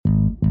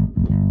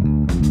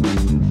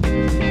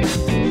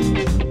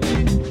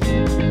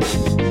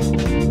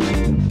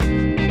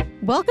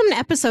Welcome to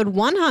episode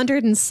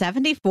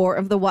 174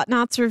 of the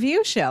Whatnauts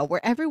Review Show,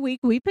 where every week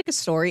we pick a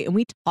story and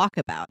we talk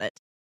about it.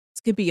 This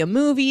could be a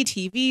movie,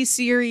 TV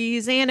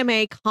series,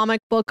 anime,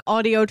 comic book,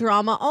 audio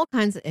drama, all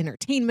kinds of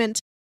entertainment.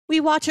 We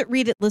watch it,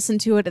 read it, listen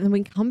to it, and then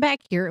we come back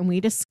here and we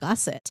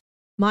discuss it.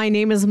 My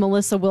name is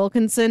Melissa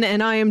Wilkinson,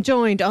 and I am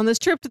joined on this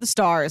trip to the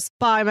stars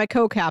by my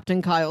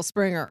co-captain, Kyle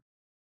Springer.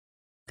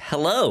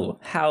 Hello.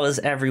 How is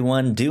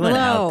everyone doing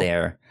out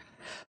there?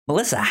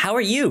 Melissa, how are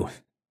you?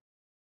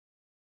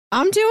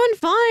 I'm doing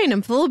fine.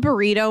 I'm full of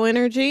burrito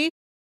energy.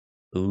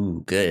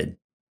 Ooh, good.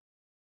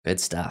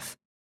 Good stuff.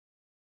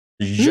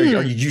 Are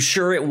you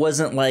sure it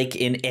wasn't like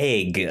an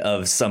egg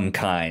of some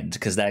kind?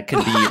 Because that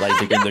could be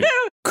like there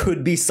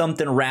could be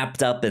something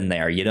wrapped up in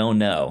there. You don't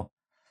know.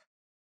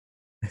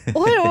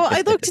 Well,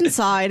 I looked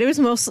inside. It was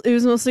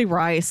mostly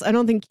rice. I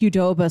don't think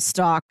Qdoba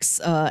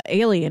stocks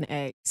alien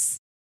eggs.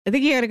 I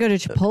think you got to go to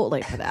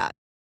Chipotle for that.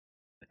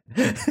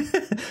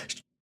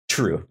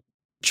 True.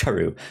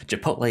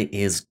 Chipotle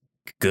is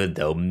good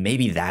though.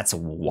 Maybe that's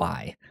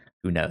why.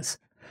 Who knows?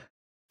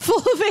 Full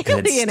of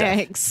alien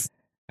eggs.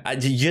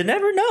 You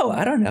never know.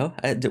 I don't know.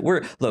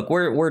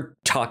 We're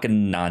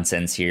talking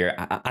nonsense here.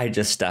 I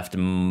just stuffed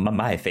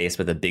my face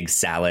with a big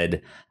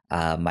salad.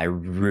 My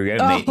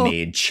roommate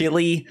made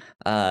chili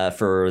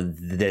for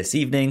this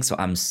evening, so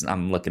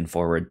I'm looking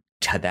forward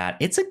to that.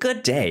 It's a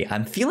good day.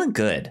 I'm feeling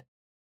good.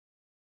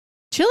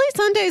 Chili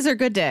Sundays are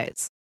good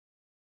days.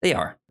 They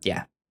are.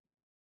 Yeah.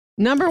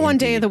 Number one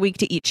day of the week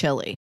to eat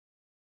chili.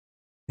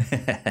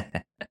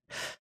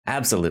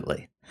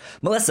 Absolutely.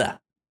 Melissa,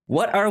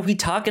 what are we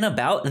talking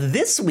about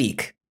this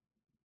week?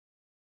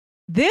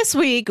 This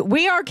week,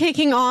 we are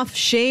kicking off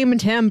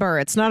Shame-Tember.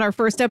 It's not our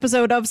first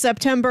episode of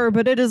September,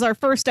 but it is our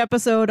first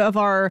episode of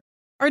our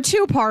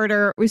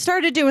two-parter. We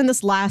started doing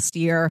this last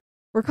year,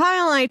 where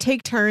Kyle and I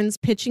take turns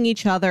pitching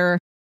each other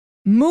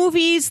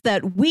movies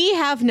that we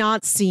have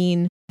not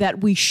seen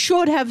that we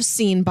should have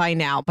seen by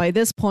now, by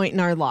this point in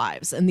our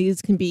lives. And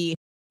these can be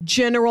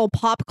general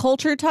pop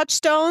culture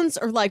touchstones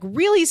or like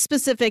really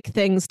specific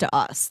things to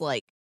us.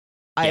 Like,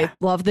 I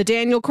love the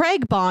Daniel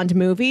Craig Bond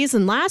movies.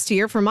 And last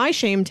year for my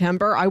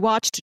Shame-Tember, I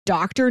watched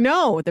Dr.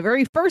 No, the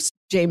very first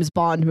James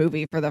Bond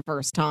movie for the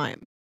first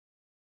time.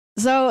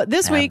 So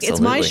this week it's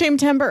my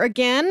Shame-Tember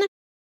again.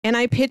 And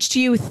I pitched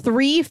you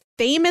 3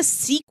 famous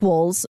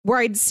sequels where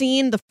I'd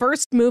seen the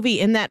first movie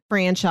in that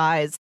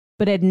franchise,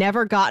 but had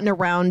never gotten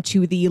around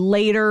to the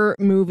later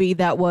movie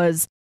that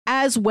was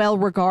as well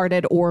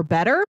regarded or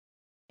better.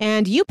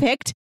 And you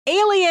picked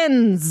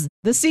Aliens,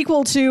 the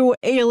sequel to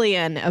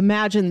Alien.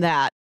 Imagine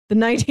that. The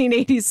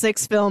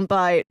 1986 film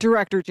by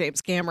director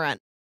James Cameron.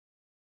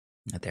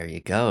 There you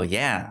go.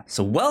 Yeah.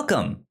 So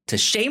welcome to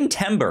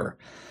Shame-Tember.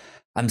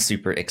 I'm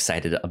super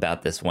excited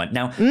about this one.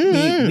 Now,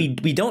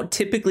 we don't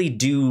typically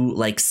do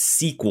like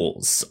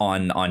sequels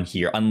on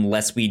here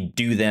unless we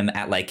do them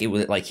at like it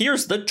was like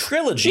here's the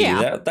trilogy.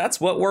 Yeah.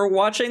 That's what we're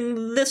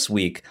watching this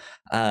week.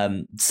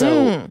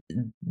 So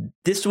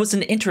this was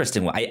an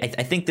interesting one. I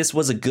think this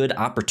was a good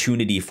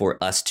opportunity for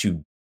us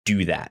to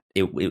do that.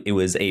 It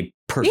was a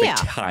perfect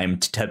time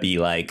to be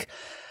like,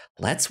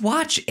 let's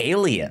watch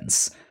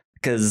Aliens,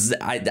 because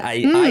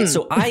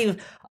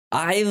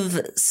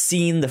I've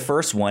seen the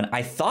first one.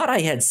 I thought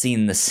I had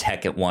seen the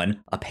second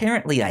one.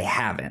 Apparently I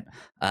haven't,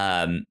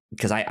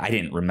 because I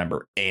didn't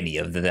remember any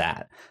of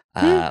that.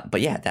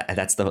 But yeah,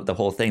 that's the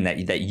whole thing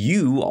that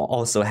you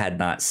also had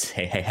not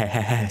seen.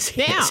 Yeah,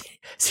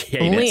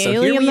 only so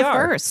Alien the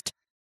first.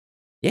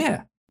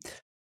 Yeah.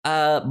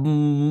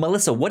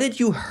 Melissa, what did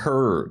you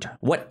heard?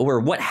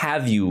 What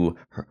have you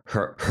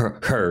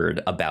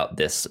heard about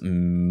this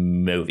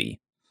movie?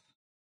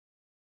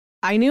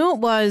 I knew it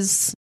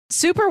was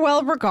super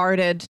well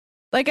regarded,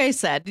 like I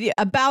said,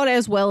 about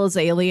as well as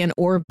Alien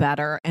or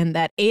better, and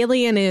that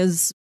Alien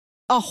is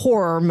a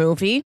horror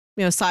movie,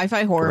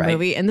 sci-fi horror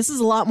movie, and this is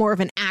a lot more of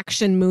an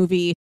action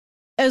movie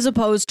as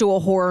opposed to a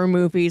horror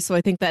movie, so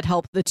I think that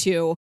helped the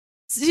two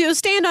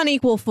stand on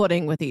equal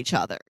footing with each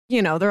other.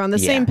 They're on the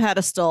same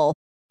pedestal,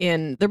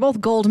 they're both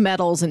gold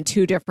medals in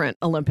 2 different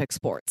Olympic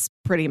sports,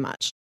 pretty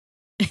much,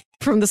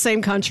 from the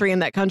same country,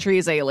 and that country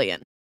is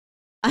Alien.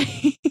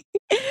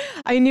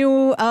 I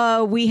knew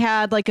we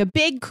had like a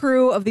big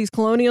crew of these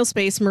colonial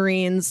space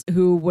marines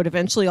who would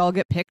eventually all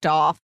get picked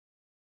off.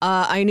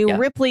 I knew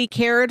Ripley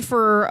cared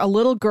for a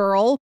little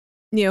girl,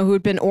 who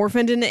had been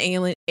orphaned in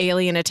an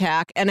alien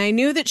attack. And I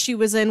knew that she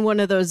was in one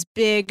of those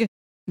big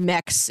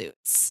mech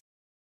suits.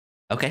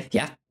 Okay,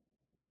 yeah.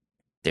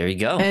 There you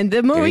go. And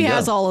the movie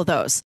has all of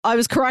those. I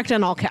was correct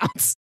on all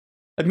counts.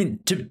 I mean,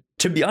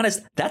 to be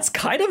honest, that's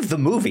kind of the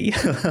movie.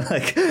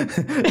 Like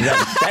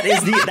that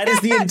is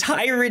the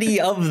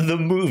entirety of the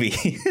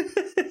movie.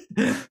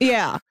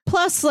 Yeah.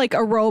 Plus like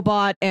a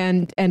robot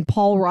and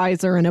Paul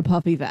Reiser in a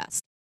puffy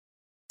vest.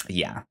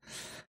 Yeah.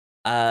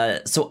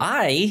 So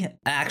I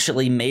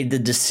actually made the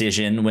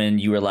decision when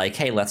you were like,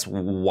 hey, let's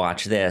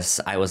watch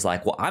this. I was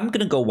like, well, I'm going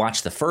to go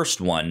watch the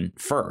first one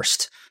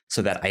first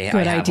so that I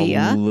have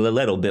a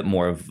little bit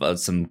more of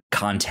some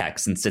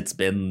context, since it's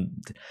been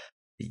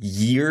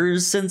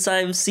years since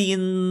I've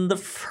seen the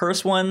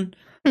first one.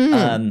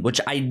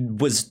 which I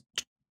was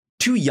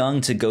too young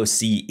to go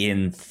see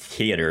in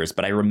theaters,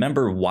 but I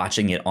remember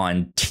watching it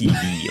on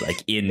TV,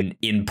 like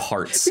in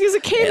parts. Because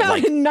it came out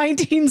in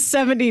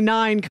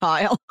 1979,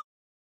 Kyle.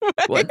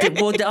 Well,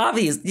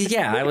 obviously,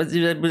 yeah, I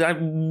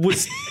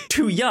was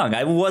too young.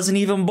 I wasn't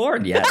even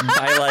born yet.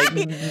 By like,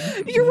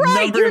 you're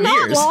right. You're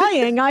not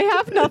lying. I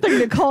have nothing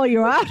to call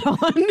you out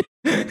on.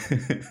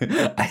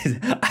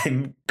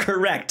 I'm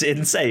correct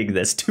in saying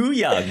this. Too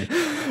young,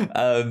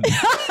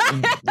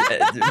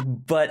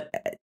 but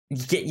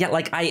yeah,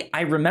 like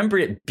I remember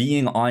it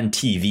being on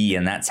TV,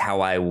 and that's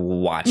how I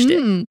watched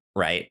it.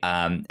 Right,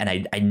 and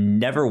I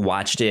never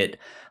watched it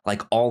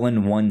like all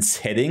in one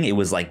sitting. It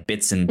was like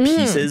bits and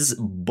pieces,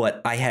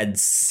 but I had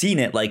seen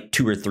it like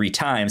 2 or 3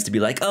 times to be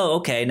like, oh,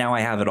 okay, now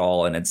I have it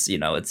all, and it's, you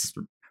know, it's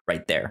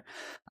right there.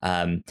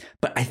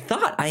 But I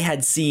thought I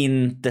had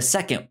seen the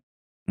second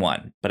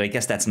one, but I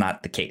guess that's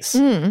not the case,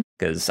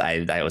 because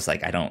I was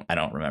like, I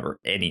don't remember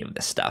any of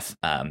this stuff.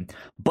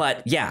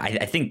 But yeah,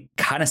 I think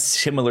kind of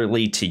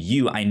similarly to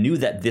you, I knew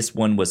that this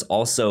one was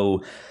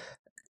also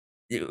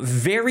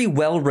very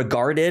well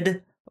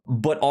regarded,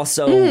 but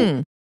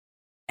also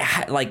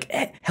like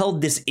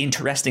held this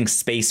interesting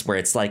space where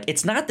it's like,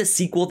 it's not the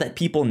sequel that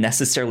people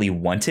necessarily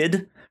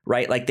wanted,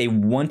 right? Like they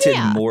wanted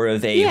more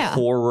of a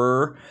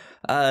horror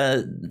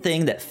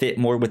thing that fit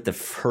more with the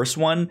first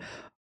one,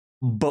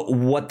 but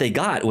what they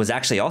got was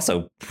actually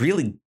also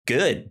really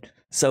good.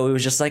 So it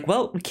was just like,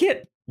 well, we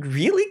can't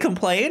really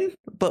complain,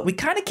 but we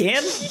kind of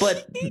can,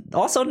 but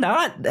also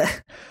not.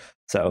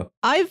 So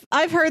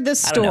I've heard this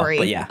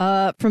story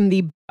from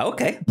the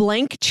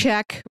Blank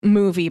Check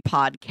Movie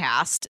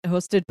podcast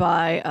hosted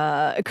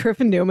by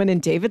Griffin Newman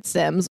and David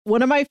Sims.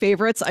 One of my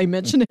favorites. I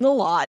mention it a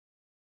lot.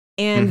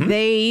 And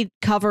they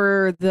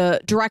cover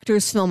the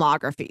director's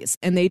filmographies.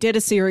 And they did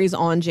a series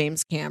on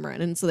James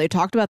Cameron. And so they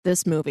talked about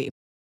this movie.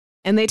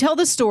 And they tell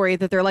the story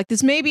that they're like,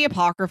 this may be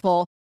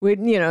apocryphal. We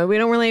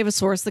don't really have a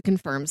source that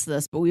confirms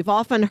this, but we've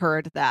often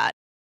heard that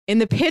in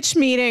the pitch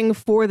meeting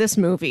for this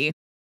movie,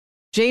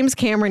 James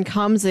Cameron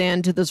comes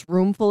into this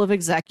room full of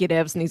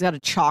executives and he's got a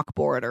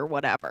chalkboard or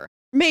whatever,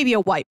 maybe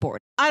a whiteboard.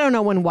 I don't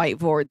know when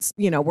whiteboards,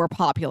 were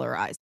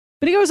popularized,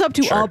 but he goes up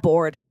to a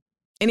board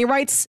and he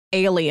writes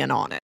alien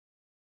on it.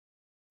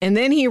 And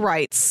then he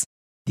writes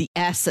the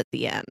S at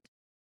the end.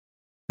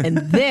 And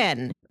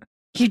then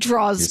he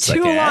draws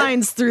two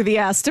lines through the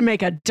S to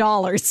make a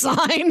dollar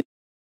sign.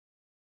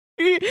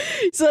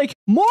 He's like,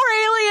 more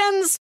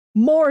aliens,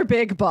 more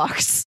big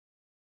bucks.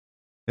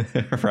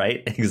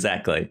 Right,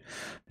 exactly,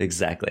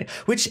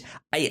 which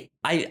I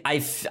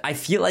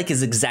feel like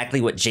is exactly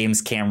what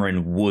James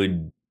Cameron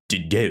would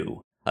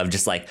do, of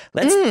just like,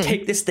 let's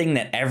take this thing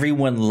that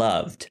everyone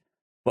loved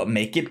but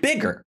make it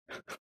bigger.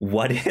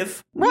 What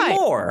if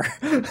more?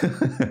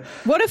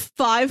 What if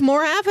 5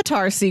 more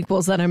Avatar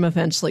sequels that I'm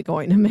eventually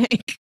going to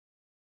make?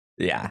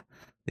 Yeah.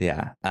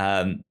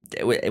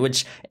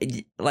 Which,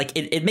 like,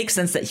 it makes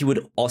sense that he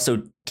would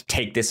also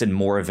take this in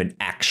more of an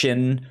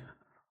action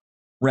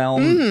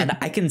realm, and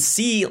I can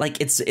see, like,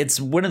 it's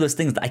one of those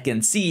things that I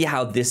can see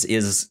how this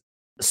is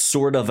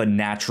sort of a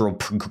natural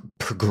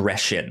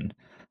progression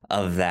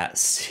of that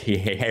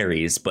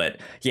series. But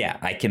yeah,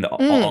 I can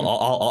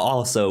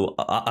also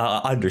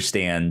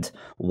understand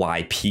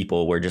why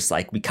people were just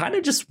like, we kind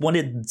of just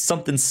wanted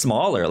something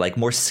smaller, like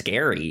more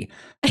scary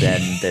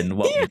than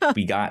what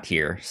we got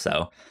here.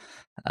 So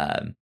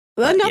another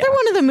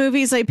one of the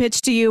movies I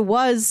pitched to you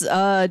was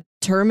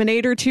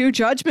Terminator 2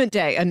 Judgment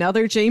Day,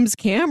 another James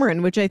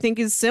Cameron, which I think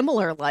is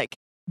similar, like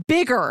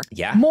bigger,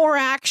 more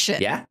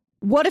action. Yeah.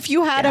 What if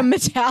you had a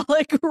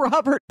metallic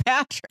Robert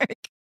Patrick?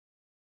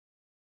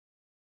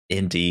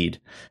 Indeed.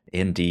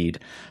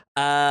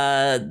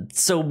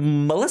 So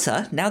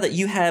Melissa, now that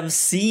you have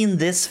seen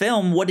this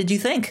film, what did you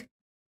think?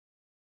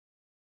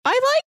 I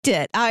liked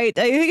it. I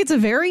think it's a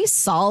very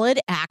solid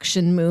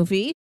action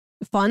movie.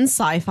 Fun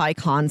sci-fi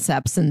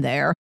concepts in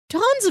there.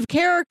 Tons of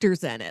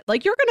characters in it.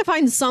 Like, you're going to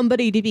find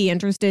somebody to be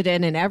interested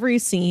in every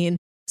scene,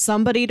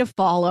 somebody to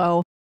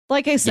follow.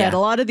 Like I said, a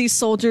lot of these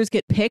soldiers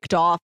get picked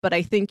off, but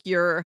I think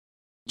you're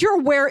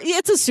aware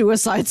it's a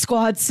Suicide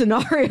Squad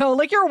scenario.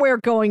 Like, you're aware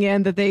going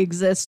in that they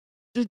exist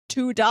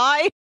to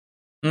die.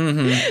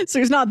 So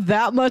there's not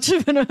that much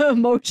of an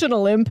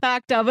emotional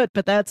impact of it,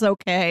 but that's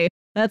okay.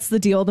 That's the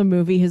deal the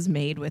movie has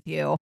made with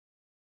you.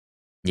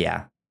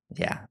 Yeah,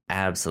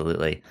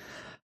 absolutely.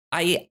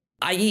 I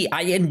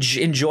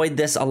enjoyed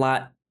this a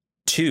lot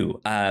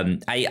too.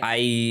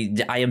 I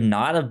am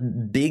not a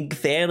big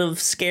fan of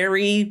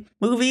scary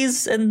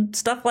movies and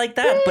stuff like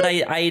that, but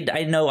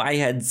I know I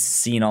had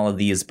seen all of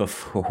these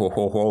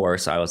before,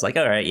 so I was like,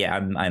 all right, yeah,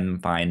 I'm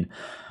fine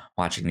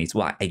watching these.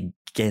 Well, I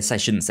guess I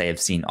shouldn't say I've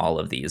seen all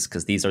of these,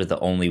 because these are the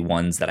only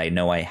ones that I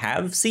know I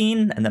have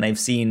seen, and then I've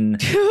seen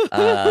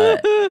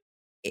AVP,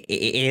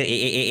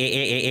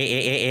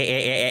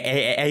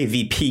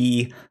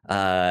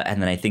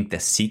 and then I think the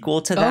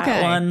sequel to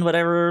that one,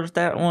 whatever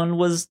that one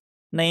was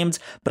named,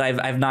 but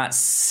I've not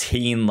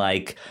seen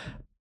like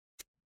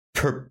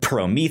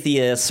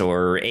Prometheus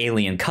or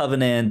Alien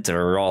Covenant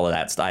or all of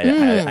that stuff.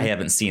 I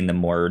haven't seen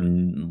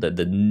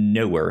the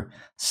newer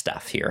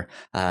stuff here,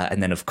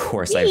 and then of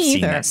course I've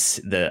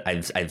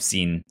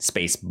seen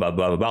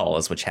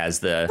Spaceballs, which has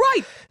the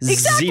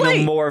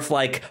xenomorph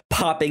like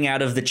popping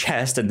out of the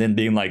chest and then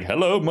being like,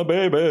 "Hello, my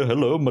baby.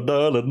 Hello, my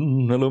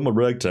darling. Hello, my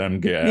ragtime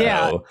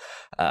gal."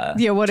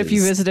 What if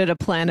you visited a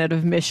planet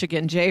of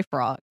Michigan J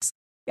frogs?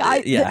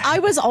 I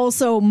was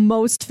also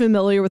most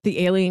familiar with the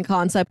Alien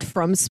concept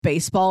from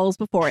Spaceballs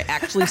before I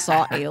actually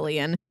saw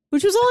Alien,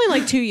 which was only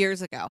like 2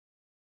 years ago.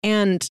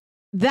 And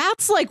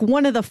that's like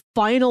one of the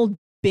final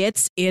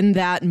bits in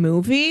that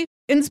movie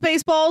in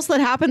Spaceballs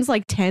that happens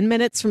like 10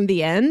 minutes from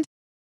the end.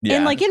 Yeah.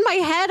 And like in my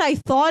head, I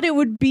thought it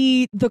would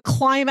be the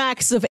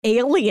climax of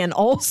Alien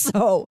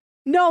also.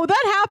 No,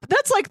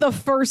 that's like the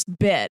first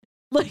bit.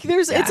 Like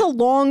it's a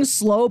long,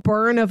 slow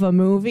burn of a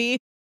movie.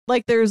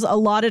 Like there's a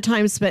lot of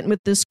time spent with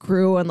this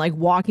crew and like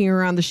walking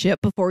around the ship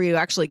before you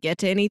actually get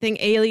to anything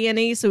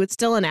alien-y. So it's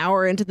still an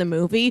hour into the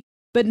movie.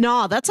 But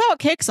nah, that's how it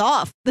kicks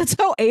off. That's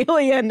how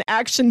Alien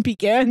action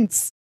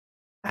begins.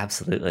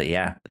 Absolutely.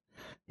 Yeah.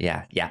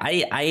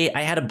 I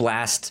had a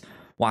blast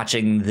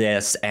watching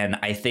this, and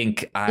I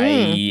think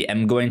I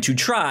am going to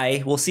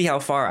try. We'll see how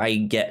far I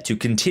get to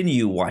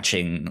continue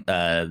watching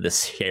this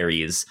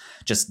series,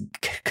 just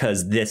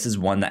because this is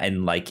one that,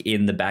 and like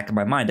in the back of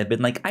my mind, I've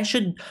been like, I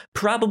should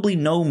probably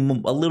know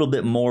a little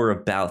bit more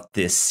about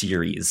this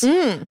series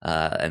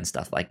and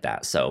stuff like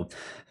that. So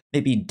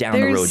maybe down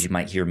the road, you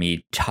might hear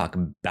me talk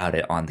about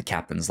it on the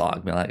Captain's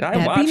Log. Be like,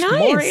 I watched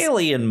more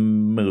Alien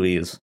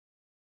movies.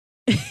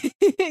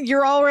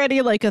 You're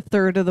already like a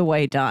third of the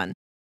way done.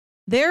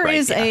 There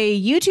is a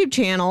YouTube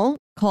channel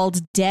called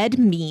Dead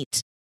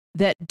Meat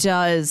that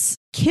does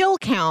kill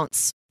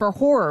counts for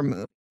horror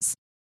movies.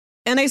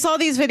 And I saw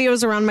these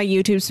videos around my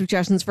YouTube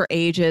suggestions for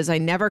ages. I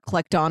never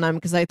clicked on them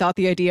because I thought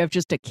the idea of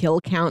just a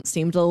kill count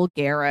seemed a little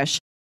garish.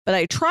 But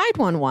I tried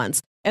one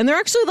once, and they're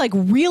actually like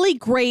really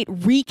great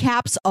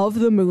recaps of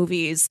the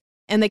movies.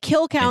 And the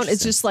kill count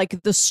is just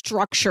like the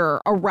structure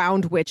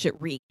around which it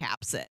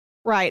recaps it.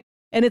 Right.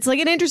 And it's like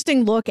an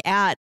interesting look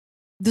at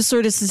the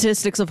sort of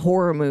statistics of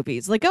horror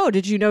movies. Like, oh,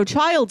 did you know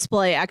Child's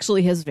Play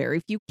actually has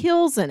very few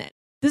kills in it?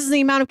 This is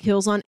the amount of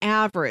kills on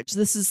average.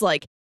 This is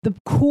like the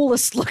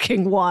coolest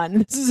looking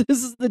one. This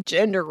is the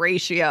gender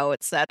ratio,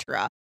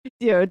 etc.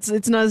 You know,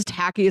 it's not as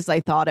tacky as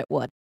I thought it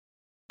would.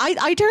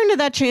 I turn to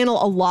that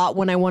channel a lot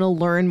when I want to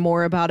learn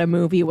more about a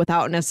movie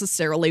without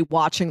necessarily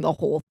watching the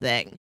whole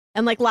thing.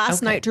 And like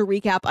last night, to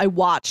recap, I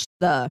watched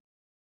the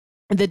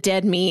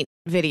Dead Meat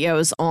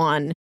videos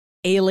on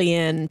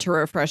Alien to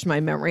refresh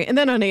my memory, and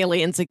then on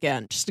Aliens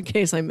again, just in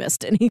case I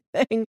missed anything.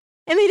 And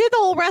they did the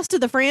whole rest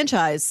of the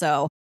franchise,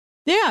 so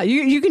yeah,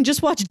 you can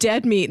just watch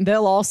Dead Meat, and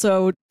they'll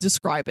also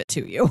describe it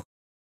to you.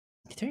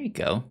 There you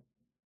go.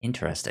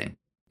 Interesting.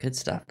 Good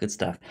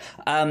stuff.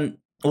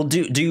 Well,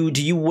 do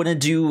you want to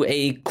do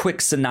a quick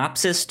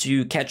synopsis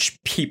to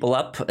catch people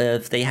up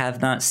if they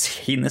have not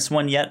seen this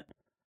one yet?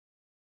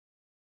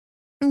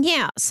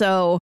 Yeah.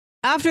 So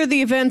after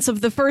the events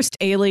of the first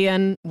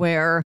Alien,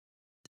 where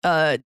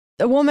a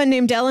woman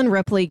named Ellen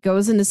Ripley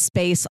goes into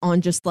space on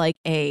just like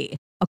a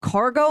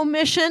cargo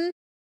mission,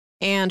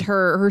 and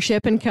her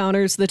ship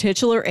encounters the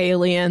titular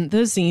alien,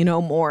 the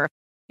Xenomorph.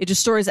 It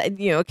destroys,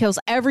 it kills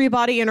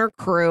everybody in her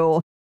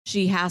crew.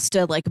 She has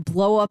to like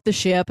blow up the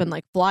ship and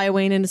like fly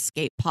away in an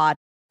escape pod.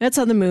 That's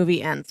how the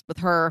movie ends, with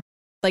her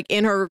like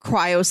in her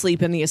cryo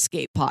sleep in the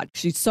escape pod.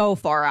 She's so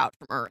far out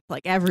from Earth,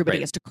 like everybody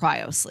gets to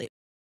cryo sleep.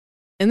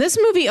 And this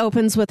movie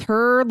opens with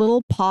her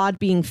little pod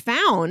being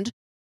found.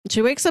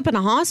 She wakes up in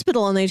a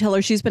hospital and they tell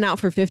her she's been out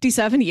for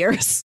 57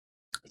 years.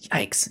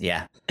 Yikes.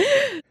 Yeah.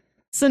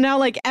 So now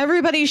like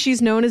everybody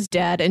she's known is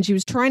dead, and she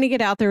was trying to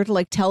get out there to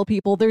like tell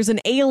people there's an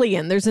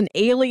alien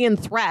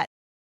threat.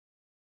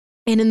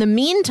 And in the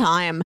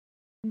meantime,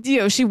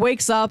 she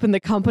wakes up and the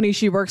company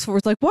she works for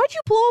is like, why'd you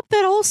blow up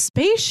that whole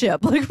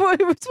spaceship? Like,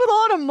 what's with a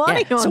lot of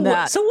money on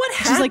that? So what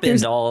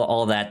happened like,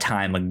 all that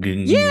time ago,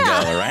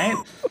 right?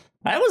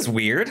 That was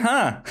weird,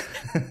 huh?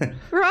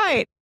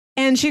 Right.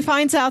 And she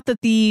finds out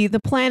that the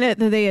planet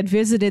that they had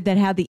visited that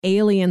had the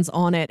aliens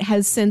on it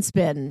has since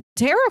been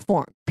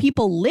terraformed.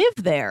 People live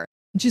there.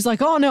 And she's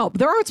like, oh, no,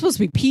 there aren't supposed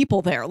to be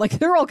people there. Like,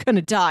 they're all going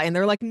to die. And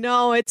they're like,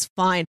 no, it's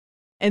fine.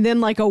 And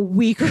then like a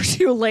week or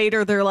two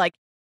later, they're like,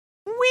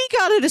 we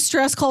got a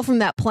distress call from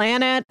that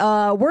planet.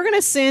 We're going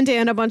to send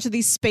in a bunch of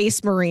these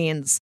space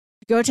marines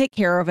to go take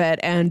care of it.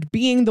 And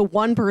being the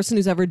one person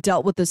who's ever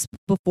dealt with this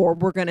before,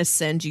 we're going to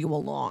send you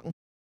along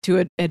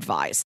to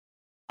advise.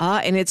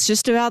 And it's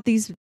just about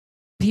these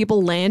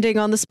people landing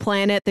on this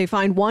planet. They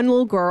find one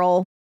little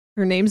girl.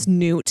 Her name's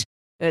Newt.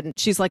 And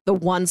she's like the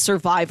one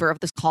survivor of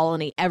this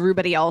colony.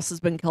 Everybody else has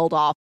been killed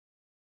off.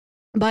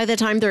 By the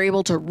time they're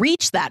able to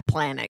reach that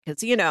planet,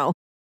 because,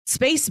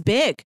 space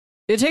big.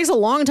 It takes a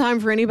long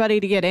time for anybody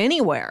to get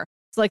anywhere.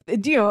 It's like,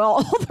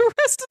 all the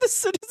rest of the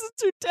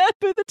citizens are dead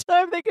by the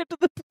time they get to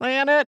the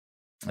planet.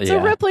 Yeah. So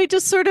Ripley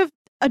just sort of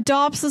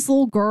adopts this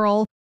little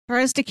girl,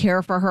 tries to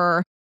care for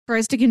her,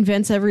 tries to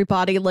convince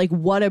everybody like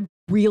what a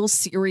real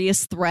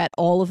serious threat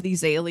all of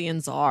these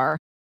aliens are.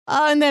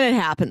 And then it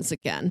happens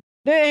again.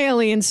 The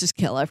aliens just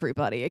kill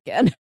everybody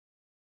again.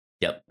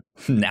 Yep.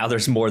 Now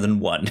there's more than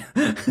one.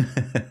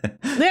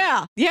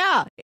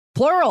 Yeah.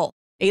 Plural.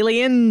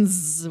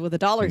 Aliens with a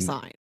dollar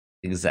sign.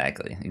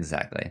 Exactly.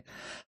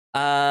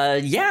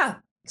 Yeah.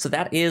 So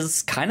that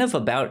is kind of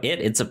about it.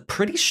 It's a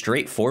pretty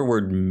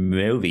straightforward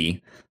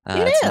movie.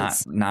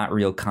 It's not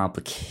real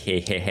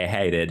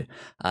complicated.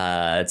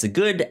 It's a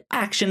good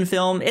action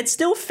film. It's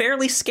still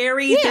fairly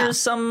scary. Yeah. There's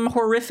some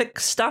horrific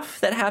stuff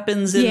that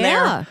happens in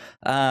there.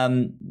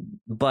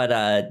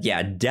 But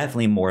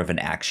definitely more of an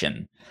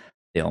action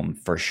film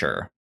for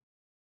sure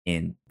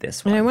in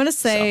this one. And I want to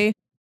say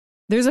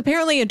there's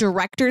apparently a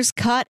director's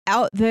cut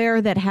out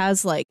there that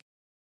has like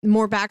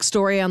more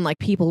backstory on like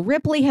people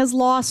Ripley has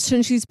lost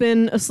since she's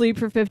been asleep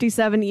for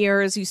 57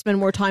 years. You spend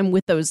more time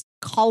with those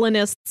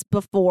colonists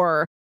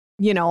before,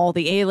 all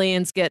the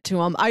aliens get to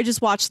them. I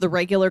just watched the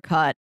regular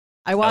cut.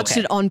 I watched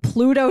it on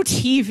Pluto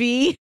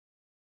TV.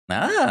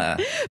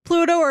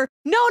 Pluto or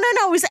no,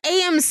 it was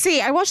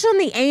AMC. I watched it on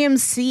the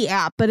AMC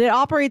app, but it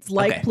operates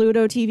like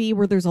Pluto TV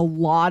where there's a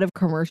lot of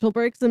commercial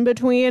breaks in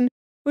between,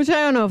 which I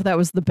don't know if that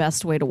was the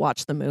best way to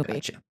watch the movie.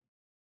 Gotcha.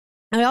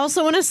 I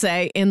also want to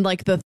say in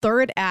like the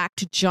third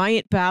act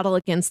giant battle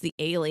against the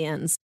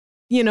aliens,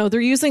 they're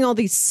using all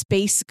these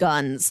space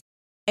guns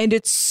and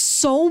it's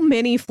so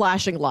many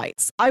flashing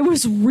lights. It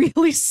was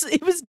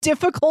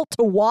difficult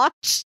to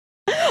watch.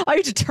 I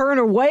had to turn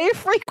away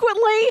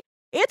frequently.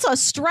 It's a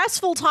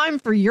stressful time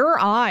for your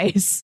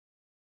eyes.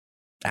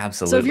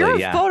 Absolutely. So if you're a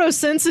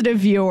photosensitive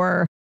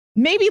viewer,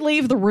 maybe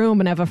leave the room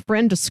and have a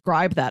friend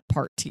describe that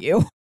part to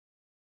you.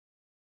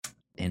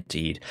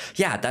 Indeed.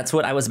 Yeah, that's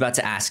what I was about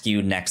to ask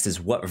you next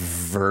is what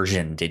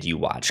version did you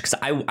watch? Because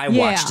I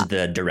watched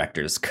the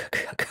director's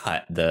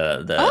cut,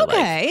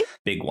 the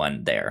big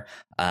one there.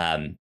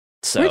 So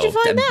where'd you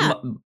find that?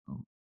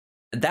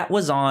 That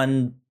was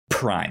on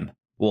Prime.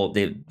 Well,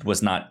 it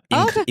was not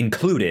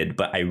included,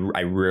 but I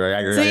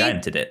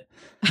rented it.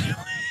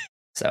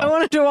 So I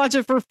wanted to watch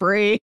it for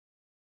free.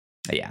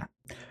 Yeah.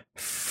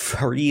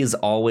 Free is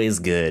always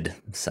good.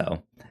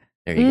 So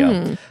there you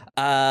go.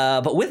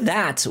 But with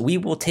that, we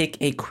will take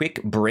a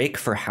quick break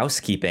for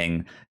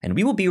housekeeping, and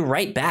we will be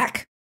right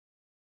back.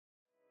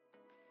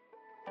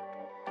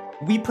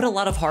 We put a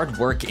lot of hard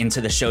work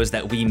into the shows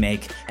that we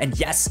make, and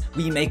yes,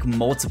 we make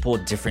multiple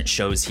different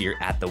shows here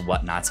at The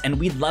Whatnauts, and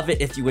we'd love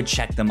it if you would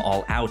check them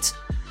all out.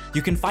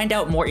 You can find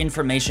out more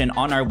information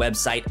on our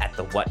website at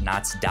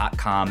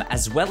thewhatnauts.com,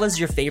 as well as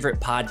your favorite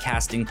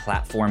podcasting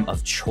platform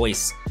of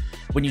choice.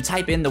 When you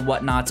type in The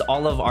Whatnauts,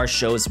 all of our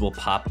shows will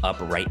pop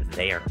up right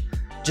there.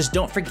 Just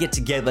don't forget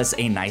to give us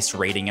a nice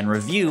rating and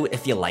review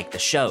if you like the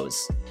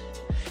shows.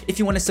 If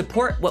you want to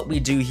support what we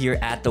do here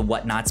at The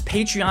Whatnauts,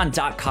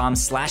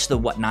 patreon.com/The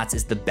Whatnauts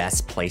is the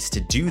best place to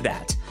do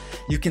that.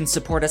 You can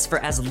support us for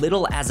as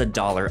little as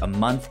 $1 a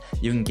month.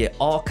 You can get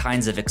all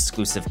kinds of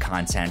exclusive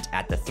content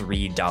at the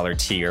 $3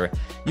 tier.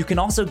 You can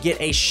also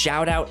get a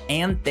shout out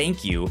and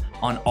thank you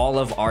on all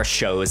of our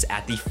shows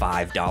at the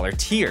 $5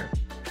 tier.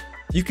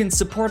 You can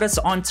support us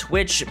on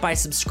Twitch by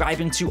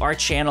subscribing to our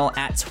channel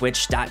at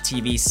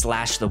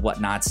twitch.tv/The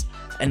Whatnauts,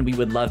 and we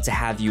would love to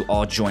have you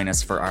all join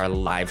us for our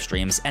live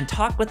streams and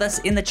talk with us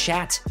in the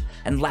chat.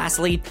 And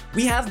lastly,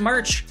 we have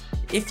merch.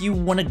 If you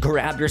want to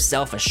grab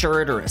yourself a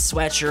shirt or a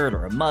sweatshirt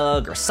or a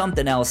mug or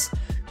something else,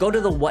 go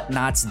to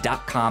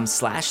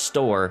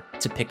thewhatnauts.com/store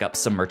to pick up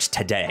some merch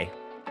today.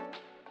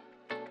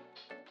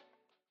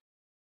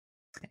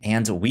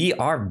 And we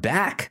are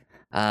back.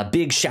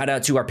 Big shout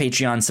out to our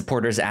Patreon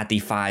supporters at the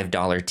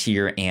 $5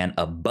 tier and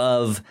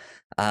above.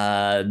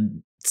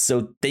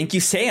 So thank you,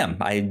 Sam.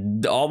 I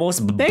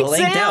almost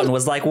blanked out and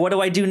was like, what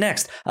do I do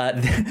next?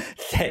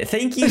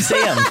 Thank you,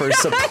 Sam, for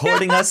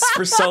supporting us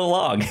for so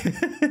long.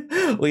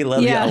 We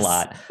love you a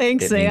lot.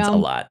 Thanks, Sam. It means a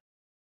lot.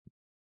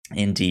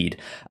 Indeed.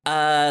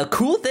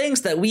 Cool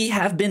things that we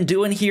have been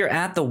doing here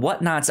at The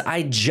Whatnauts.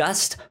 I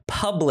just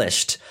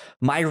published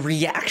my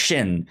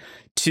reaction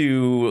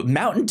to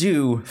Mountain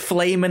Dew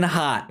Flamin'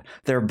 Hot,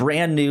 their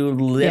brand new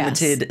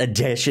limited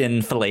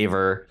edition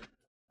flavor.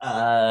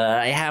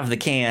 I have the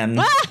can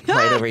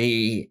right over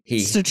here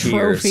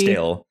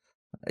still.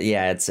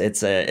 Yeah,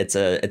 it's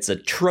a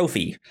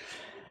trophy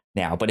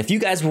now. But if you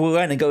guys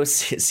want to go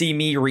see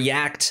me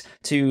react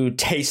to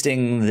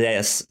tasting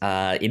this,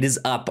 it is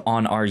up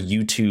on our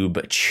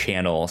YouTube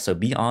channel, so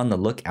be on the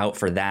lookout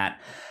for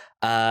that.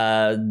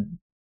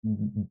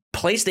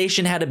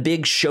 PlayStation had a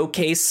big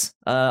showcase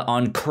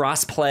on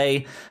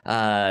crossplay,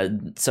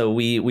 so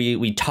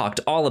we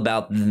talked all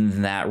about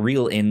that,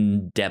 real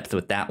in depth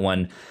with that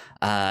one.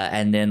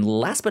 And then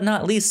last but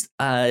not least,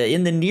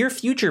 in the near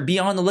future, be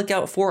on the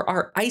lookout for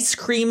our Ice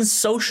Cream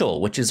Social,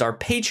 which is our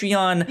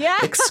Patreon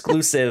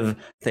exclusive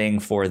thing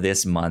for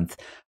this month.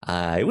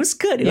 It was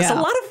good. It was a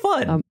lot of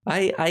fun.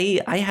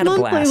 I had a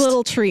blast. Monthly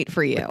little treat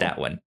for you. With that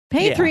one.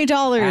 Pay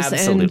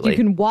 $3 and you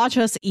can watch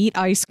us eat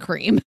ice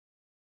cream.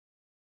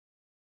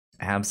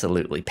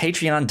 Absolutely.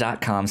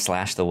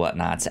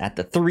 Patreon.com/thewhatnots at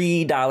the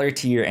 $3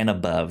 tier and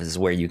above is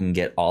where you can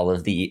get all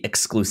of the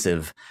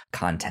exclusive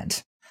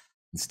content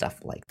and stuff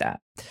like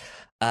that.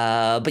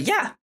 But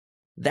yeah,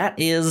 that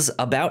is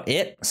about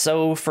it.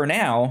 So for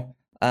now,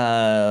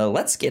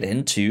 let's get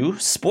into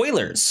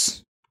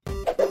spoilers.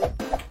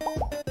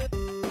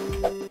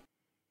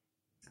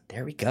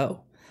 There we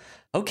go.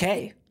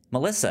 Okay,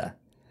 Melissa,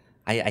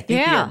 I think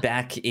we are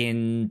back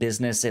in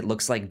business. It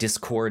looks like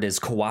Discord is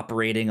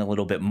cooperating a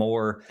little bit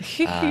more,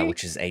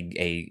 which is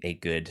a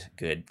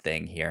good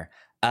thing here.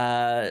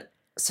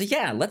 So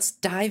yeah, let's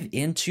dive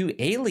into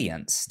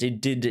Aliens.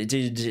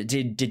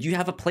 Did you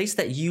have a place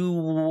that you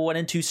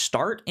wanted to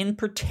start in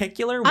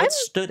particular? What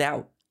stood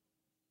out?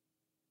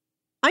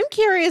 I'm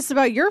curious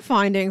about your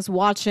findings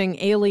watching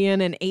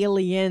Alien and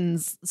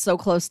Aliens so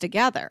close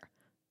together.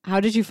 How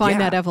did you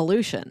find that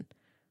evolution?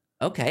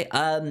 Okay.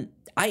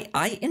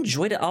 I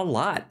enjoyed it a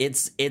lot.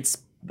 It's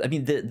I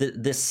mean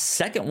the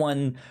second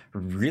one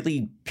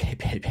really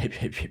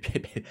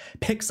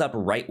picks up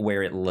right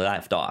where it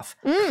left off,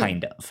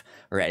 kind of,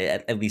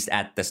 right? At least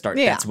at the start,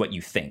 that's what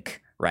you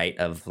think, right?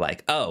 Of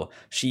like, oh,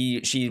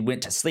 she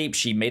went to sleep,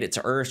 she made it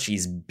to Earth,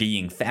 she's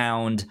being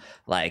found,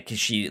 like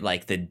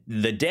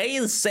the day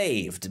is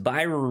saved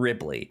by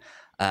Ripley.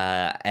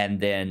 And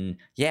then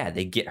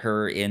they get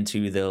her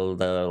into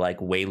the like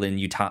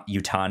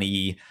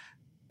Weyland-Yutani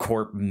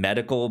Corp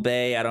medical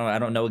bay. I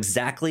don't know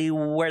exactly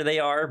where they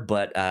are,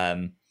 but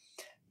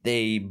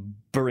they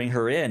bring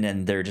her in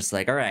and they're just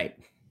like, all right,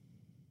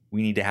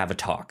 we need to have a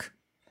talk.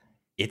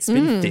 It's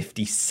been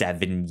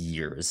 57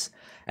 years.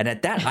 And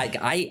at that,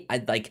 I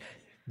like,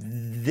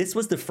 this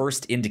was the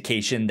first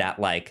indication that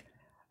like,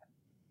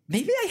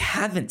 maybe I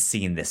haven't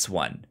seen this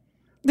one.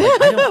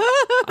 Like,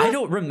 I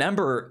don't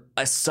remember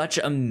such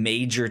a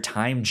major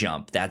time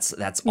jump. That's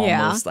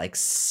almost like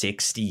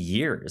 60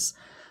 years.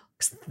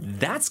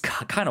 That's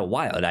kind of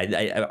wild.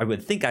 I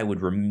would think I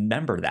would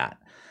remember that.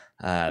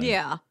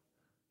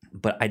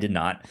 But I did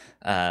not.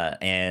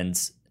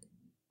 And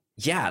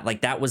yeah,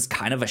 like that was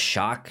kind of a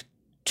shock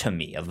to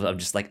me of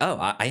just like, oh,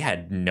 I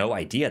had no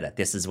idea that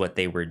this is what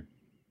they were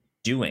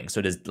doing.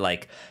 So does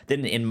like,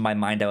 then in my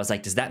mind, I was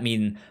like, does that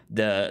mean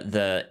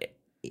the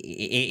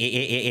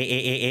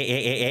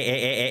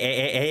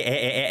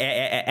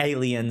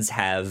aliens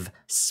have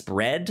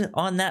spread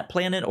on that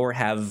planet or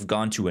have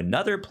gone to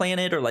another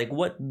planet, or like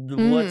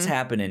what's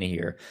happening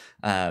here?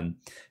 And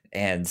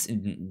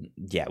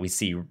yeah, we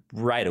see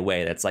right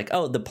away that's like,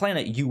 oh, the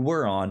planet you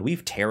were on,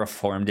 we've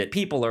terraformed it,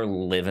 people are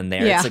living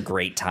there, it's a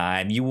great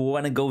time, you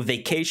want to go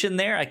vacation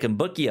there, I can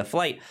book you a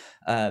flight.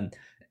 And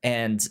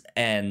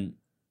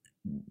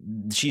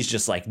she's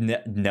just like,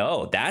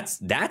 no,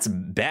 that's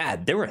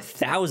bad. There were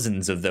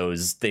thousands of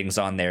those things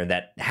on there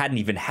that hadn't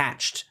even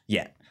hatched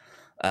yet.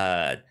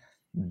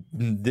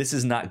 This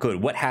is not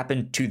good. What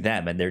happened to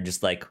them? And they're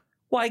just like,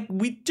 why,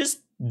 we just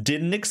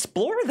didn't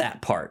explore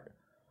that part.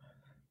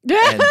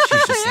 And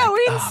she's just like,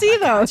 we didn't see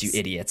those. God, you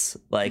idiots.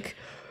 Like,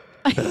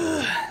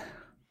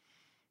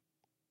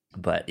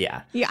 but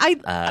yeah.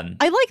 I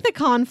like the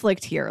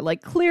conflict here.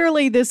 Like,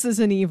 clearly this is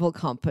an evil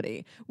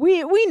company.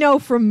 We know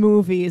from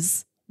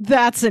movies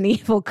that's an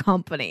evil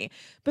company,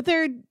 but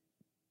there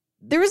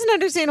is an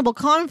understandable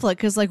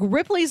conflict because like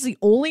Ripley's the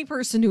only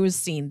person who has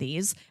seen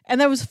these, and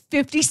that was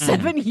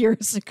 57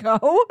 years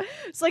ago.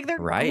 It's like they're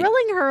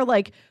grilling her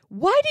like,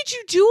 why did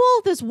you do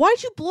all this? Why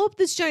did you blow up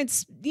this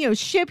giant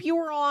ship you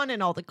were on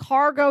and all the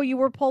cargo you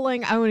were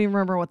pulling? I don't even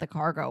remember what the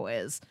cargo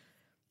is.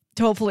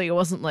 Hopefully it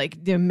wasn't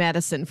like the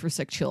medicine for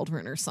sick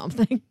children or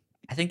something.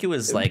 I think it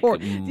was like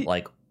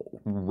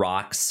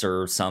rocks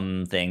or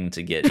something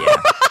to get. Yeah.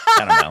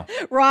 I don't know.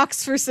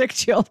 Rocks for sick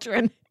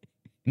children.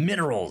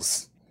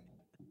 Minerals.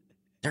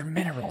 They're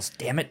minerals,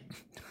 damn it.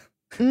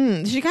 She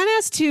kind of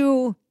has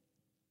to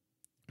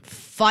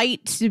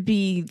fight to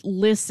be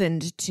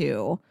listened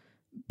to,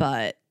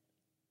 but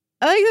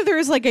I think that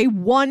there's like a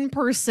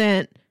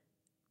 1%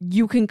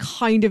 you can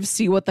kind of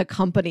see what the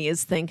company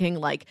is thinking.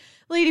 Like,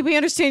 lady, we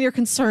understand your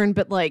concern,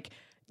 but like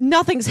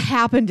nothing's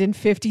happened in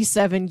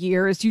 57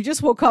 years. You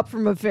just woke up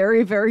from a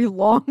very, very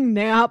long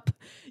nap.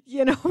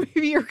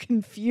 Maybe you're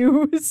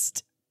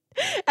confused.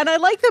 And I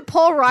like that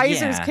Paul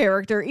Reiser's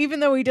character,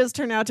 even though he does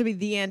turn out to be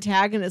the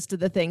antagonist of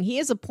the thing, he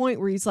has a point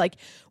where he's like,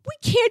 we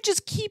can't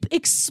just keep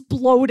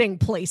exploding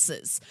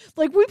places.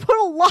 Like, we put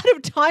a lot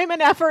of time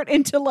and effort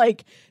into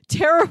like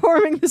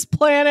terraforming this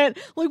planet.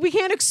 Like, we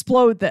can't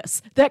explode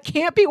this. That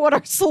can't be what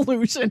our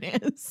solution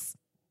is.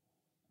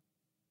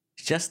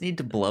 Just need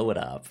to blow it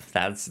up.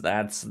 That's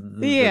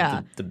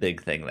the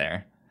big thing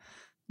there.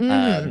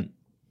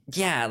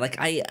 Like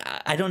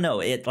I don't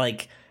know. It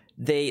like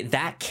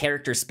that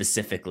character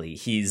specifically,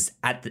 he's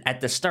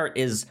at the start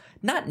is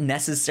not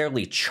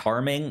necessarily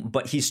charming,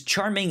 but he's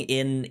charming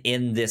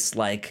in this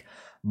like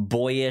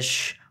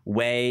boyish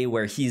way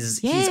where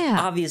he's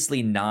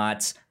obviously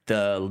not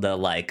the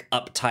like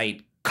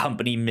uptight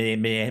company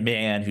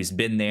man who's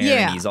been there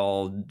and he's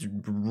all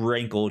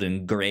wrinkled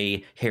and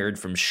gray haired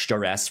from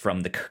stress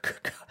from the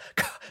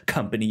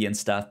company and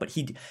stuff, but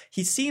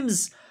he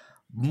seems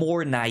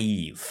more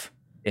naive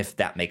if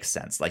that makes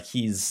sense. Like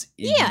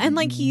and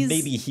like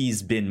maybe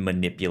he's been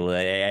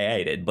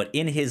manipulated, but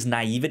in his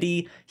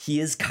naivety, he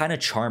is kind of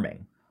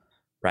charming,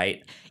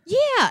 right?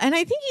 Yeah, and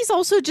I think he's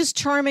also just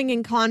charming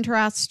in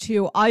contrast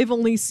to I've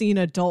only seen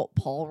adult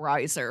Paul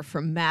Reiser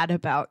from Mad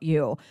About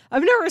You.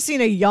 I've never seen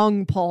a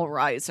young Paul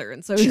Reiser,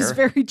 and so he's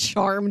very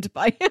charmed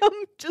by him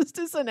just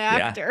as an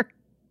actor. Yeah.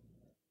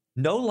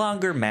 No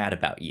longer mad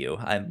about you.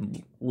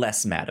 I'm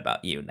less mad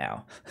about you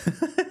now.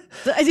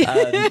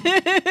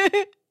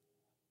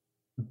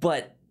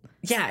 But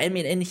yeah, I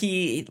mean, and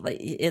he like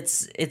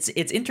it's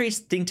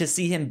interesting to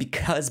see him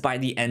because by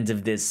the end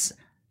of this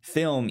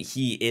film,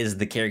 he is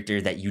the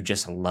character that you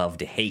just love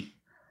to hate.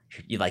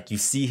 You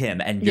see him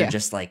and you're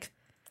just like,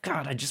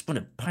 God, I just want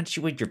to punch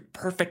you with your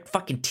perfect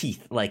fucking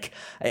teeth. Like,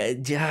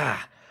 yeah.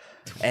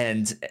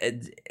 And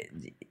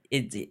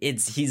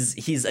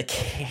he's a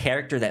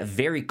character that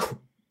very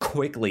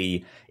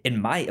quickly,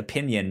 in my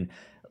opinion,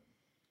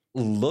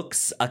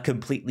 looks a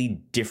completely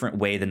different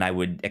way than I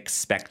would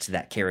expect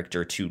that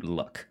character to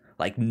look.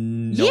 Like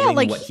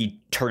knowing what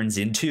he turns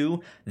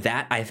into,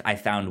 that I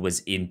found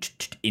was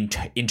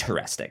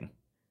interesting.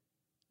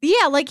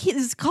 Yeah, like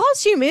his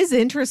costume is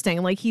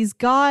interesting. Like he's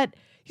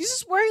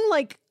just wearing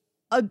like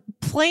a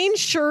plain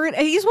shirt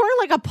and he's wearing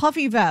like a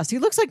puffy vest. He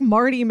looks like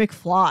Marty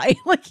McFly.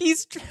 Like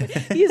he's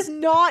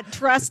not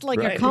dressed like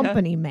a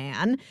company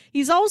man.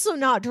 He's also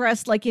not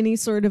dressed like any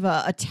sort of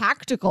a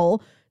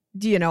tactical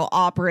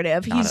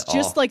operative. He's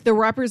just like the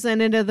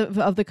representative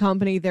of the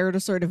company there to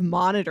sort of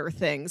monitor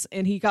things,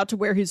 and he got to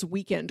wear his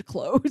weekend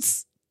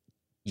clothes.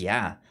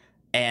 Yeah.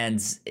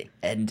 And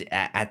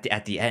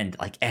at the end,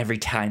 like every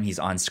time he's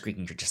on screen,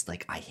 you're just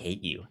like, I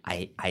hate you.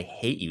 I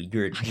hate you.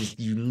 You're just,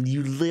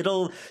 you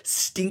little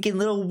stinking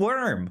little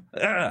worm.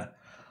 Ugh.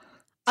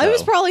 I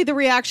was probably the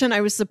reaction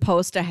I was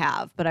supposed to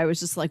have, but I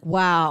was just like,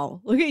 wow,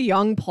 look at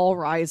young Paul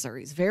Reiser.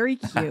 He's very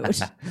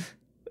cute.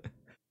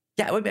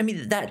 Yeah, I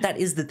mean that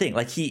is the thing.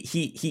 Like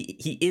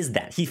he is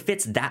that. He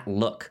fits that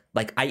look.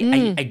 Like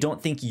I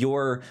don't think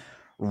you're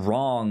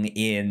wrong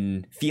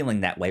in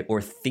feeling that way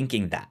or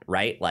thinking that,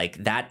 right?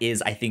 Like that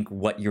is, I think,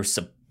 what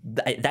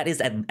that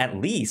is at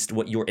least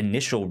what your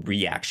initial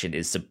reaction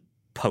is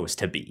supposed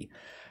to be.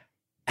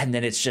 And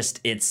then it's just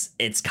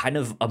it's kind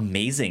of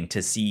amazing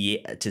to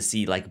see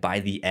like by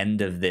the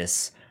end of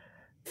this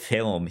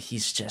film,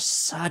 he's just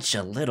such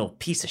a little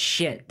piece of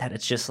shit that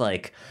it's just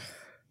like,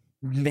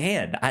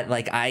 man, I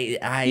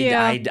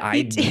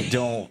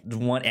don't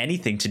want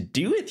anything to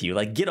do with you.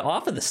 Like, get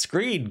off of the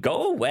screen,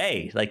 go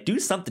away, like do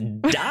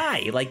something,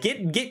 die, like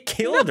get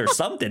killed or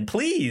something,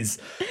 please.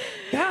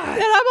 God.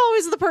 And I'm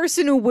always the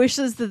person who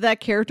wishes that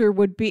character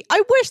would be.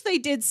 I wish they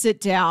did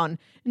sit down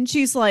and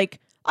she's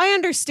like, I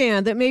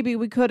understand that maybe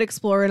we could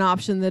explore an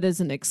option that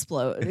isn't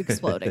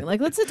exploding.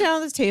 Like, let's sit down at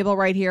this table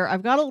right here.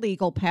 I've got a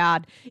legal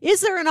pad. Is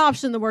there an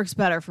option that works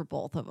better for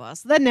both of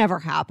us? That never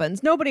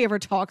happens. Nobody ever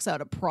talks out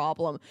a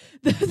problem.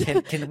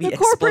 Can we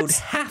explode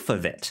half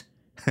of it?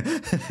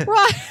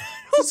 Right.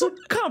 It's a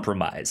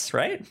compromise,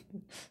 right?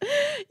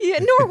 Yeah,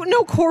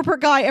 no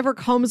corporate guy ever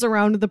comes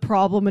around to the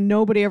problem and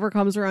nobody ever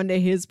comes around to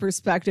his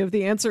perspective.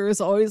 The answer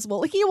is always,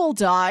 well, he will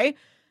die.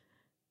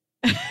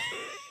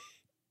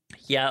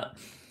 Yeah.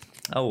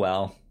 Oh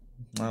well.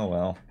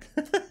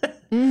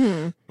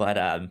 Mm-hmm.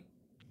 But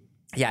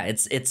yeah,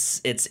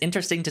 it's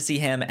interesting to see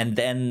him, and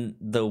then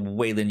the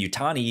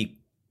Weyland-Yutani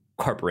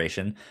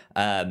Corporation,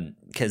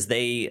 because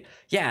they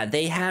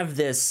have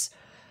this.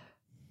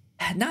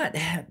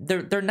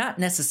 They're not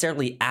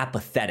necessarily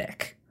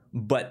apathetic,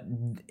 but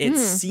it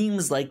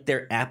seems like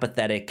they're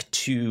apathetic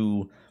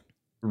to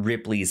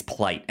Ripley's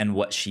plight and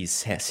what she's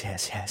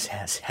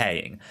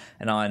saying,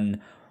 and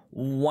on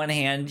one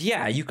hand,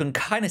 yeah, you can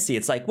kind of see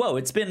it's like, whoa,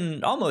 it's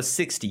been almost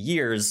 60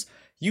 years.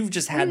 You've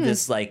just had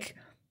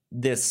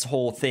this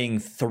whole thing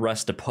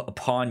thrust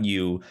upon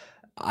you.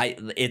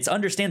 It's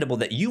understandable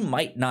that you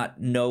might not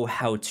know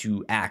how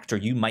to act, or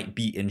you might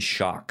be in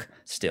shock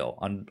still.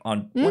 On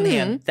one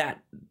hand,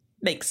 that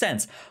makes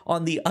sense.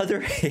 On the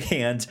other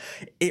hand,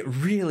 it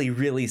really,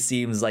 really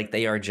seems like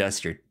they are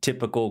just your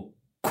typical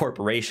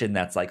corporation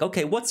that's like,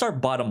 okay, what's our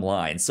bottom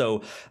line?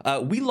 So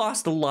we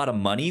lost a lot of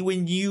money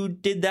when you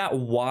did that.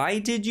 Why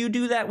did you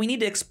do that? We need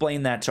to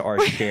explain that to our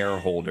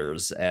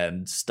shareholders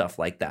and stuff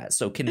like that.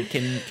 So can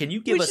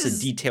you give us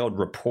a detailed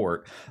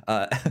report?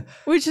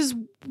 Which is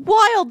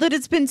wild that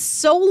it's been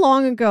so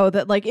long ago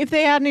that, like, if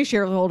they had any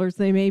shareholders,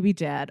 they may be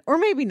dead or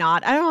maybe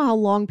not. I don't know how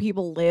long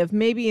people live.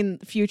 Maybe in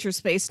future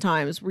space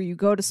times where you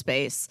go to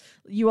space,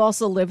 you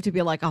also live to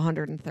be like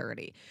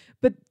 130.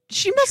 But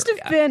she must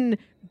have been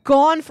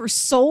gone for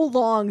so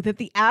long that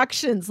the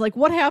actions, like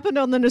what happened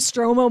on the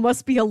Nostromo,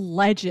 must be a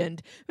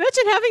legend.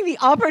 Imagine having the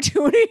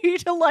opportunity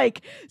to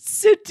like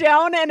sit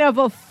down and have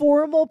a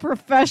formal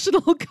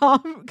professional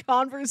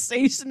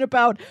conversation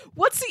about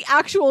what's the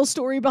actual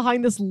story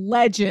behind this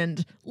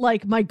legend,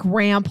 like my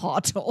grandpa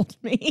told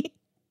me.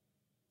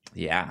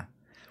 Yeah.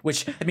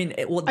 Which, I mean,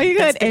 well, I think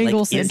that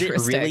angle's is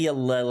interesting. It really a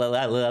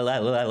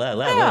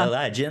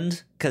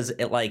legend? Because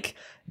it, like,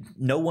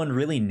 no one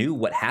really knew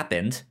what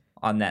happened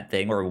on that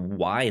thing or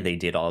why they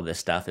did all this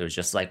stuff. It was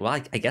just like, well,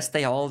 I guess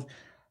they all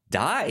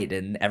died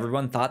and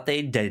everyone thought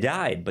they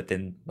died, but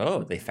then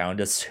they found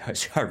a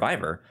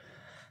survivor.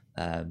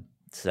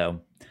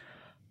 So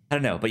I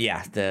don't know, but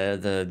yeah,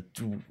 the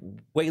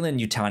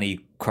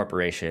Weyland-Yutani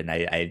Corporation,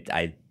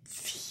 I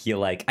feel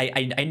like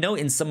I know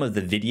in some of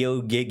the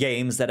video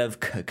games that have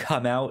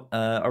come out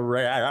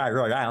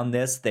around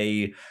this,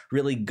 they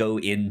really go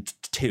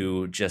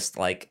into just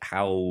like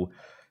how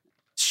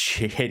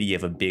shitty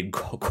of a big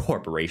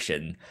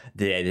corporation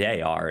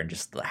they are, and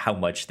just how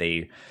much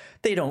they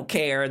don't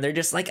care, and they're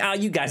just like, oh,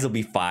 you guys will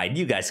be fine,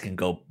 you guys can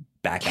go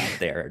back out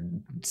there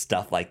and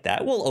stuff like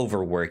that. We'll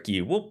overwork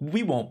you.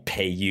 We won't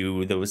pay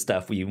you those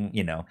stuff.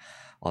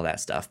 All that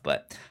stuff.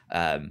 But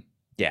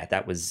yeah,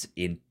 that was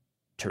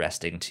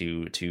interesting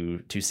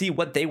to see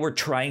what they were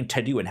trying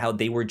to do and how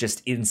they were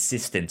just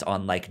insistent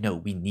on like, no,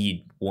 we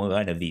need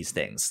one of these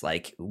things.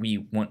 Like, we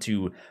want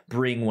to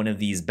bring one of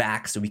these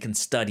back so we can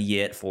study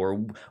it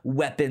for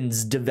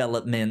weapons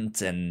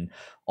development and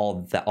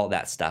all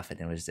that stuff.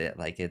 And it was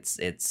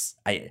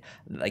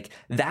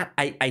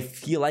I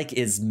feel like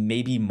is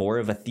maybe more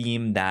of a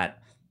theme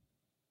that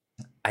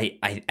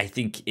I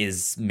think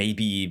is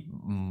maybe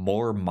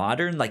more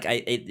modern. Like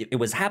it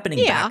was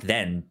happening back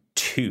then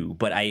too,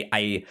 but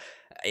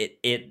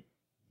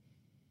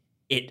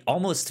it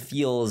almost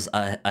feels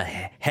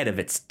ahead of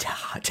its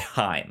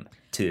time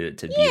to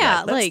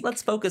be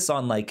let's focus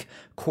on like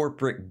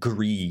corporate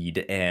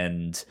greed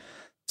and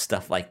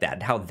stuff like that,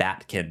 and how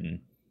that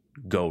can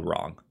go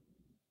wrong.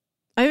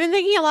 I've been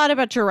thinking a lot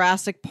about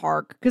Jurassic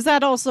Park, because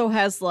that also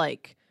has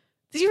like,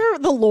 did you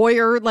remember the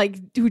lawyer like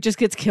who just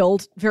gets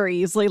killed very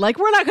easily? Like,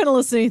 we're not going to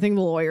listen to anything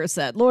the lawyer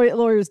said.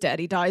 Lawyer's dead.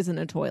 He dies in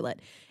a toilet.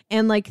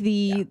 And like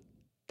I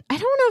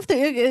don't know if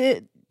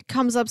it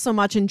comes up so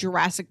much in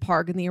Jurassic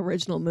Park in the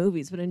original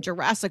movies, but in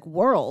Jurassic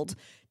World,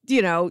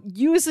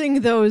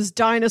 using those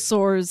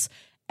dinosaurs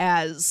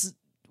as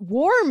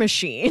war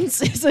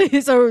machines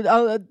is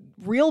a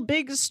real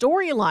big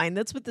storyline.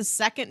 That's what the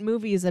second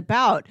movie is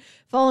about.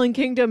 Fallen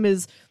Kingdom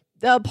is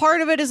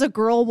part of it is a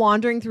girl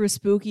wandering through a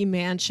spooky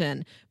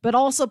mansion, but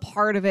also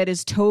part of it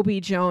is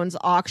Toby Jones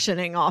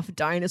auctioning off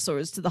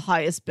dinosaurs to the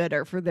highest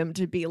bidder for them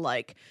to be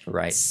like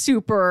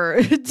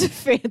super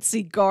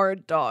fancy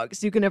guard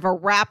dogs. You can have a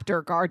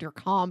raptor guard your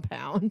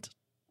compound.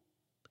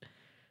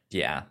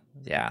 Yeah.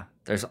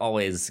 There's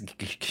always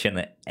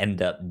gonna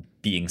end up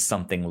being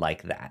something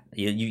like that.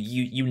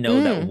 You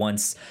know that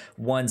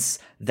once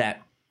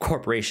that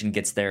corporation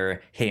gets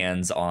their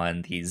hands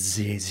on these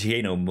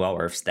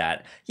xenomorphs,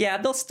 that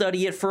they'll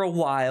study it for a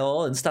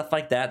while and stuff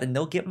like that, then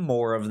they'll get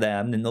more of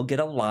them, then they'll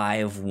get a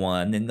live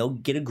one, and they'll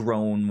get a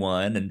grown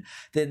one, and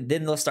then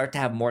they'll start to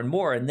have more and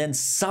more, and then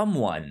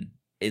someone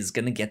is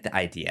gonna get the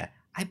idea.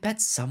 I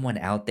bet someone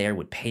out there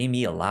would pay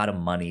me a lot of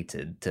money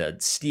to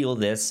steal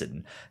this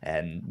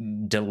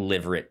and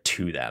deliver it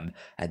to them.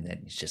 And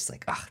then it's just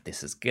like,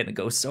 this is going to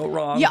go so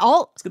wrong. Yeah,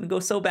 it's going to go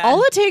so bad.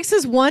 All it takes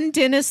is one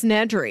Dennis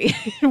Nedry,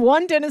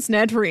 one Dennis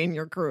Nedry in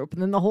your group,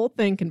 and then the whole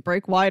thing can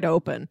break wide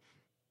open.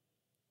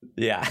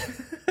 Yeah.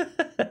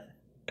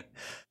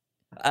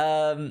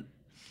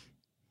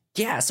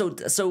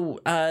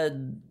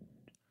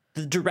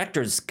 The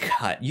director's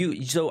cut.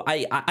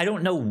 I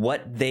don't know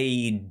what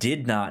they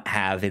did not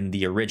have in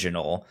the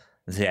original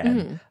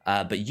then,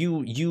 but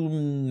you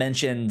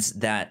mentioned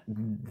that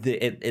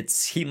it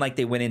seemed like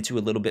they went into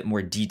a little bit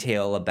more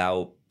detail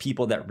about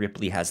people that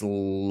Ripley has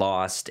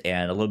lost,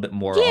 and a little bit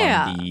more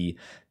on the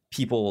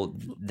people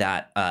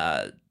that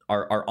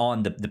are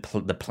on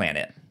the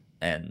planet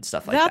and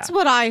stuff like that. That's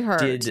what I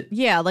heard.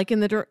 Like in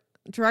the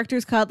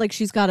director's cut, like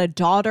she's got a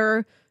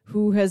daughter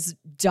who has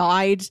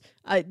died,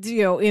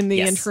 in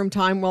the interim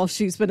time while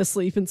she's been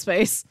asleep in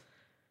space.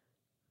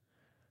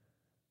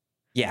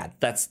 Yeah,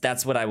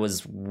 that's what I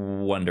was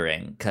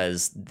wondering,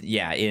 because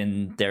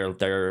in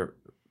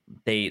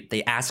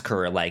they ask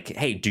her like,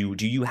 hey, do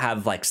you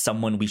have like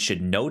someone we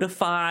should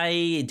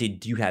notify?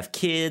 Did you have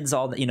kids?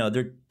 All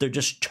they're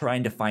just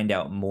trying to find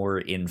out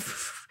more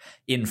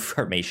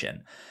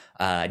information.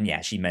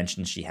 She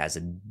mentioned she has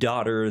a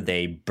daughter.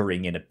 They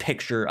bring in a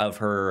picture of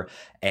her,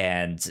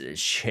 and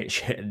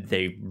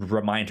they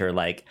remind her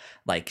like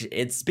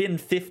it's been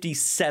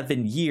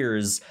 57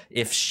 years.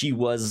 If she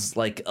was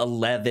like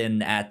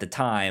 11 at the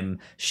time,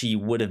 she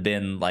would have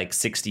been like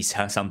 60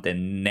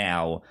 something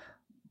now.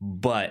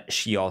 But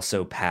she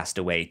also passed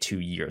away 2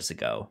 years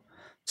ago,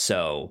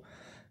 so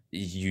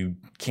you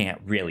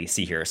can't really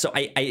see her. So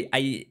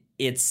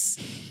it's,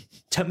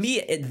 to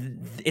me,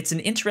 it's an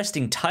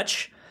interesting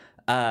touch.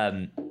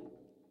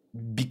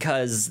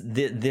 Because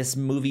this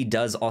movie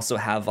does also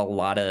have a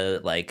lot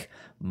of like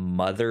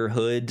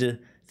motherhood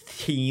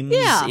themes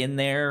in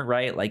there,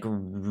 right? Like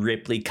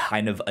Ripley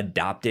kind of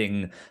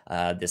adopting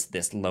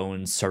this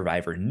lone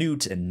survivor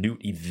Newt, and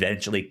Newt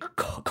eventually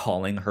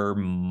calling her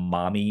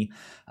mommy.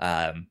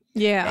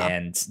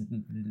 And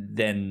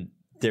then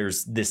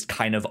there's this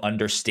kind of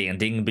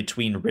understanding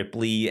between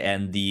Ripley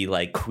and the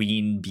like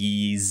queen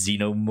bee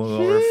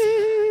xenomorph.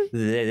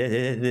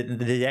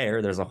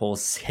 there's a whole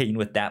scene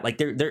with that. Like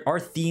there are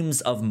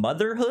themes of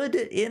motherhood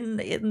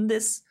in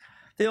this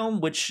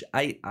film, which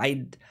I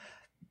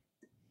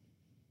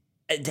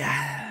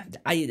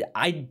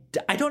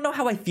don't know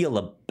how I feel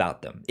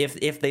about them,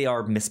 if they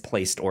are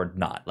misplaced or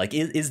not. Like,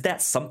 is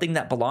that something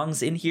that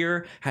belongs in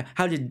here?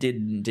 How did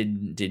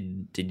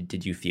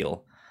you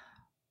feel?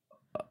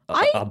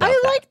 I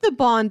like the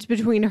bond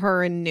between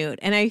her and Newt,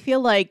 and I feel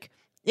like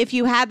if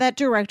you had that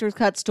director's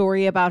cut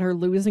story about her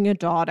losing a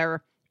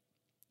daughter,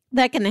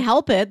 that can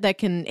help it, that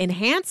can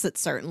enhance it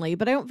certainly,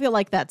 but I don't feel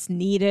like that's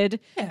needed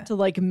to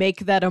like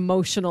make that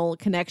emotional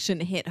connection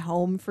hit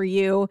home for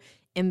you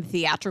in the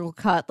theatrical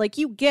cut. Like,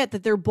 you get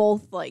that they're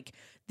both like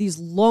these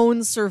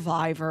lone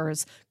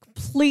survivors,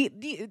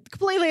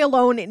 completely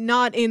alone,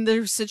 not in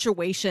their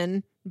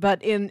situation,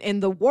 but in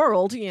the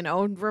world. You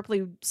know,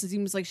 Ripley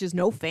seems like she has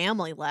no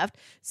family left.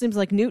 Seems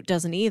like Newt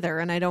doesn't either.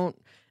 And I don't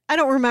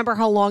remember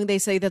how long they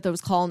say that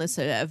those colonists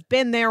have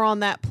been there on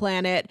that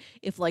planet,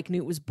 if like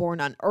Newt was born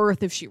on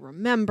Earth, if she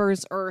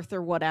remembers Earth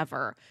or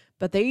whatever.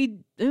 But they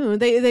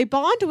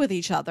bond with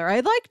each other. I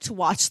like to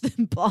watch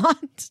them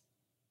bond.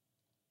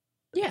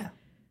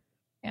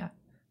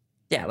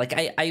 Yeah, like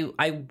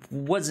I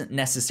wasn't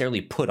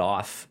necessarily put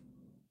off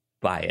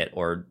by it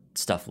or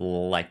stuff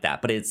like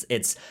that, but it's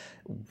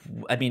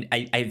I mean,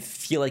 I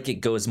feel like it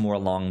goes more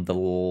along the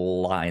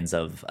lines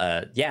of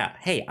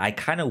hey, I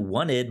kind of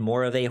wanted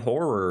more of a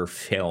horror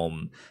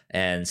film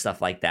and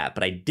stuff like that,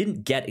 but I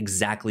didn't get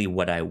exactly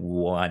what I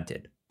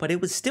wanted, but it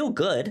was still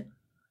good,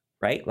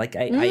 right? Like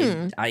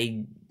I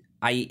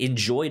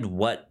enjoyed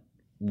what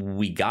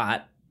we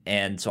got,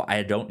 and so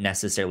I don't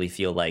necessarily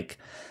feel like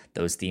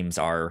those themes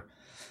are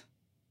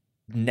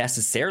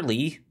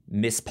necessarily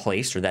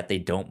misplaced or that they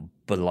don't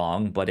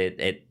belong, but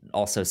it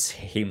also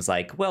seems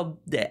like,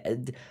 well,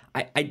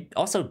 I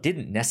also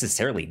didn't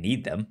necessarily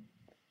need them.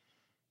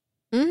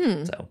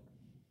 So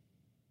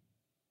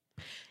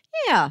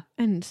yeah,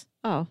 and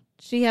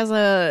she has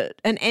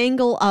an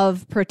angle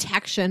of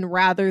protection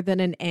rather than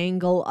an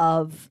angle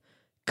of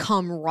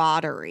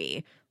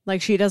camaraderie.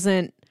 Like, she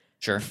doesn't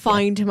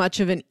find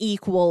much of an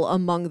equal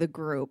among the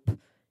group,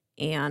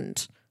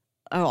 and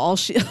all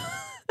she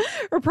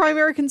her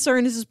primary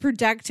concern is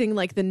protecting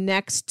like the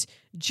next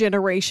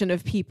generation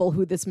of people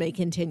who this may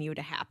continue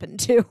to happen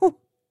to.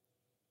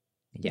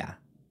 Yeah.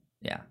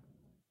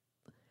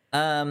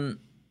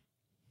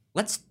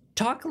 Let's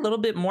talk a little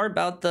bit more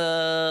about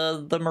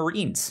the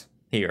Marines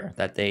here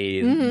that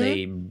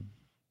they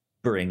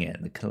bring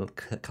in, the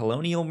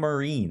Colonial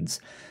Marines.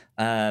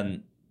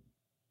 Like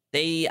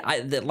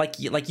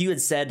you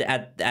had said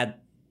at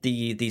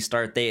the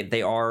start,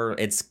 they are,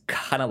 it's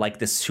kind of like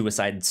the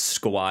Suicide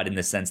Squad in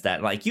the sense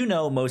that, like, you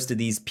know, most of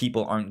these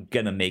people aren't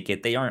gonna make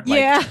it. They aren't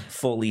like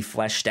fully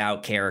fleshed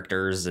out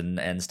characters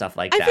and stuff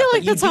like that. I feel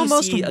like that's how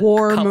most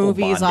war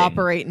movies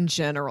operate in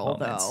general,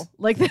 though.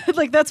 Like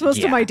that's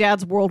most of my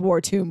dad's World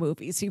War II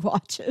movies he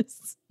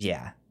watches.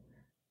 Yeah.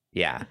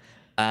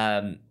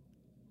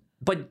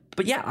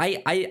 But yeah,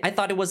 I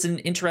thought it was an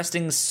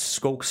interesting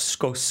squad.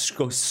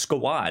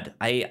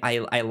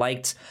 I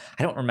liked,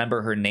 I don't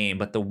remember her name,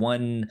 but the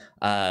one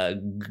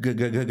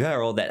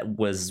girl that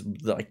was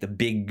like the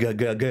big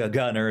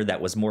gunner that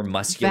was more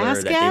muscular,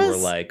 Vasquez? That they were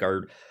like,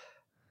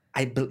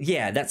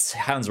 that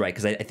sounds right,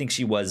 because I think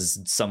she was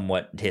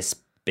somewhat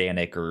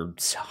Hispanic or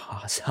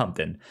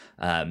something.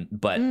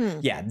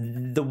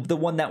 The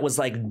one that was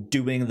like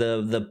doing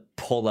the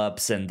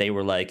pull-ups, and they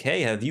were like,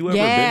 hey, have you ever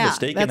been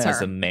mistaken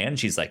as a man?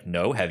 She's like,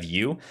 no, have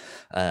you?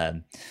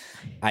 I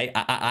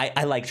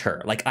liked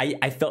her. Like,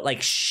 I felt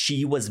like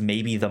she was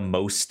maybe the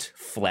most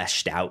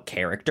fleshed out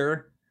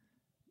character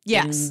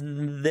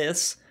in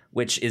this,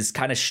 which is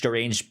kind of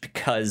strange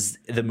because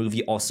the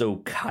movie also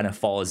kind of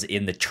falls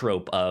in the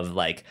trope of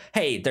like,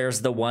 hey,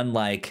 there's the one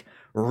like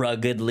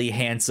ruggedly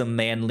handsome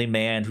manly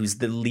man who's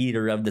the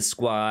leader of the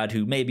squad,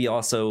 who maybe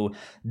also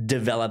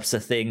develops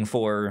a thing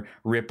for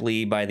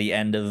Ripley by the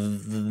end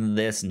of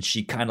this, and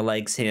she kind of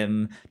likes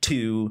him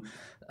too,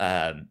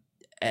 and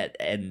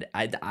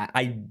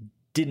I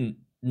didn't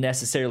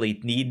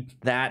necessarily need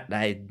that.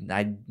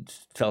 I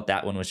felt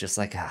that one was just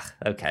like,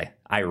 okay,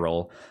 eye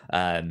roll.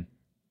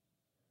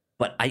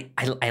 But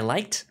I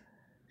liked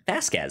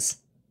Vasquez.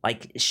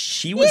 Like,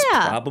 she was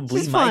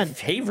probably my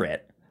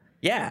favorite.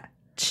 Yeah.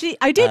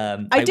 I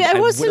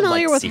was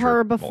familiar with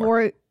her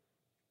before.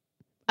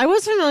 I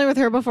was familiar with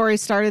her before I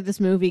started this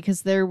movie,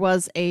 because there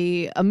was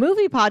a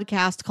movie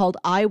podcast called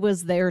I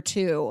Was There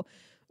Too,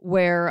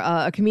 where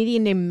a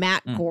comedian named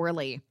Matt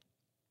Gorley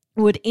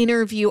would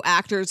interview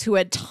actors who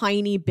had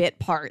tiny bit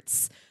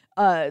parts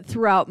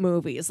throughout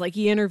movies. Like,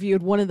 he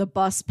interviewed one of the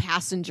bus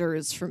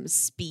passengers from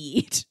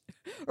Speed,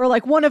 or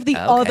like one of the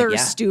other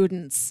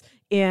students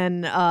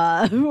in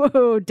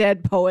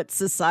Dead Poets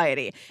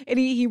Society. And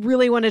he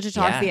really wanted to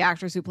talk to the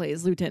actress who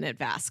plays Lieutenant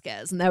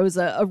Vasquez. And that was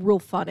a real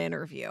fun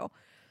interview.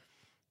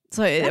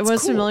 So I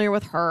was familiar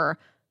with her.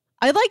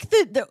 I like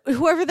the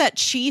whoever that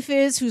chief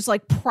is, who's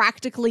like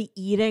practically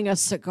eating a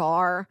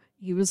cigar.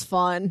 He was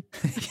fun.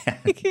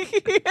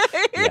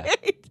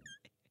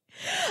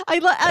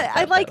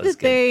 I like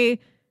that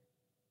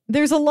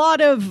there's a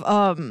lot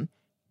of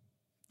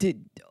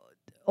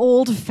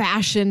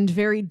old-fashioned,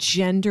 very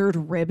gendered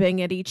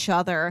ribbing at each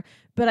other,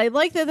 but I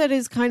like that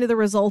is kind of the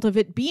result of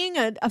it being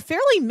a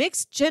fairly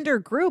mixed gender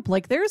group.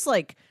 Like there's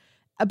like,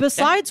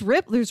 besides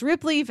there's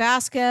Ripley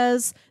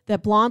Vasquez,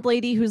 that blonde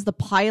lady who's the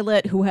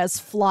pilot who has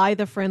 "Fly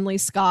the Friendly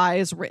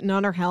Skies" written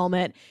on her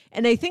helmet,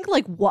 and I think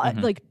like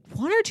like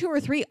one or two or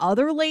three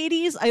other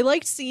ladies. I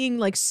liked seeing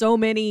like so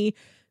many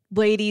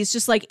ladies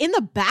just like in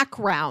the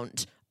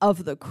background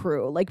of the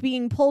crew, like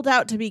being pulled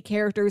out to be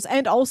characters,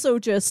 and also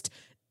just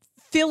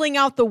filling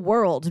out the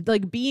world,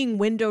 like being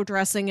window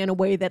dressing in a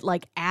way that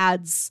like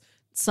adds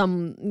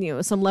some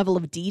level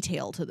of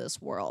detail to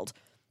this world.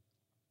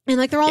 And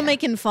like they're all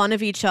making fun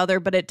of each other,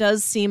 but it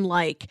does seem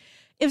like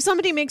if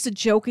somebody makes a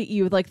joke at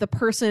you, like the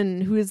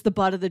person who is the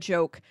butt of the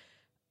joke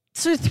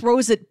sort of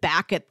throws it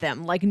back at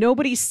them. Like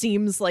nobody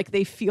seems like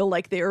they feel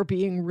like they are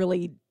being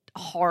really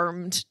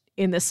harmed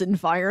in this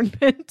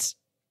environment.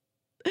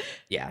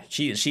 Yeah,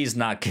 she's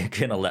not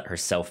gonna let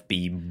herself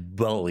be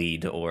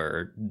bullied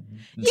or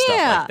stuff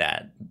like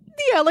that.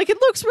 Yeah, like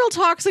it looks real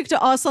toxic to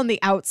us on the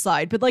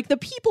outside, but like the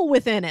people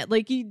within it,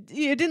 like it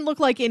didn't look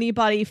like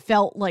anybody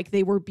felt like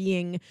they were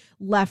being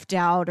left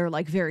out or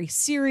like very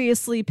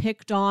seriously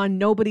picked on.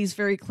 Nobody's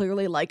very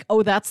clearly like,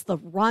 oh, that's the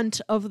runt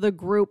of the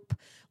group.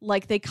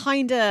 Like they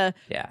kind of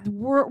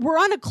we're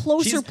on a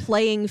closer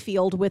playing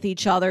field with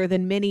each other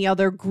than many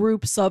other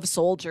groups of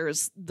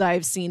soldiers that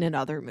I've seen in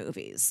other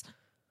movies.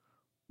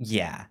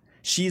 Yeah.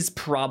 She's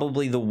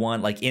probably the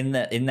one, like in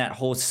that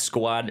whole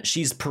squad,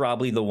 she's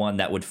probably the one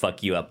that would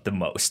fuck you up the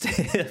most.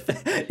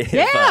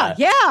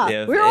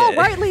 We're all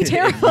rightly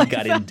terrified.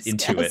 Got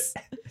into it.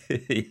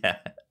 Yeah.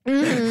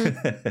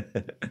 Mm-hmm.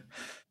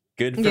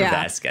 Good for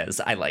Vasquez.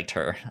 I liked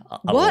her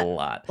a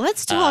lot.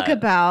 Let's talk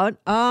about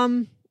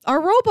our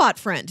robot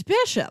friend,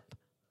 Bishop.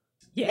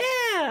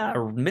 Yeah,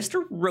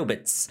 Mr.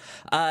 Robots.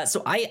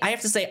 So I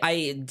have to say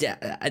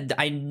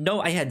I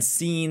know I had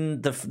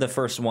seen the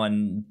first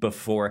one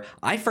before.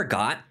 I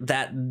forgot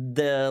that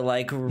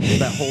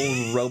that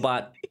whole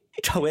robot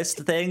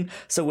twist thing.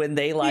 So when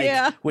they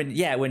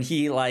when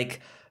he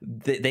like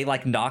they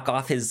like knock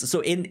off his,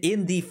 so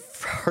in the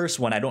first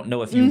one, I don't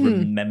know if you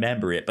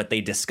remember it, but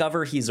they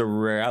discover he's a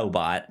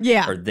robot.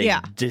 Or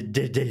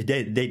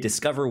they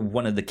discover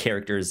one of the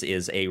characters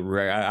is a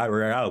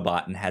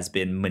robot and has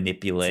been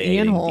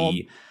manipulating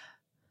the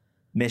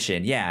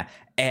mission. Yeah.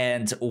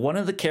 And one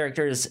of the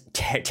characters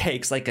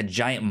takes like a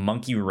giant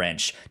monkey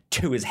wrench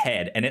to his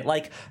head, and it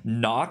like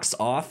knocks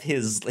off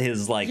his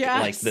like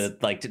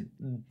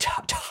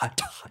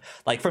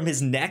from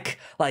his neck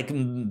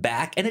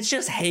back, and it's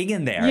just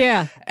hanging there.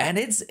 Yeah, and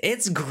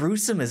it's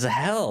gruesome as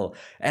hell.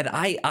 And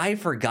I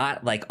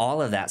forgot like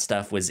all of that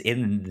stuff was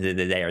in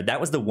there.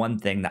 That was the one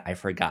thing that I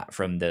forgot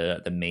from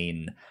the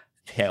main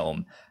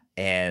film.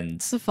 And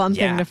it's a fun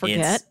thing to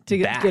forget, to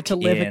get to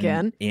live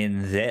again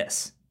in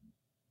this.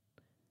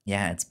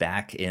 Yeah, it's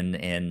back in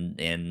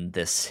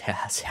this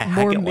second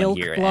more milk one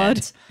here. Blood.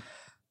 And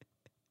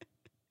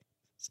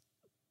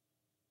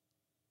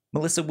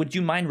Melissa, would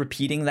you mind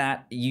repeating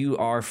that? You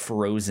are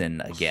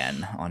frozen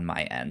again on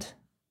my end.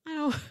 I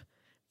don't.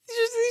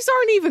 These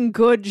aren't even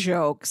good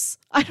jokes.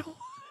 I don't. Oh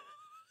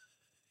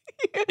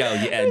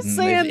yeah,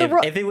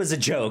 if it was a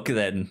joke,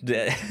 then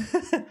no,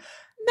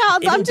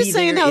 I'm just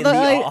saying how the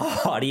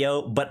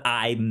audio, but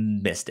I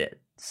missed it.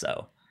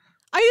 So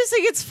I just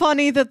think it's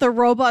funny that the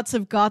robots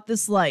have got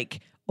this like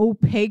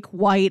opaque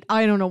white,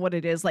 I don't know what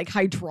it is, like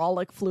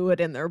hydraulic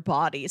fluid in their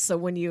body. So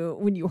when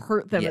you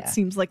hurt them, it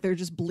seems like they're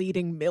just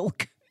bleeding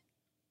milk.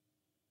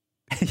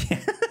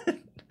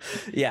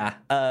 Yeah.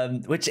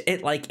 Which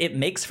it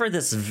makes for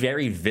this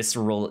very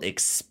visceral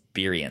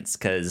experience,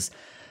 because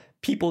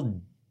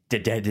people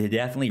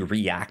definitely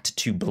react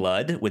to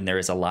blood when there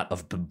is a lot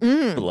of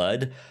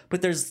blood,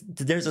 but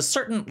there's a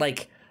certain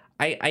like,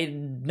 I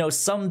know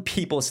some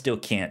people still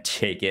can't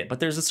take it, but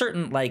there's a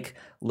certain like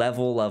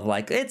level of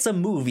like, it's a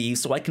movie,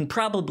 so I can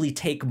probably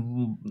take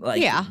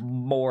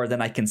more than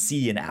I can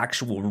see in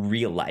actual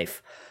real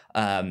life.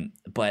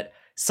 But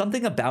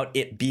something about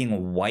it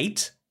being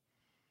white,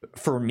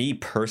 for me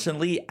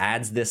personally,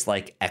 adds this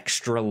like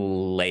extra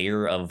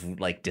layer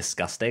of like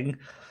disgusting.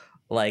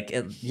 Like,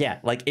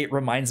 it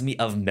reminds me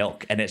of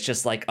milk, and it's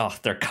just like, oh,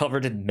 they're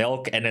covered in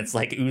milk, and it's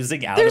like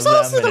oozing out of them. There's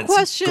also the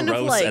question gross,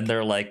 of like, and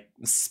they're like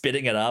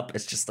spitting it up.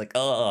 It's just like,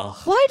 oh.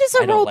 Why does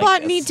a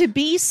robot need to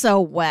be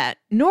so wet?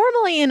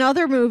 Normally in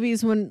other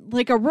movies, when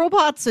like a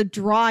robot's a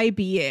dry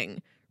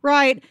being,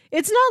 right?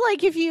 It's not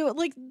like if you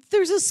like,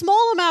 there's a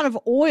small amount of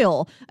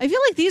oil. I feel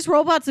like these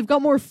robots have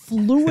got more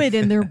fluid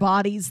in their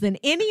bodies than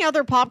any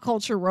other pop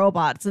culture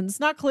robots, and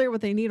it's not clear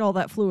what they need all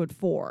that fluid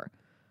for.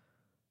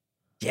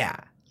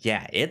 Yeah,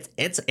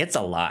 it's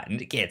a lot,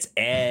 and it's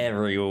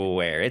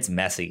everywhere. It's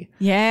messy.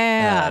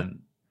 Yeah.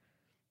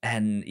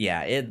 And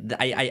yeah,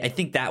 I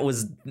think that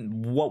was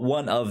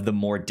one of the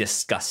more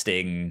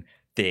disgusting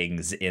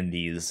things in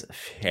these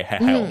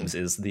films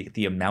is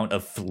the amount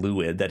of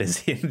fluid that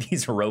is in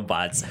these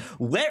robots.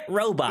 Wet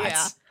robots.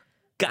 Yeah.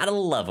 Gotta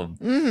love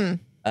them.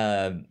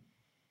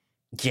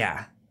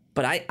 Yeah,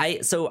 but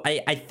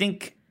I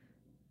think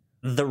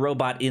the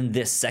robot in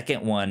this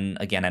second one,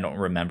 again, I don't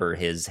remember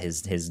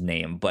his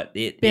name, but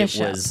it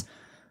was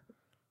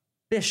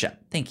Bishop.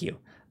 Thank you.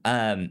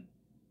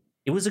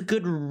 It was a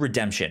good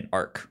redemption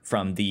arc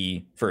from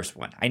the first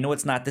one. I know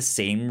it's not the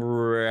same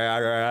robot,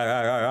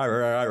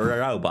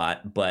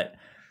 but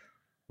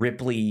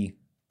Ripley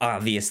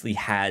obviously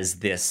has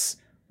this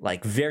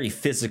like very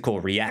physical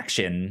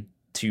reaction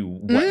to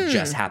what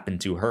just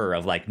happened to her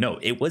of like, no,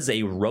 it was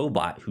a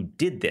robot who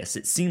did this.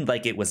 It seemed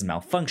like it was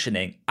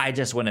malfunctioning. I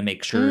just want to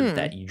make sure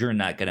that you're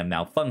not going to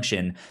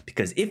malfunction,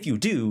 because if you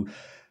do,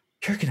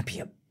 you're going to be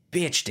a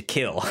bitch to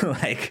kill.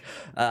 Like,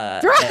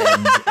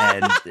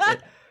 and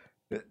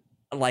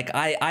like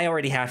I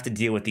already have to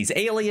deal with these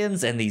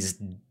aliens and these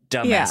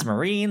dumbass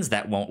Marines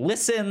that won't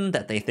listen,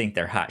 that they think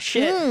they're hot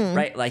shit,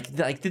 right? Like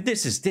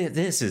this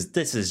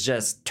is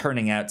just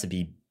turning out to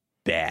be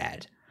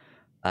bad.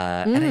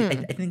 And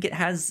I think it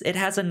has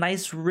a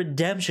nice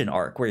redemption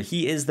arc where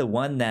he is the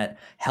one that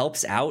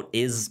helps out,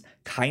 is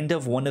kind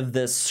of one of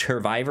the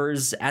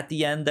survivors at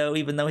the end, though,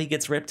 even though he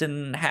gets ripped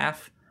in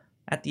half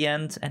at the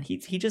end, and he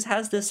just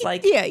has this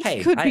like, he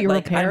hey, could be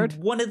repaired.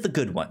 I'm one of the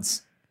good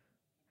ones.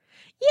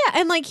 Yeah,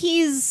 and like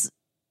he is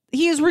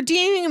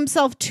redeeming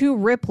himself to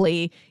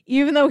Ripley,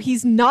 even though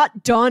he's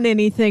not done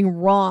anything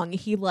wrong.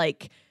 He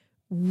like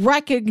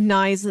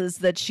recognizes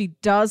that she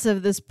does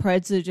have this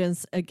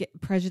prejudice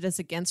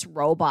against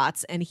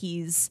robots, and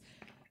he's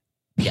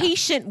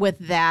patient with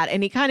that,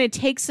 and he kind of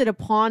takes it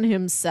upon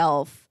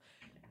himself,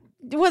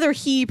 whether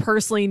he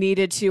personally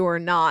needed to or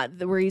not,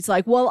 where he's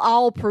like, well,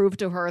 I'll prove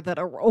to her that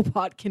a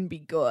robot can be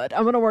good.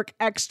 I'm going to work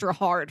extra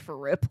hard for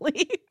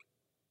Ripley.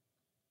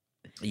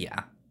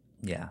 Yeah.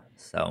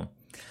 So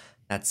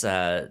that's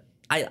I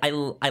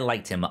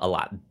liked him a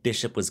lot.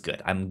 Bishop was good.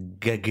 I'm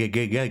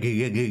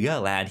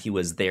glad he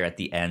was there at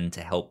the end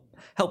to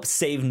help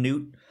save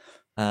Newt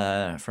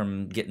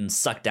from getting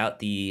sucked out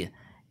the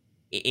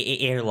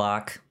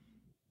airlock,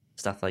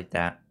 stuff like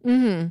that.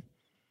 Mm-hmm.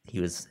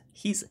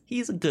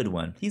 He's a good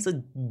one. He's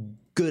a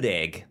good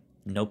egg.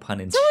 No pun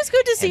intended. It's always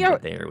good to see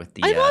there with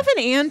the. I love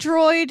an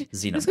android.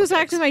 Xenomorph. This goes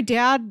back to my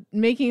dad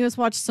making us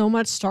watch so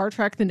much Star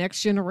Trek: The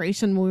Next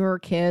Generation when we were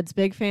kids.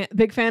 Big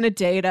fan of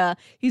Data.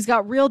 He's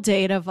got real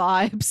Data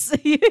vibes.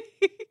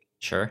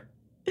 Sure.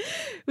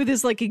 With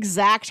his like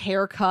exact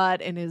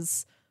haircut and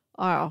his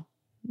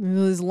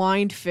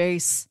lined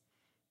face.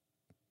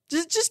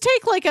 Just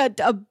take like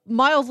a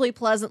mildly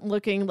pleasant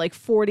looking like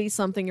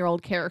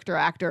 40-something-year-old character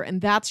actor,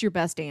 and that's your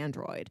best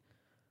android.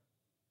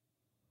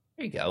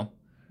 There you go.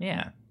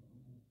 Yeah.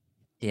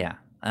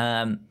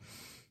 So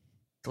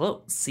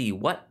let's see,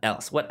 what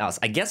else?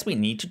 I guess we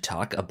need to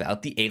talk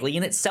about the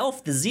alien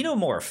itself, the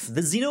xenomorph, the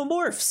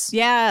xenomorphs.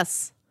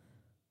 Yes.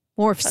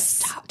 Morphs. Let's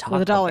talk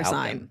with a dollar them.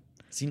 sign.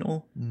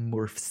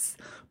 Xenomorphs.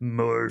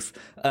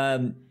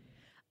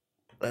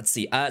 Let's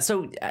see.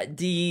 So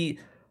the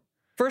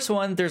first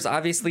one, there's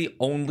obviously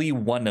only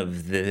one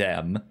of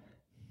them.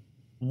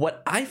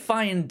 I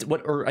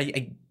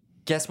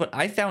guess what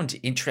I found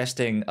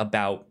interesting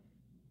about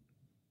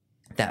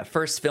that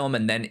first film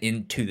and then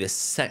into this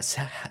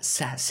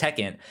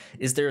second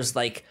is there's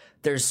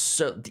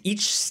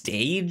each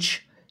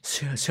stage,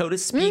 so to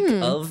speak,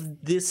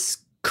 of this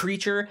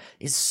creature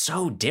is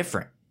so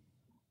different.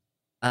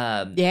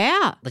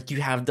 Like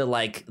you have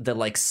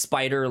the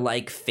spider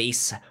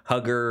face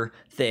hugger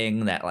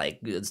thing that like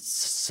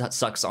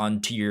sucks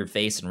onto your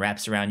face and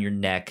wraps around your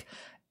neck.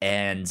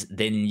 And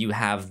then you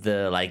have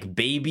the like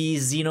baby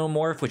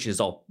xenomorph, which is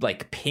all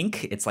like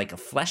pink. It's like a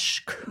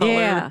flesh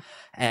color,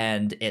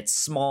 and it's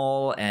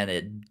small, and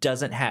it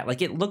doesn't have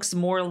like, it looks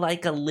more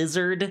like a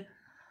lizard,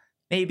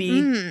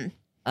 maybe.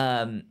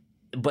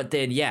 But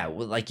then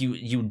like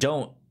you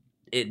don't.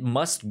 It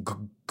must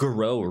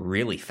grow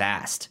really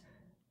fast,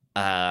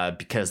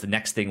 because the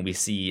next thing we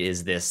see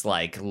is this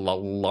like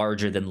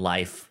larger than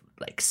life,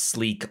 like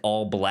sleek,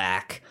 all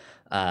black.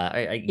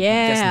 I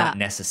guess not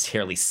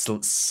necessarily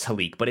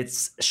sleek, but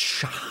it's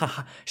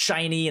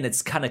shiny, and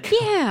it's kind of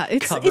covered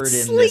it's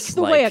in sleek this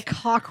the like, way a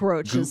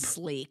cockroach goop. is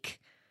sleek.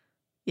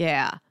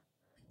 Yeah,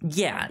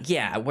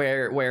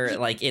 where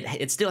like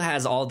it still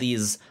has all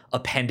these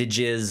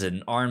appendages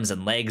and arms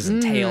and legs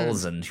and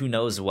tails and who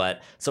knows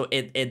what. So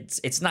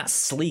it's not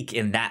sleek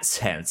in that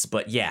sense,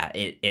 but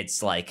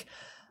it's like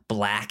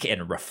black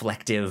and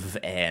reflective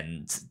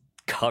and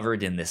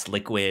covered in this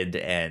liquid,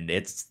 and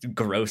it's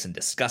gross and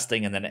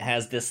disgusting. And then it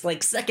has this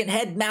like second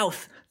head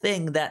mouth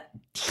thing that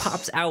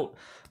pops out,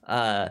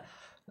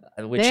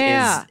 which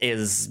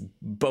is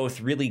both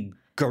really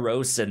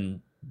gross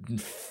and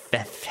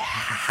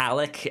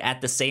phallic at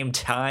the same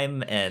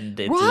time, and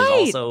it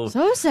is also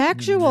so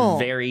sexual,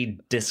 very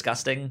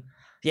disgusting.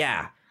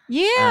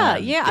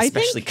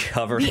 Especially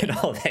covered in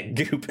all that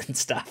goop and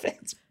stuff.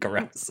 It's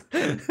gross.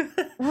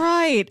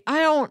 Right.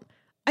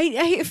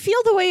 I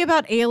feel the way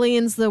about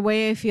aliens the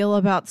way I feel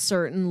about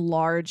certain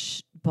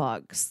large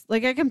bugs.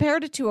 Like I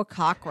compared it to a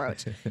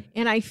cockroach,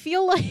 and I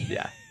feel like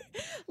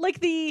like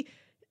the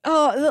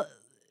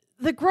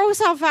the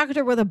gross out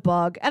factor with a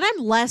bug, and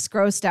I'm less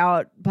grossed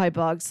out by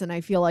bugs than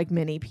I feel like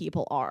many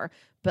people are,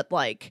 but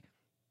like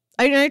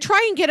I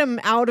try and get them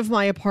out of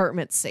my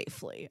apartment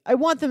safely. I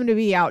want them to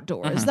be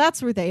outdoors.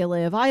 That's where they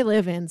live. I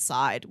live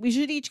inside. We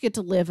should each get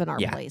to live in our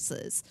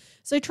places.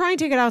 So I try and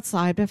take it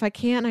outside, but if I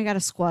can't, I got to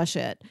squash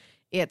it.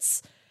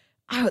 It's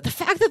the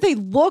fact that they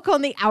look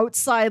on the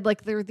outside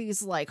like they're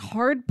these like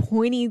hard,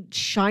 pointy,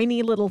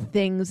 shiny little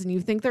things, and you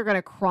think they're going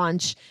to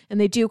crunch, and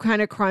they do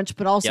kind of crunch,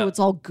 but also it's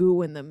all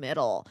goo in the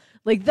middle.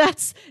 Like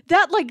that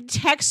like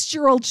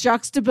textural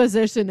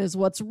juxtaposition is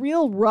what's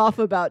real rough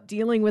about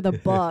dealing with a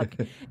bug.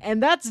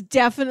 And that's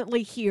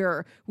definitely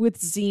here with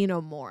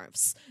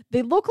xenomorphs.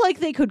 They look like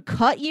they could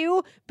cut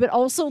you, but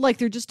also like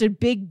they're just a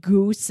big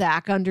goo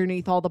sack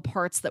underneath all the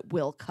parts that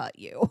will cut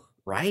you.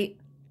 Right?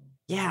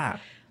 Yeah.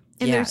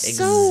 And they're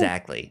so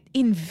exactly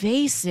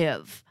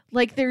invasive.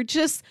 Like they're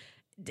just,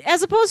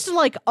 as opposed to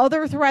like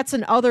other threats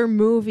in other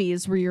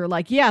movies where you're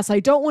like, yes, I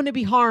don't want to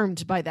be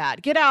harmed by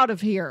that. Get out of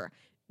here.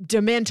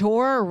 Dementor,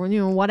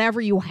 or whatever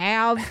you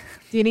have,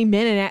 any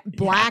minute,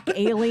 black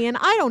alien.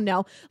 I don't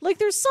know. Like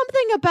there's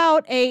something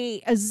about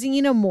a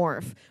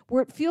xenomorph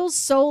where it feels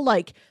so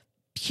like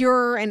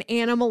pure and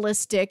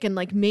animalistic and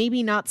like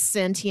maybe not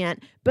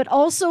sentient, but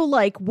also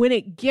like when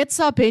it gets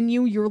up in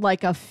you, you're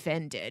like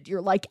offended. You're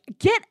like,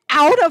 get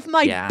out of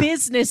my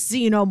business,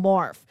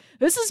 xenomorph.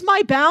 This is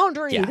my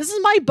boundary. This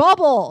is my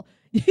bubble.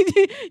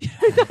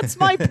 That's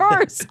my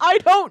purse. I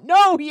don't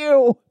know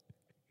you.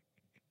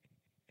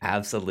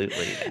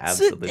 Absolutely.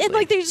 So, and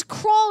like they just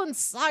crawl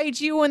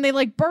inside you and they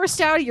like burst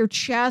out of your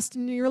chest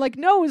and you're like,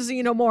 no,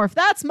 xenomorph,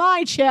 that's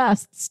my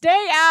chest.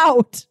 Stay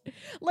out.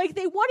 Like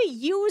they want to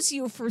use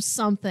you for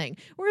something.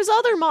 Whereas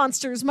other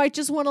monsters might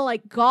just want to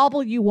like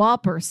gobble you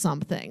up or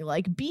something.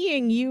 Like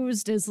being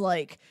used as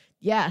like,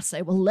 yes,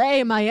 I will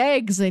lay my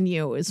eggs in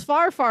you is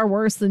far, far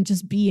worse than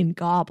just being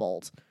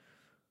gobbled.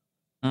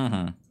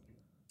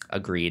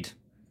 Agreed.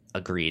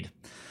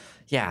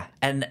 Yeah.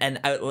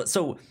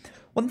 So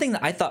one thing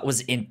that I thought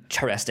was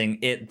interesting,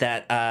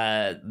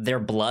 that their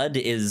blood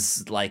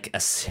is like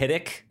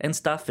acidic and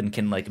stuff and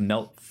can like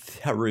melt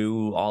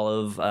through all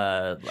of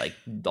like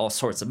all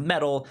sorts of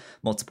metal,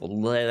 multiple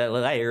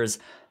layers.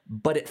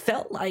 But it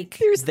felt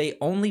like they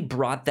only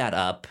brought that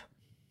up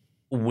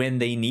when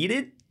they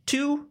needed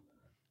to.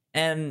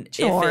 And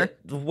if it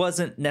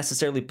wasn't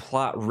necessarily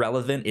plot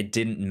relevant, it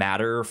didn't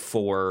matter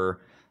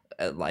for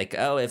like,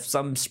 oh, if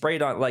some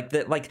sprayed on like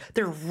that, like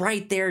they're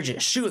right there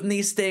just shooting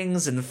these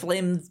things and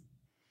flame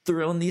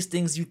throwing these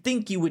things. You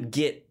think you would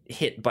get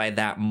hit by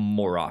that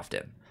more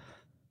often,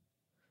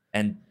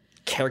 and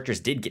characters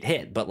did get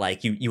hit, but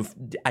like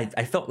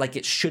I felt like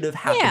it should have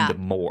happened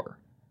more.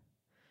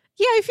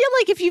 Yeah, I feel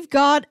like if you've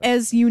got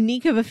as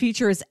unique of a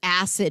feature as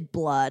acid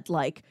blood,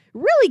 like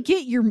really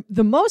get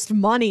the most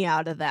money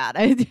out of that.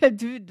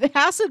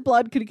 Acid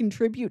blood could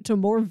contribute to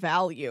more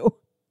value.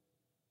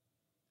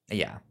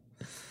 Yeah.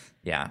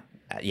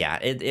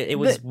 It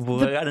was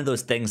one of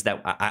those things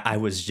that I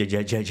was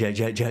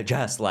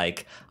just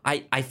like,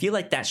 I feel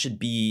like that should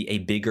be a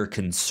bigger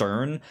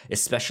concern,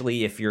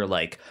 especially if you're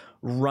like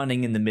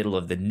running in the middle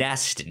of the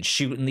nest and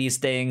shooting these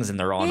things and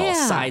they're on all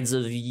sides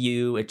of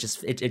you. It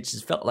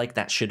just felt like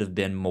that should have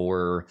been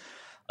more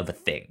of a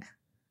thing.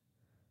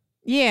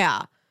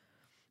 Yeah.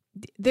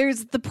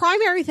 There's the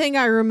primary thing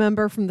I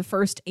remember from the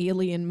first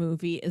Alien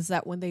movie is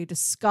that when they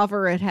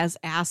discover it has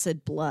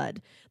acid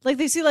blood, like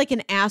they see like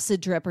an acid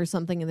drip or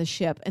something in the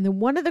ship, and then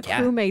one of the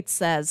crewmates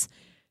says,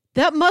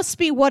 that must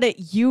be what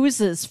it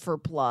uses for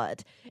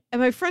blood. And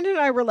my friend and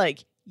I were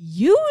like,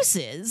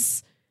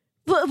 uses?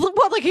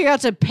 What, like you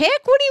got to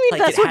pick? What do you mean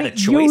like that's what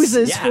it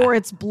uses for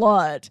its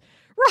blood?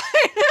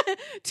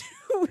 Right?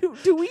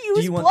 Do we use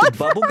Do you want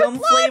the bubblegum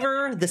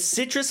flavor, the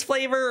citrus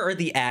flavor, or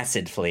the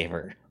acid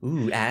flavor?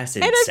 Ooh,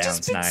 acid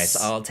sounds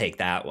nice. I'll take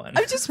that one.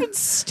 I've just been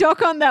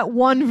stuck on that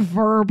one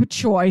verb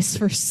choice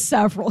for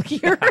several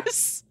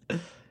years.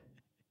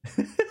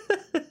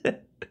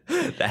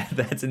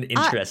 That's an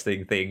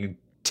interesting thing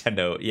to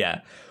note.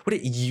 Yeah. What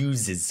it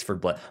uses for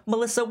blood.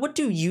 Melissa, what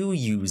do you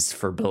use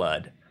for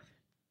blood?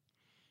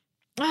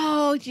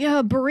 Oh,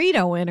 yeah,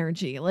 burrito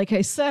energy, like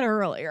I said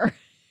earlier.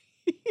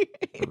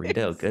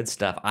 Burrito, good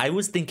stuff. I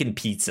was thinking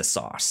pizza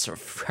sauce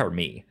for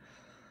me.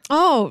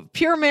 Oh,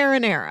 pure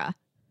marinara.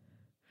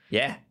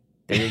 Yeah,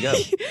 there you go.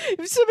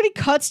 If somebody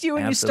cuts you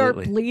and you start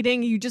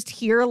bleeding, you just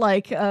hear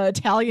like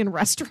Italian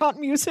restaurant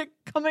music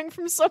coming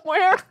from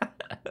somewhere.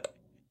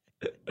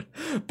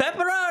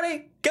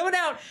 Pepperoni coming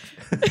out.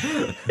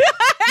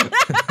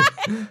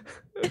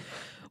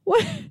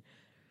 What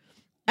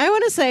I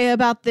want to say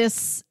about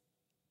this,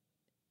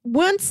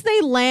 once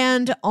they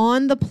land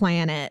on the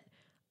planet,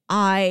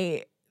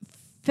 I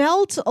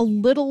felt a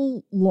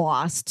little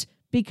lost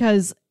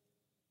because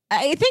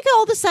I think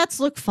all the sets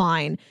look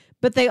fine,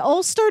 but they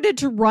all started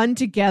to run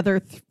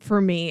together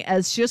for me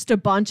as just a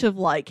bunch of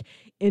like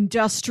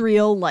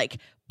industrial like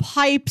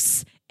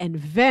pipes and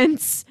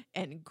vents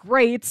and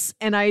grates,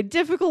 and I had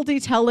difficulty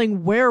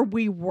telling where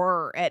we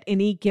were at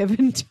any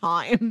given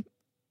time.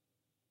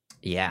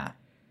 Yeah.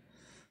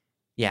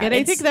 And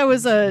I think that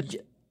was a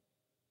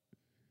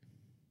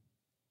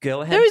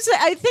Go ahead.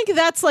 I think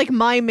that's like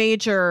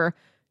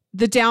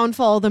the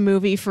downfall of the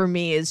movie for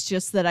me is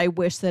just that I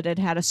wish that it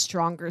had a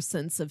stronger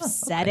sense of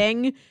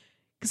setting.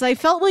 Because I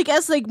felt like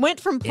as they went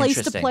from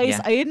place to place,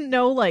 I didn't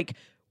know, like,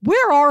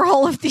 where are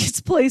all of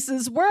these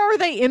places? Where are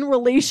they in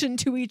relation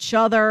to each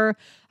other?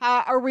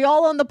 Are we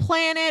all on the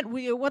planet?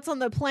 What's on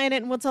the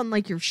planet and what's on,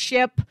 like, your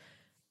ship?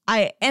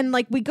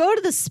 We go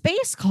to the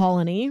space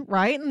colony,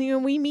 right?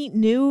 And we meet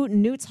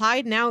Newt's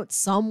hiding out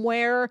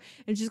somewhere,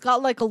 and she's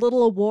got like a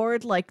little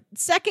award, like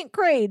second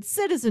grade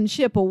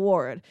citizenship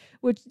award,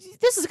 which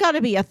this has got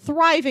to be a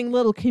thriving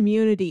little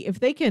community if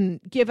they can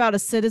give out a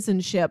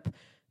citizenship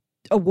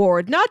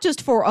award, not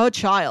just for a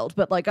child,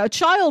 but like a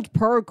child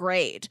per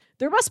grade.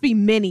 There must be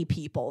many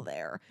people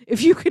there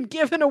if you could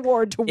give an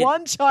award to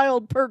one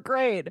child per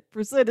grade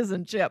for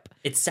citizenship.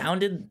 It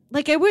sounded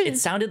like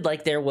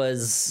there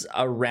was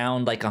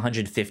around like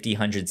 150,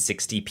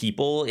 160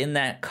 people in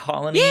that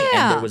colony,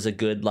 and there was a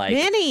good like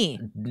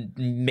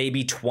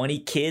maybe 20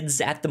 kids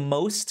at the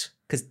most,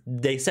 because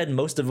they said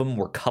most of them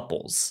were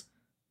couples,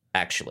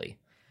 actually.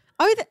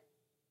 I thought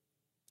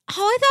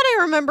I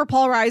remember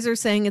Paul Reiser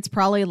saying it's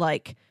probably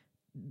like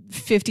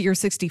 50 or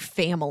 60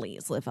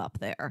 families live up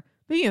there.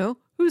 But,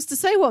 who's to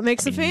say what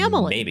makes a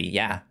family? Maybe,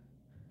 yeah.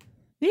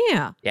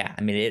 Yeah. Yeah,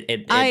 I mean,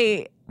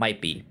 it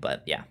might be,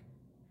 but yeah.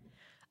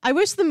 I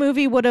wish the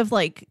movie would have,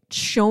 like,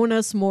 shown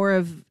us more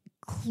of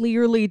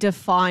clearly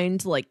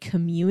defined, like,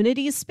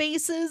 community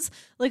spaces.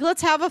 Like,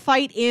 let's have a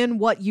fight in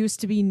what used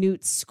to be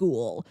Newt's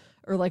school,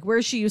 or, like,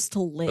 where she used to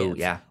live. Oh,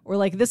 yeah. Or,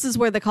 like, this is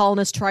where the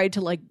colonists tried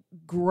to, like,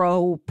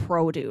 grow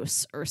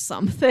produce or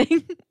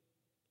something.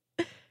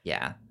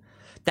 Yeah.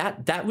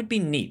 That would be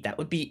neat. That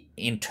would be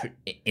interesting.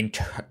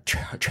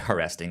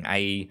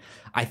 I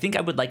think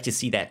I would like to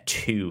see that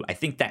too. I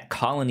think that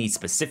colony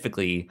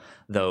specifically,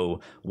 though,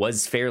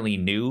 was fairly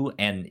new,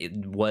 and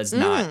it was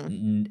not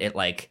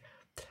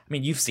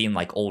you've seen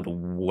like old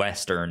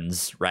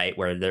westerns, right,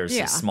 where there's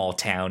a small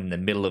town in the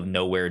middle of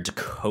nowhere,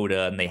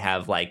 Dakota, and they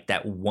have like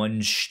that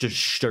one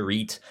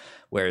street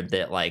where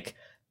that like.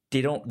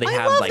 They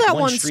have like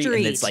one street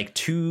and it's like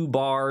two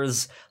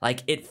bars.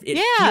 Like it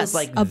feels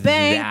like a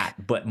bank,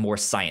 that, but more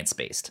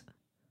science-based.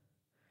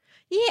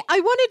 Yeah,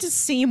 I wanted to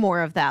see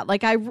more of that.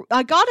 Like I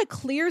got a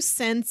clear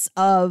sense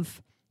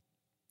of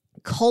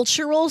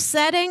cultural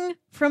setting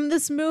from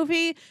this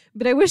movie,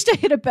 but I wished I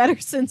had a better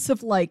sense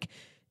of like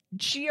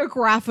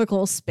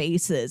geographical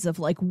spaces of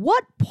like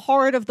what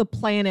part of the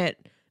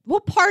planet,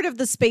 what part of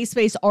the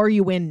space are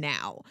you in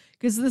now?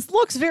 Because this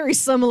looks very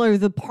similar to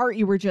the part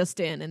you were just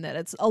in that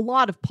it's a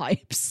lot of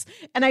pipes.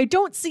 And I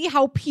don't see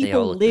how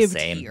people lived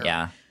here.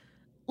 Yeah.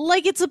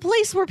 Like, it's a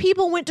place where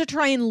people went to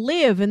try and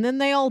live, and then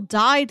they all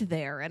died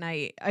there. And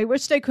I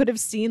wished I could have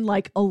seen,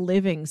 like, a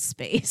living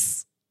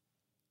space.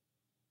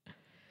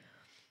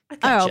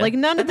 Like,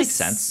 none of the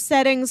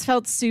settings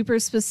felt super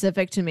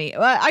specific to me.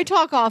 I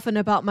talk often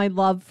about my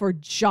love for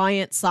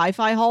giant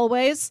sci-fi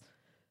hallways.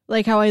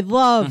 Like how I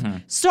love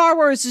Star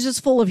Wars is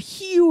just full of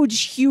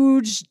huge,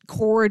 huge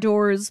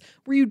corridors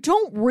where you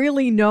don't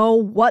really know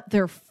what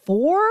they're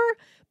for,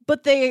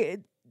 but they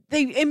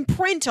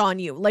imprint on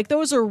you. Like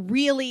those are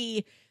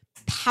really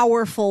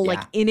powerful,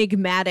 like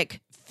enigmatic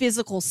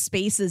physical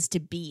spaces to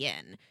be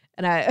in.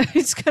 And I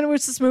just kind of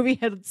wish this movie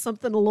had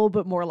something a little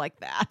bit more like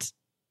that.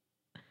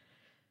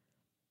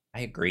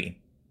 I agree.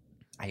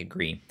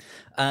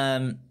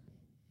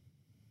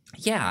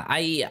 Yeah,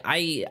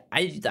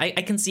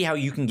 I can see how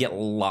you can get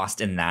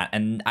lost in that,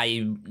 and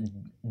I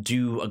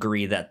do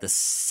agree that the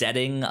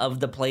setting of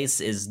the place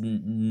is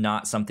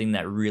not something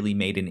that really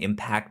made an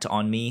impact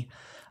on me.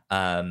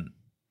 I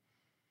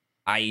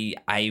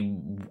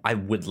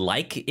would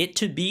like it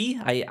to be.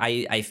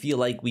 I feel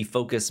like we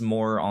focus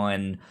more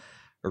on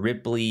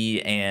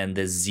Ripley and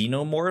the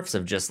xenomorphs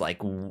of just like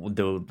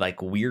the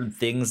like weird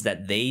things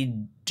that they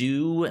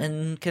do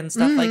and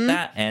stuff like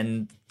that,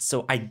 and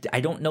so I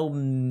don't know,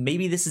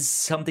 maybe this is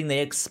something they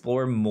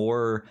explore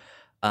more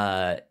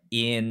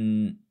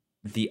in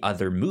the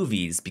other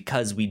movies,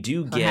 because we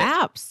do get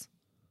perhaps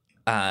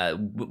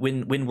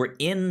when we're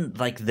in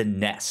like the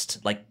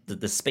nest, like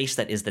the space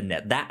that is the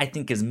net, that I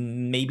think is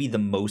maybe the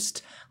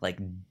most like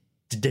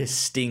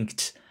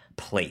distinct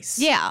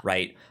place,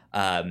 right,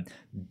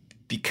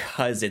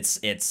 because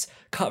it's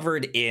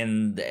covered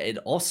in it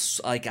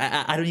also, like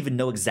I don't even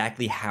know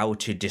exactly how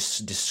to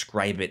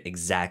describe it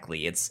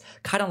exactly. It's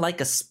kind of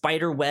like a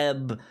spider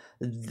web.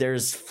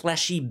 There's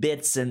fleshy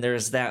bits and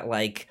there's that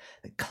like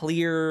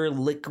clear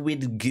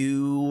liquid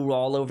goo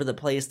all over the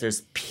place.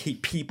 There's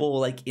people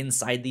like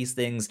inside these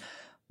things,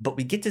 but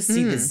we get to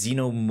see the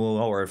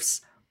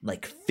xenomorphs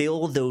like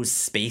fill those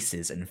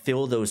spaces and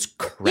fill those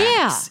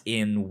cracks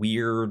in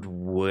weird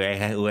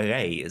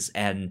ways,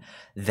 and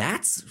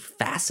that's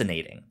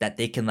fascinating that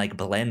they can like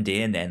blend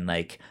in and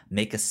like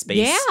make a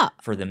space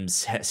for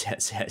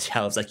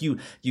themselves. Like you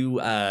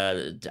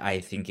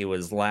I think it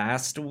was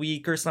last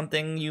week or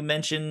something you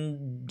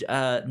mentioned,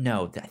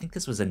 no, I think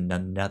this was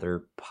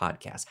another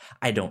podcast,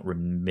 I don't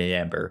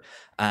remember,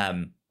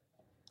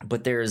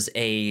 but there's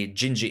a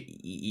Junji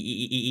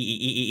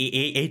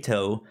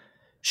Ito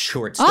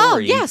short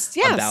story yes.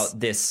 about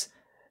this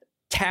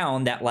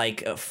town that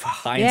like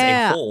finds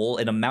a hole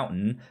in a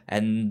mountain,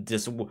 and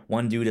this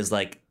one dude is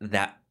like,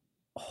 that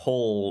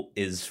hole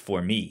is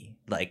for me,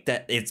 like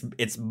that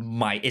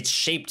it's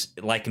shaped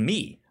like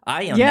me.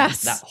 I am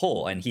that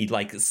hole, and he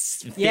like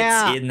fits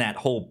in that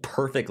hole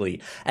perfectly.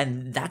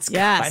 And that's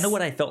kind of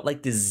what I felt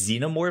like the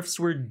xenomorphs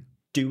were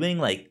doing,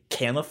 like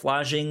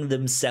camouflaging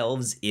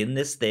themselves in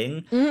this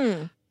thing.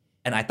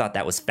 And I thought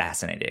that was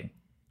fascinating.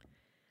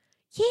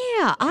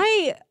 Yeah,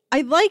 I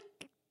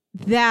like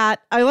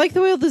that. I like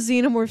the way the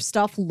xenomorph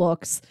stuff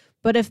looks,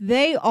 but if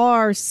they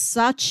are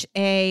such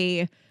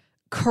a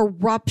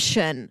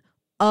corruption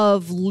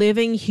of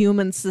living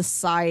human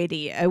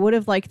society, I would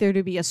have liked there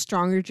to be a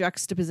stronger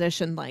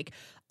juxtaposition, like,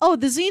 oh,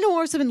 the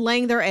xenomorphs have been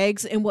laying their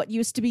eggs in what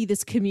used to be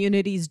this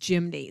community's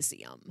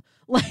gymnasium.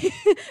 Like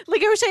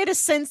I wish I had a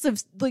sense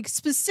of like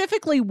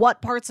specifically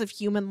what parts of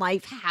human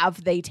life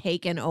have they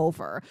taken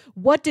over?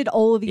 What did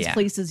all of these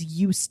places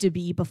used to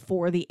be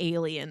before the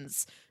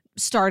aliens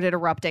started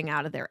erupting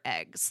out of their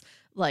eggs?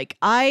 Like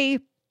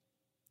I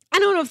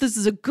don't know if this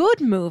is a good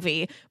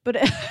movie, but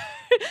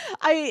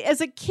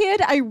as a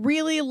kid, I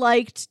really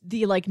liked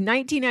the like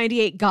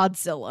 1998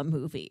 Godzilla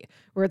movie,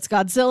 where it's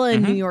Godzilla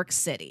in New York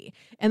City.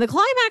 And the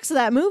climax of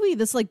that movie,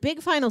 this like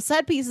big final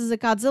set piece, is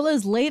that Godzilla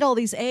has laid all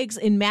these eggs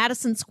in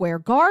Madison Square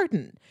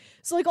Garden.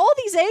 So like all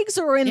these eggs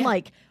are in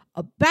like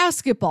a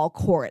basketball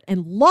court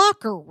and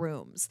locker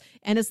rooms.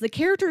 And as the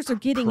characters are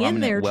getting in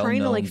there trying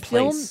to like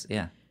film.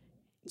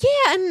 Yeah,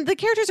 and the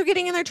characters are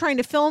getting in there trying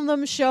to film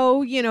them,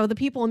 show, you know, the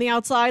people on the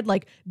outside,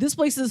 like, this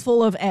place is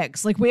full of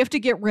eggs. Like, we have to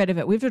get rid of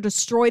it. We have to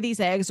destroy these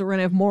eggs or we're going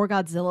to have more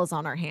Godzillas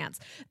on our hands.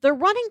 They're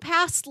running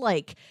past,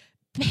 like,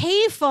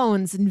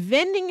 payphones and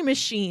vending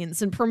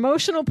machines and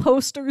promotional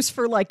posters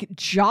for, like,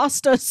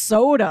 Josta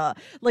soda.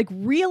 Like,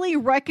 really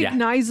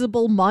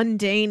recognizable,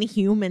 mundane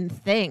human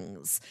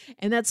things.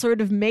 And that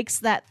sort of makes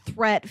that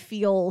threat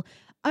feel,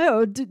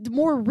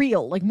 more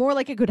real. Like, more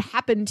like it could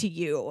happen to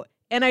you.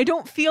 And I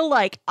don't feel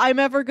like I'm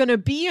ever going to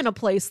be in a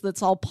place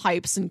that's all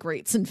pipes and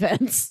grates and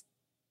vents.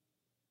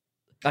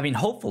 I mean,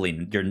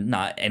 hopefully you're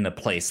not in a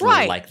place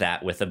like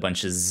that with a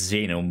bunch of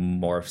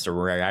xenomorphs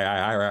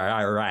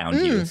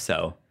around you.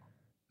 So,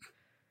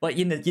 but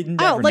you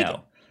never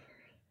know.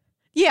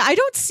 Yeah, I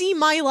don't see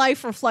my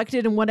life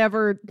reflected in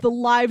whatever the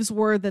lives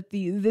were that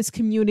this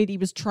community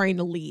was trying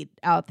to lead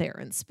out there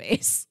in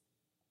space.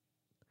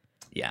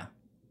 Yeah,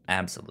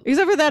 absolutely.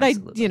 Except for that, I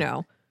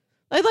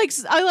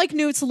like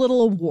Newt's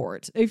little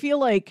award. I feel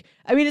like,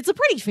 I mean, it's a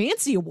pretty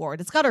fancy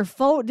award. It's got her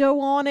photo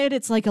on it.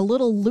 It's like a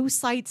little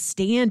Lucite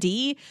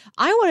standee.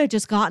 I would have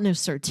just gotten a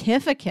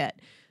certificate.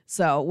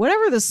 So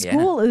whatever the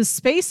school is,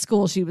 space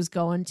school she was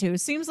going to,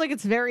 seems like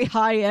it's very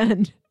high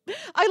end.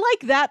 I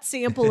like that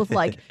sample of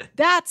like,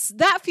 that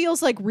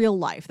feels like real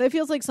life. That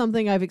feels like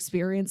something I've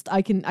experienced.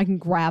 I can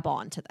grab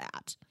onto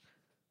that.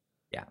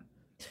 Yeah.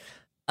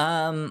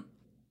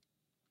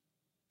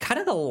 Kind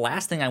of the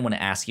last thing I want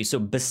to ask you. So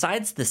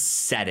besides the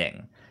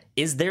setting,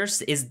 is there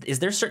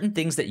certain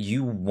things that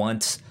you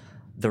want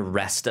the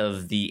rest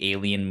of the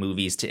Alien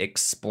movies to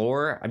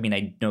explore? I mean,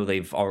 I know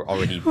they've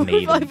already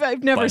made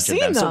I've never seen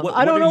them. So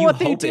I don't know what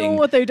they do and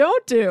what they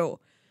don't do.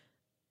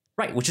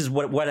 Right, which is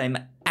what I'm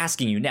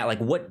asking you now. Like,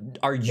 what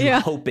are you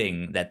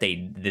hoping that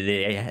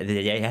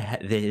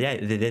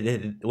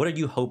what are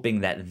you hoping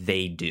that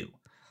they do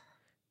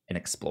and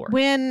explore?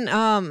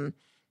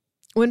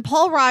 When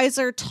Paul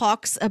Reiser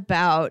talks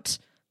about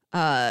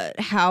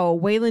how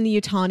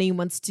Weyland-Yutani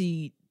wants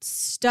to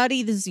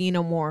study the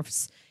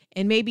xenomorphs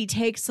and maybe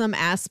take some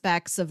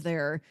aspects of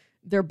their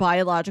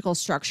biological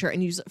structure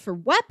and use it for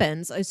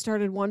weapons, I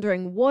started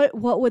wondering what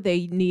would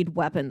they need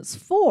weapons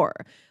for?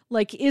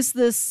 Like, is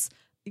this,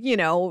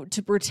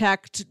 to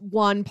protect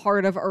one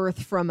part of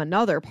Earth from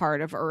another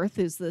part of Earth?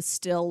 Is this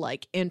still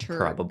like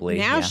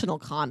international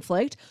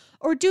conflict?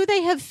 Or do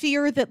they have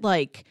fear that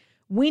like,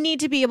 we need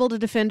to be able to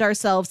defend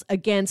ourselves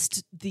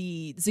against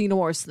the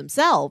xenomorphs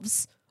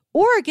themselves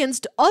or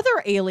against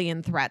other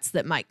alien threats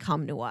that might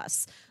come to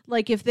us?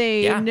 Like if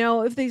they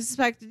if they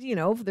suspect,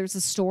 if there's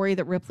a story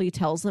that Ripley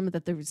tells them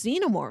that there's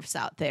xenomorphs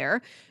out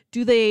there,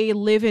 do they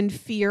live in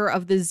fear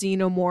of the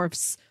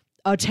xenomorphs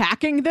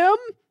attacking them?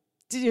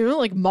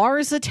 Like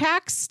Mars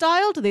Attacks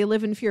style? Do they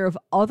live in fear of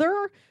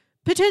other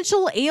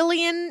potential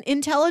alien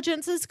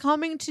intelligences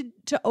coming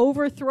to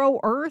overthrow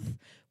Earth?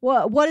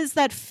 What is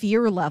that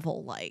fear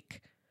level like?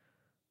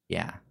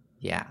 Yeah,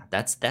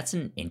 that's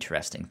an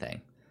interesting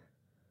thing.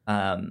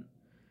 I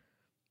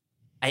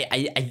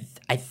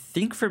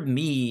think for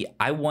me,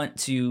 I want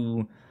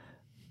to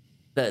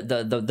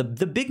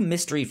the big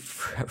mystery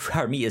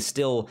for me is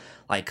still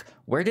like,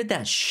 where did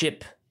that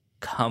ship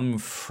come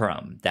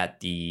from that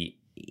the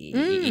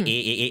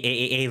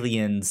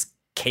aliens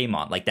came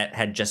on, like that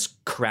had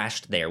just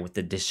crashed there with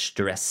the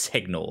distress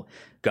signal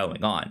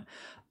going on?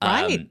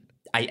 Right.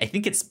 I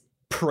think it's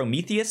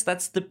Prometheus.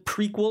 That's the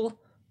prequel,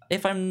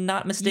 if I'm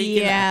not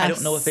mistaken. Yes. I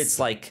don't know if it's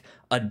like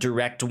a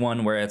direct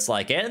one where it's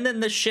like, and then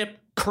the ship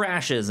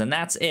crashes and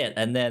that's it.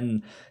 And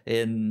then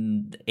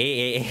in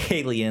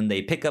Alien,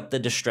 they pick up the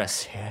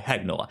distress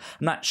signal.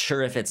 I'm not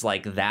sure if it's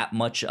like that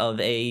much of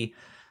a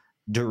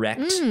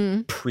direct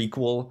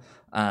prequel.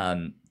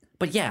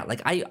 But yeah,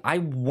 like I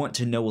want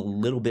to know a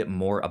little bit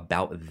more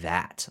about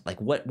that.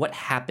 Like what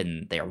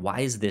happened there?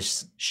 Why is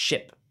this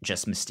ship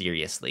just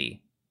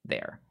mysteriously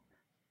there?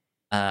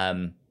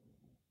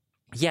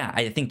 Yeah,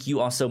 I think you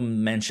also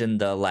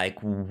mentioned the like,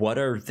 what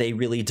are they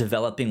really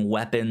developing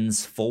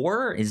weapons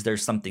for? Is there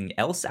something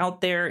else out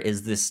there?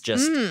 Is this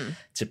just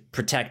to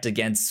protect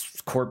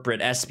against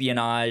corporate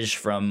espionage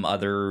from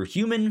other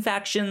human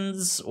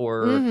factions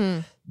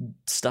or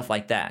stuff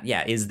like that?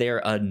 Yeah, is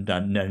there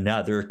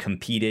another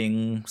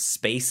competing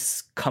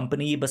space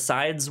company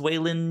besides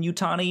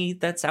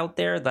Weyland-Yutani that's out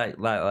there that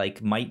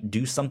like might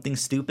do something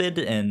stupid?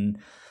 And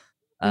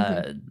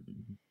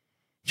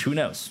who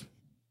knows?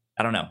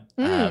 I don't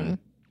know.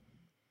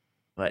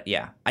 But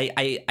yeah,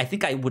 I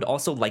think I would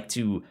also like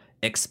to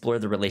explore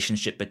the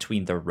relationship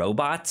between the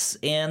robots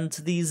and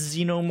these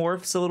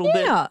xenomorphs a little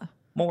bit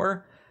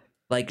more.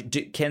 Like,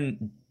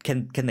 can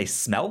they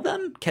smell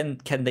them? Can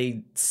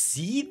they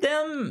see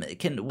them?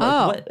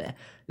 What?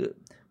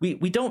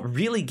 We don't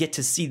really get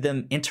to see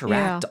them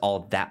interact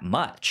all that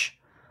much.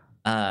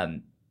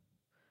 And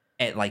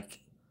like,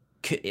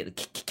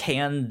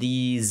 can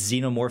the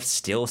xenomorph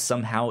still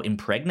somehow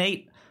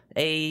impregnate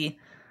a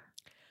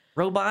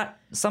robot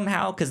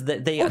somehow? Because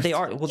they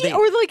are or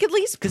like at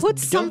least put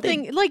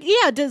something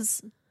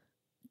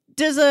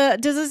does a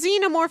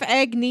xenomorph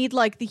egg need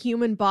like the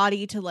human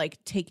body to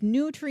like take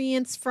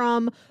nutrients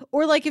from,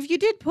 or like if you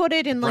did put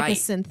it in like a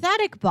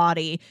synthetic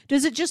body,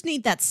 does it just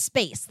need that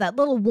space, that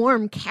little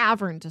warm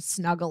cavern to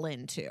snuggle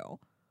into?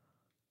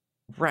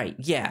 Right.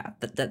 Yeah.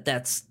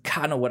 That's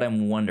kind of what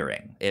I'm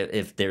wondering,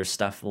 if there's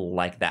stuff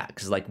like that.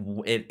 Because like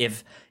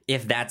if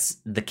that's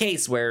the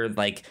case where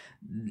like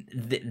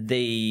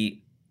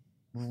the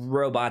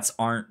robots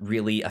aren't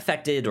really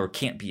affected or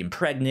can't be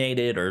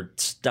impregnated or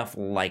stuff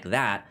like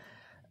that,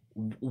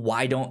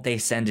 why don't they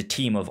send a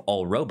team of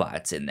all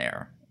robots in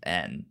there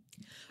and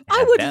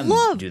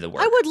do the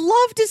work? I would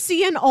love to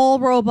see an all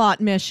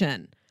robot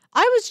mission.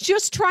 I was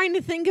just trying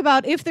to think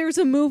about if there's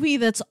a movie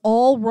that's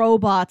all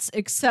robots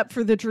except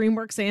for the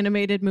DreamWorks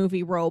animated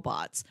movie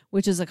Robots,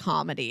 which is a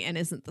comedy and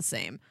isn't the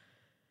same.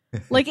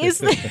 Like, is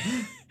there... Right,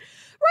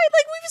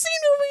 like we've seen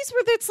movies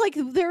where it's like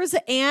there's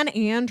an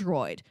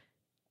android.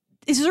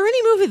 Is there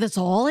any movie that's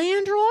all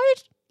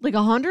android? Like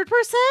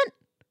 100%?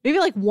 Maybe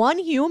like one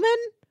human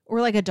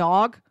or like a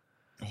dog?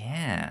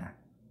 Yeah.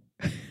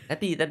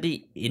 That'd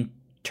be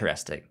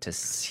interesting to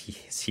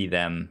see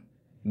them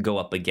go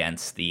up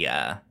against the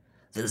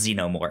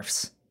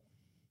xenomorphs.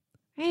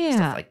 Yeah.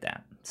 Stuff like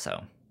that.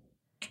 So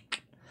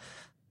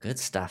good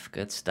stuff.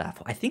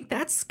 I think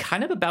that's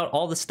kind of about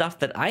all the stuff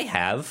that I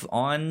have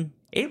on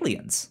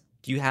Aliens.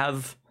 Do you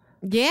have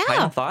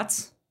final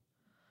thoughts?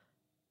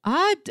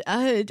 I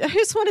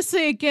just want to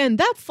say again,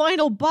 that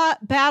final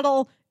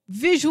battle,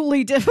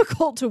 visually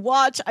difficult to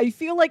watch. I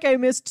feel like I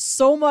missed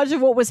so much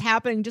of what was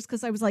happening just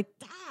because I was like,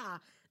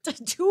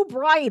 too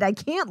bright. I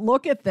can't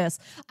look at this.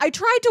 I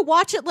tried to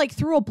watch it like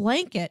through a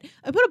blanket.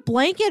 I put a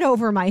blanket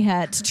over my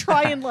head to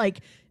try and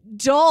like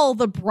dull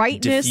the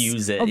brightness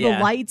of the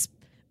lights.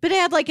 But it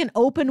had like an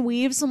open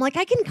weave, so I'm like,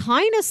 I can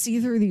kind of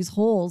see through these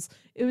holes.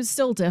 It was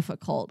still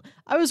difficult.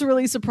 I was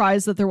really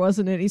surprised that there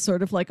wasn't any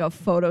sort of like a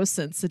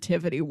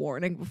photosensitivity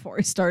warning before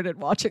I started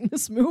watching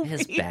this movie.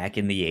 It was back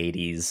in the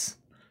 80s.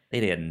 They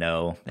didn't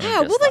know. They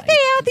add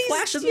these.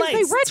 Flashing lights.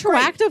 They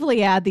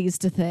retroactively add these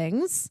to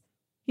things.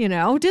 You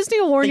know, Disney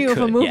will warn you if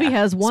a movie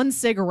has one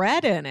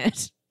cigarette in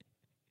it.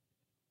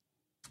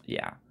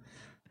 Yeah.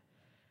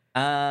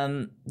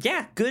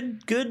 Yeah.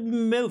 Good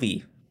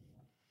movie.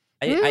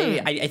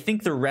 I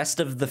think the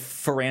rest of the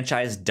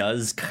franchise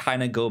does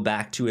kind of go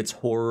back to its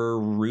horror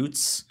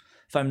roots,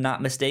 if I'm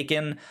not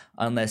mistaken,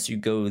 unless you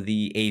go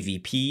the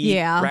AVP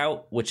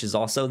route, which is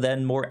also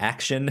then more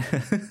action.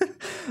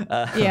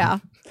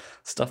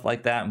 Stuff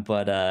like that.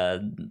 But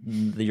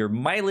your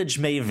mileage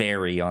may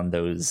vary on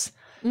those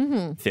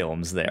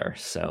films there.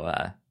 So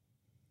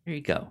there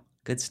you go.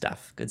 Good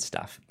stuff.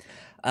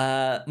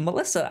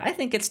 Melissa, I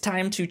think it's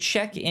time to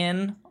check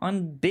in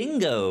on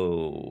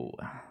Bingo.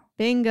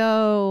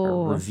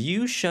 Bingo.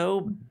 Review show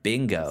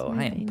bingo.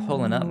 I am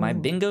pulling up my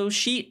bingo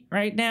sheet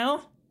right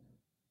now.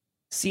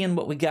 Seeing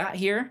what we got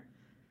here.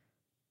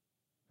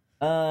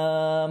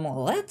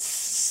 Let's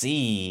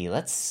see.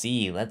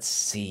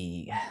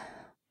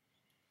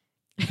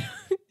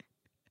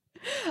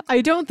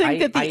 I don't think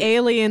that the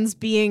aliens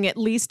being at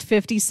least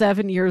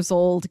 57 years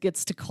old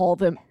gets to call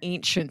them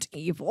ancient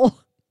evil.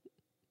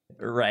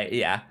 Right,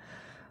 yeah.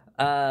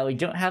 We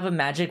don't have a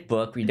magic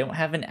book. We don't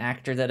have an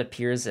actor that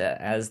appears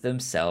as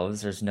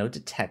themselves. There's no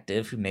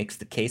detective who makes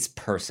the case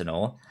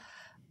personal.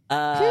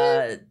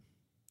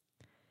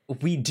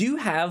 We do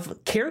have a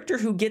character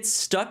who gets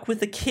stuck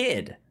with a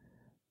kid.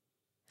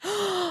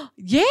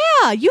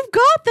 Yeah, you've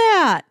got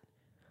that.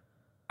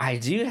 I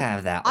do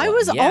have that one. I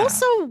was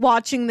also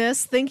watching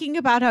this thinking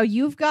about how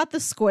you've got the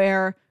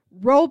square,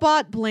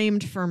 robot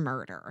blamed for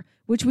murder,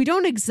 which we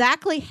don't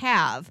exactly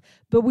have,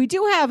 but we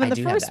do have in the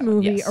first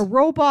movie, yes. A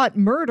robot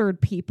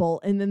murdered people.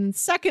 And then in the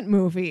second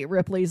movie,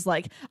 Ripley's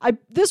like,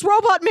 this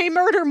robot may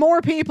murder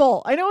more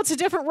people. I know it's a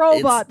different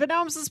robot, but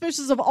now I'm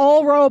suspicious of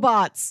all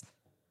robots.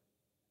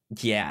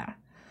 Yeah.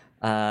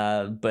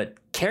 But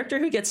character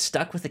who gets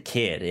stuck with a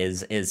kid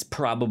is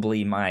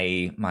probably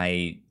my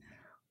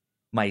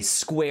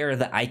square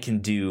that I can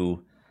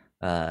do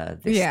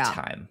this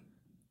time.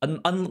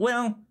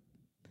 Well,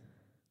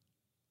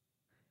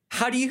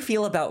 how do you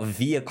feel about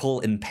vehicle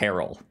in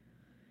peril?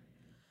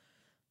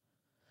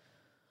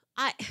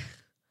 I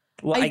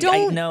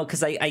know,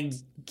 because I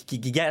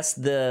guess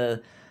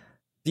the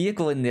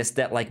vehicle in this,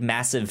 that like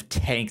massive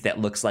tank that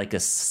looks like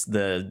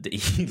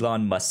the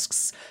Elon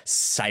Musk's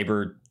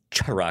cyber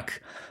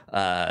truck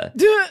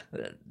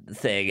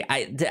thing.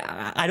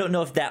 I don't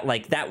know if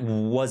that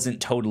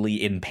wasn't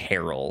totally in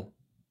peril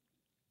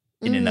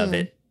in and of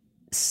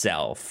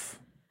itself.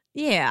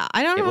 Yeah,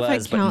 I don't know if I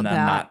count that.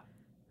 Not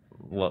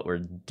what we're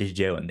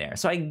doing there.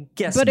 So I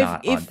guess not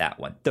on that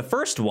one. The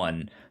first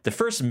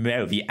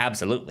movie,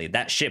 absolutely.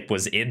 That ship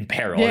was in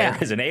peril. Yeah. There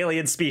was an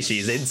alien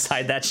species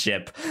inside that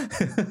ship.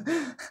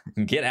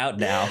 Get out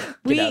now.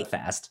 Get out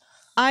fast.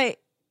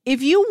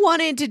 If you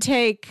wanted to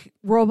take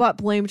robot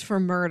blamed for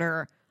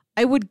murder,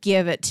 I would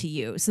give it to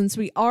you, since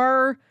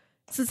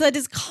that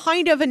is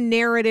kind of a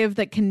narrative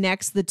that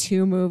connects the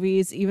two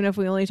movies, even if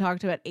we only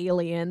talked about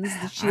aliens.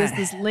 She has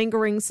this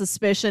lingering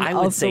suspicion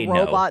of the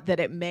robot that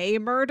it may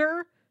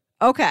murder.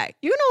 Okay,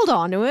 you can hold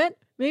on to it.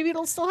 Maybe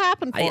it'll still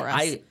happen for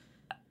us.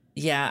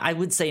 I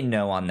would say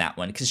no on that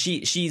one, because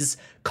she's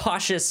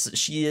cautious.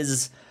 She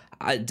is,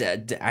 I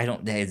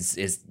don't,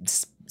 is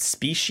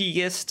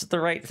speciesist the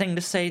right thing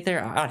to say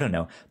there? I don't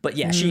know. But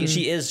yeah,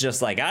 she is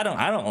just like, I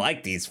don't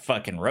like these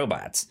fucking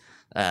robots.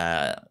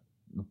 But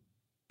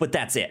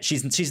that's it.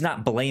 She's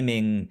not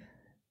blaming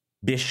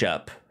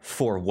Bishop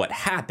for what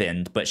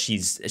happened, but she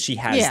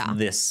has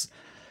this,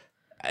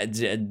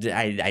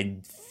 I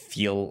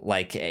feel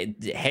like,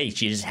 hey,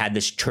 she just had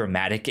this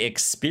traumatic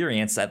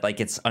experience that, like,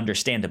 it's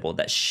understandable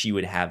that she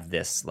would have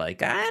this,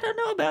 like, I don't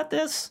know about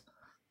this.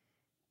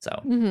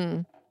 So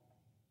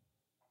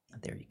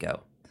there you go.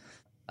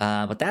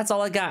 But that's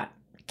all I got.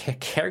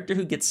 Character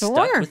who gets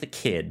stuck with a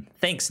kid.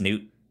 Thanks,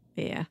 Newt.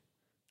 Yeah.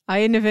 I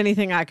didn't have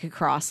anything I could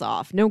cross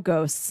off. No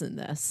ghosts in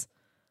this.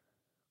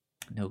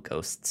 No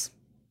ghosts.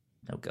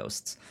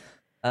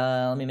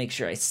 Let me make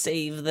sure I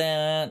save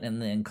that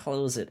and then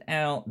close it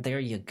out. There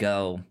you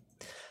go.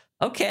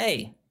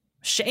 Okay.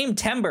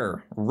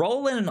 Shame-Tember.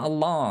 Rolling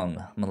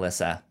along,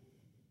 Melissa.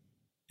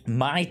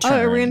 My turn. Oh,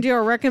 are we going to do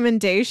our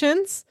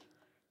recommendations?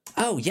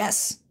 Oh,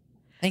 yes.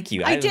 Thank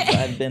you.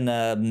 I've been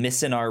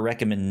missing our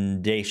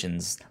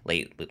recommendations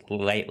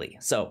lately.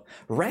 So,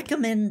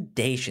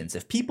 recommendations.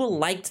 If people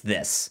liked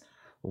this,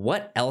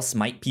 what else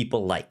might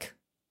people like?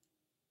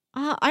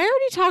 I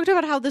already talked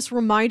about how this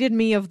reminded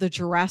me of the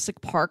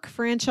Jurassic Park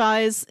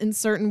franchise in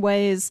certain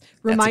ways.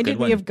 Reminded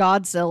me of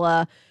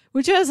Godzilla,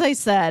 which, as I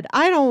said,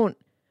 I don't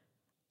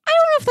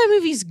know if that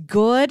movie's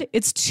good.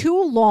 It's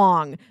too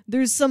long.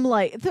 There's some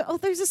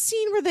there's a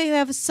scene where they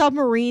have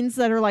submarines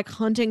that are like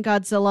hunting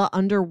Godzilla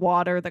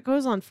underwater that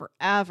goes on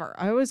forever.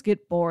 I always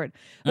get bored.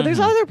 But there's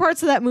other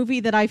parts of that movie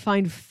that I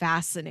find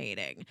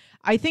fascinating.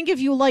 I think if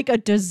you like a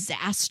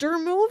disaster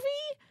movie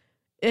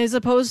as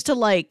opposed to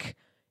like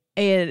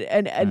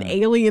an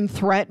alien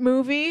threat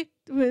movie,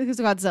 because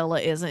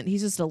Godzilla isn't.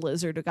 He's just a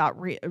lizard who got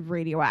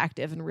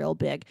radioactive and real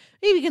big.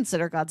 Maybe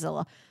consider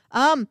Godzilla.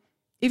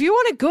 If you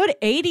want a good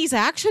 80s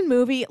action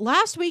movie,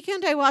 last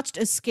weekend I watched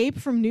Escape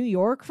from New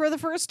York for the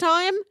first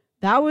time.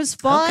 That was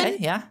fun. Okay,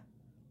 yeah.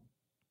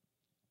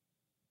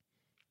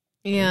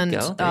 And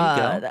there you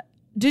go.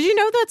 Did you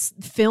know that's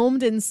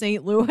filmed in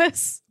St.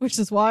 Louis, which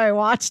is why I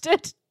watched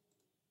it?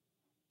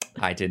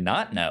 I did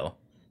not know.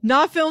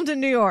 Not filmed in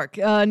New York.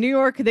 New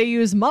York, they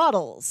use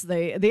models.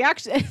 The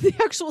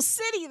actual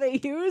city they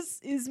use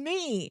is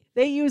me.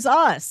 They use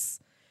us.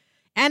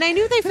 And I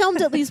knew they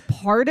filmed at least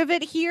part of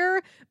it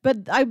here,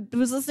 but I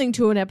was listening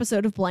to an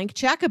episode of Blank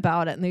Check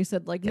about it, and they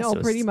said, like, no,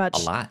 pretty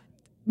much a lot.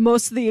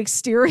 Most of the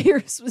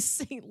exteriors was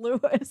St.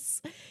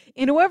 Louis.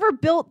 And whoever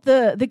built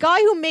the guy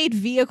who made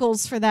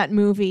vehicles for that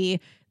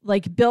movie,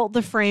 like, built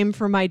the frame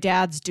for my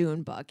dad's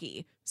dune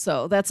buggy.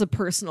 So that's a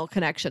personal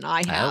connection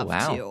I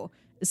have to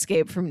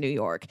Escape from New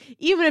York.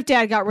 Even if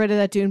Dad got rid of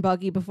that dune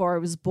buggy before I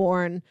was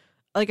born,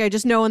 like, I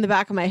just know in the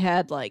back of my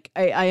head, like,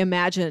 I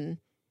imagine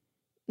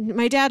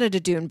my dad had a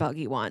dune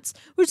buggy once,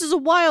 which is a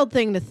wild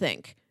thing to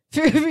think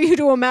for you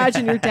to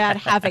imagine your dad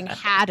having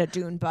had a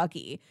dune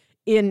buggy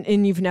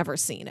and you've never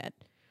seen it.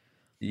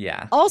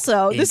 Yeah.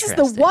 Also, this is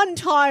the one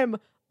time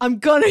I'm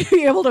going to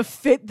be able to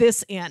fit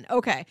this in.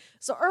 Okay.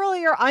 So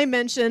earlier I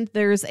mentioned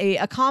there's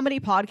a comedy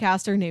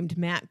podcaster named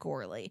Matt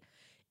Gorley,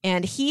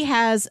 and he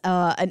has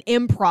an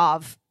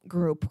improv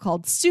group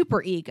called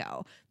Super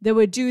Ego that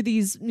would do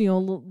these,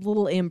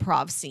 little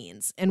improv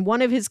scenes. And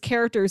one of his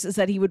characters is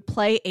that he would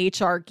play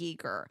H.R.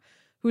 Giger,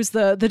 who's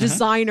the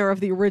designer of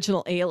the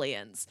original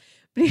Aliens.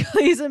 But he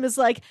plays him as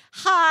like,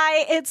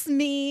 hi, it's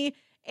me.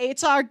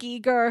 HR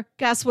Giger,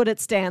 guess what it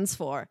stands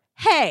for?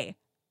 Hey,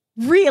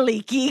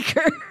 really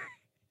Giger.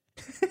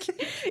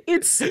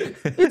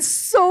 It's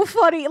so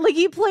funny. Like,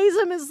 he plays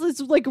him as this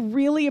like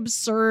really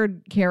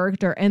absurd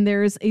character, and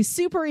there's a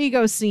super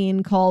ego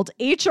scene called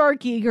HR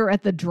Giger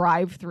at the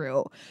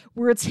drive-thru,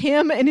 where it's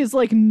him and his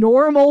like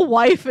normal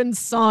wife and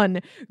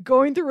son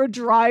going through a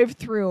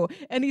drive-thru,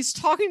 and he's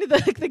talking to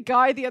the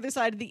guy the other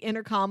side of the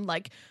intercom,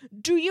 like,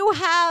 do you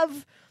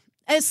have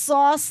a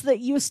sauce that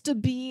used to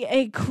be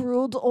a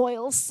crude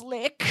oil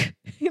slick?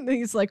 And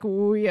he's like,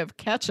 we have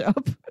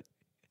ketchup.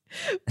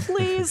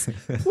 Please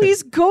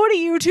go to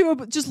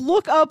YouTube. Just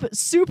look up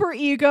Super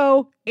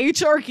Ego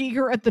HR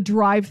Giger at the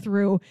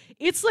drive-thru.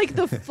 It's like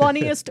the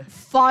funniest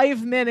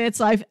 5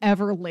 minutes I've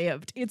ever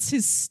lived. It's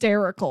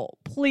hysterical.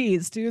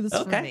 Please do this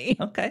for me.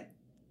 Okay.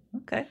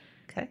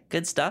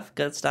 Good stuff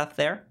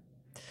there.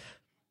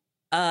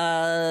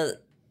 I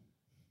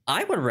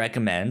would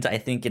recommend, I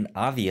think an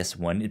obvious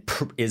one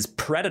is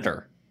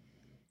Predator.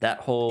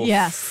 That whole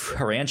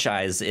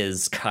franchise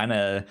is kind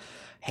of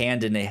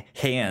hand in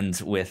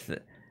hand with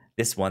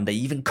this one. They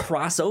even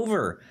cross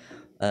over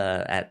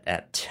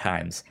at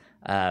times.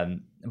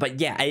 But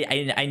yeah,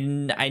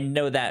 I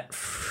know that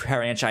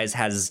franchise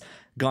has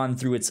gone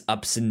through its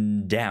ups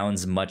and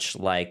downs, much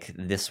like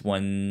this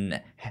one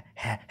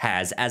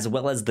has, as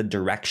well as the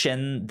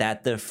direction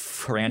that the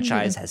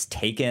franchise has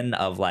taken.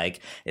 Of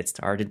like, it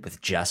started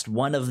with just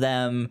one of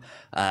them,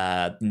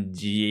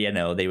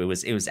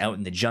 it was out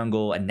in the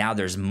jungle, and now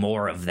there's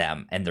more of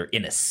them, and they're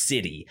in a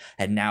city,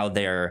 and now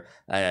they're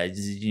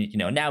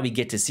now we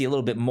get to see a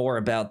little bit more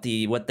about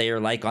what they are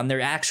like on their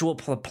actual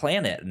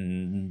planet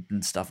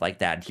and stuff like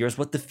that. Here's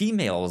what the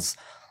females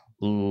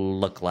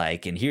look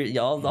like, and here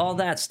all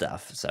that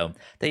stuff. So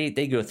they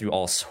go through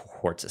all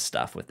sorts of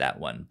stuff with that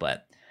one.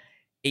 But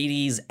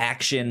 80s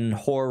action,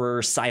 horror,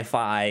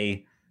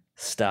 sci-fi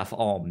stuff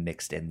all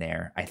mixed in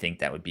there. I think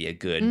that would be a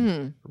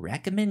good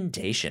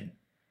recommendation.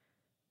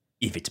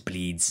 If it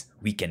bleeds,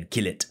 we can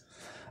kill it.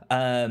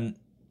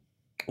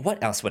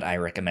 What else would I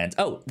recommend?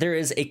 Oh, there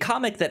is a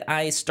comic that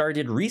I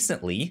started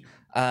recently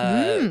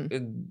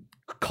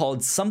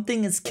called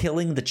Something is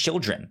Killing the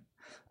Children.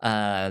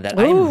 That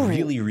I'm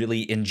really,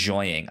 really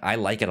enjoying. I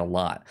like it a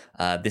lot.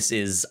 This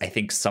is, I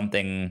think,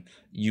 something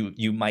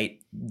you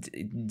might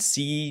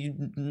see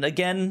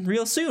again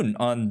real soon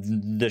on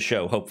the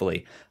show,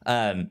 hopefully.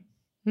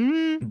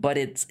 But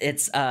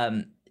it's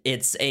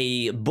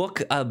a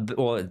book,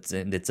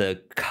 it's a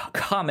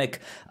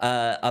comic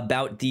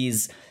about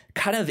these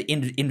kind of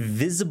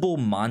invisible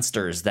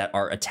monsters that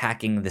are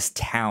attacking this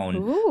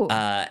town.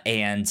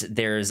 And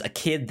there's a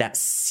kid that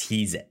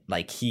sees it.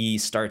 Like, he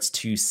starts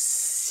to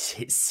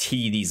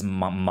see these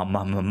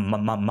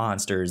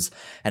monsters,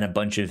 and a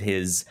bunch of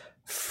his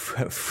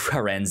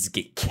friends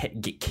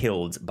get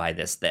killed by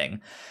this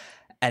thing.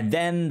 And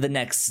then the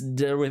next,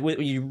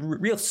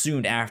 real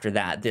soon after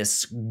that,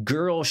 this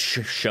girl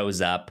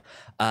shows up,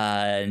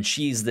 and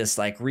she's this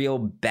like real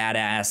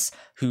badass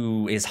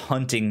who is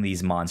hunting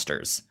these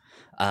monsters.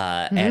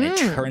 And it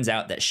turns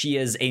out that she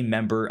is a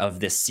member of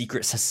this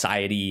secret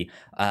society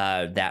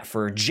that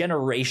for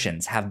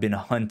generations have been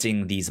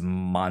hunting these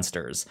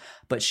monsters.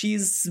 But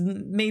she's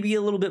maybe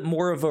a little bit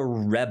more of a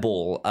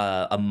rebel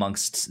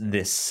amongst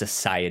this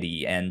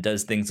society, and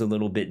does things a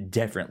little bit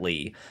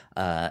differently,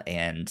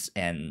 and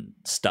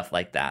stuff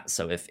like that.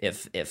 So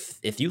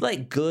if you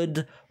like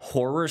good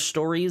horror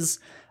stories,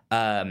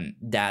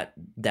 that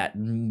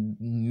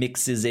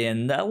mixes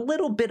in a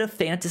little bit of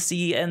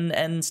fantasy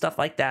and stuff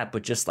like that,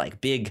 but just like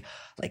big,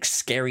 like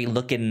scary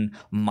looking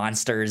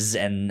monsters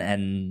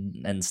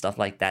and stuff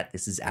like that,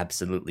 this is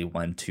absolutely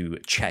one to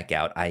check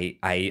out.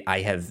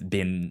 I have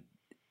been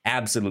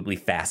absolutely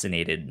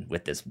fascinated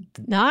with this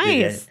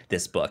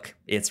book.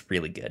 It's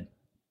really good.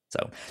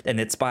 So, and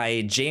it's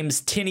by James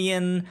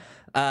Tynion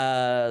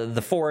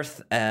the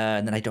fourth,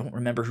 and then I don't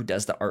remember who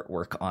does the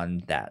artwork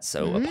on that,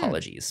 so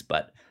apologies,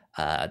 but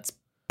it's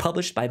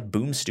published by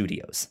Boom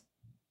Studios.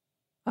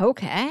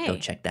 Okay. Go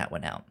check that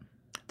one out.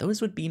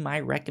 Those would be my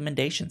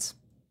recommendations.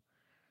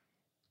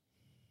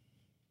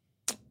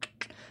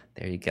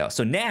 There you go.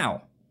 So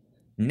now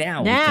we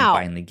can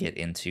finally get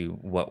into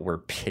what we're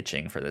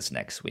pitching for this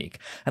next week.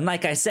 And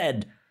like I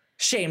said,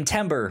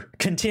 Shame-Tember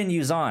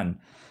continues on.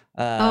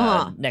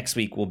 Next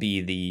week will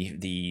be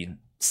the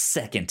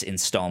second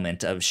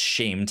installment of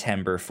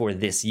Shame-Tember for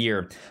this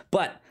year.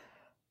 But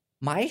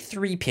my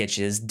 3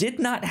 pitches did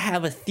not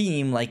have a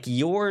theme like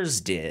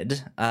yours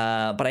did,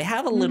 but I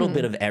have a little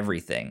bit of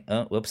everything.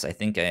 Oh, whoops, I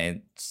think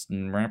there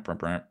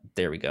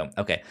we go.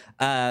 Okay.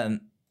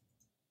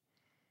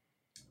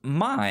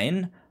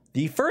 Mine,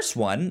 the first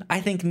one, I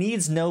think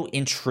needs no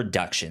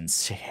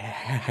introductions,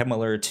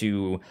 similar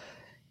to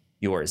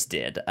yours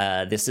did.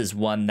 This is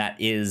one that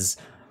is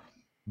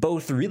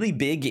both really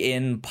big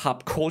in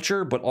pop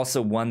culture, but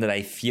also one that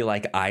I feel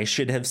like I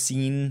should have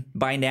seen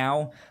by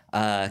now,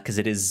 because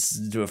it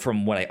is,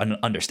 from what I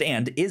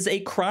understand, is a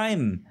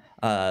crime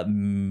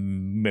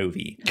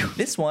movie.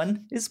 This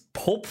one is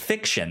Pulp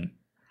Fiction.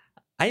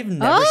 I have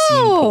never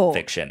seen Pulp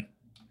Fiction.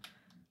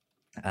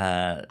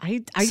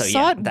 I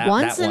saw it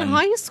once in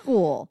high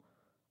school.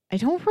 I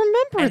don't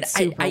remember it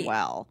super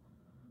well.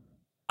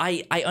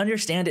 I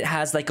understand it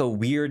has like a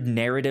weird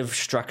narrative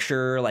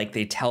structure, like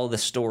they tell the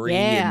story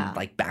and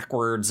like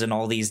backwards and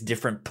all these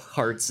different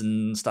parts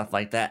and stuff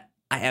like that.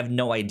 I have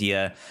no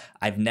idea.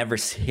 I've never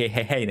seen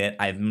it.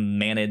 I've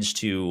managed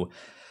to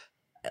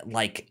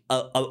like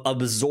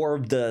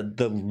absorb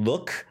the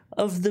look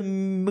of the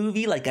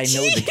movie. Like I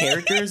know the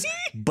characters,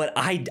 but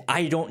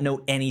I don't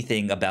know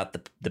anything about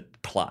the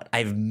plot.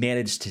 I've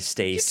managed to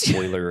stay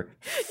spoiler.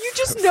 You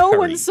just know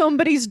when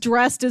somebody's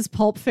dressed as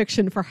Pulp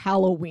Fiction for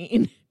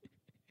Halloween.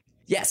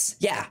 Yes,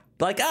 yeah.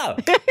 Like, oh,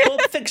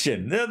 Pulp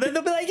Fiction. They'll be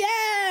like,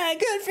 yeah,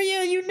 good for you.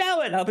 You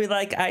know it. I'll be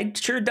like, I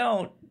sure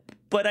don't.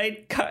 But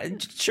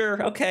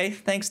sure, okay,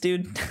 thanks,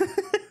 dude.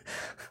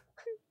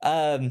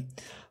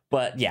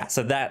 But yeah,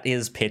 so that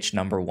is pitch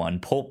number 1,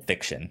 Pulp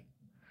Fiction.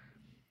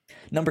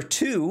 Number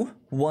 2,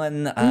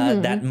 one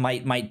that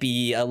might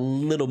be a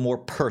little more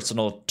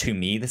personal to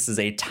me. This is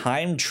a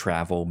time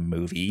travel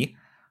movie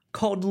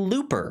called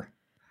Looper.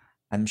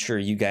 I'm sure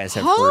you guys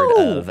have heard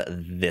of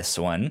this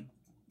one.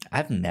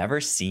 I've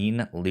never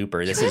seen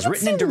Looper. This is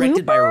written and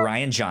directed by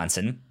Rian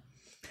Johnson.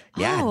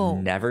 Yeah,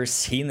 never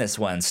seen this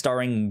one.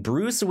 Starring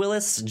Bruce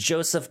Willis,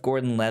 Joseph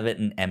Gordon-Levitt,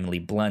 and Emily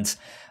Blunt.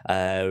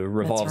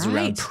 Revolves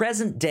around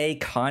present-day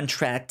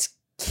contract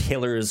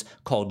killers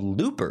called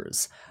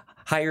loopers,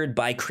 hired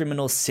by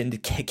criminal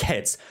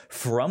syndicates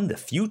from the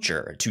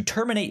future to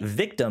terminate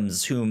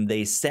victims whom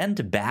they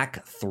send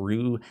back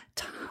through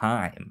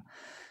time.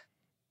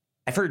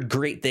 I've heard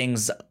great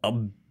things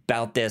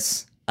about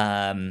this.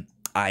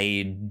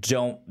 I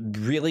don't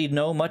really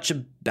know much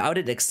about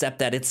it except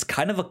that it's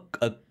kind of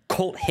a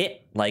cult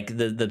hit. Like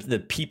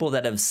the people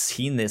that have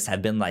seen this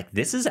have been like,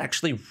 this is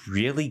actually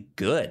really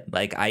good.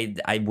 Like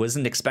I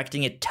wasn't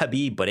expecting it to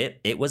be, but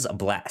it was a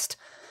blast.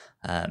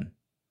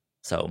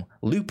 So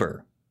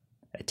Looper,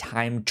 a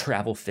time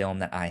travel film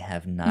that I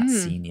have not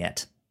seen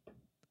yet.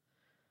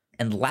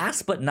 And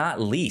last but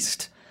not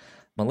least,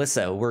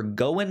 Melissa, we're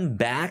going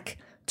back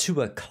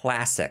to a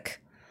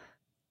classic.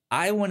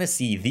 I want to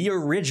see the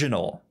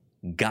original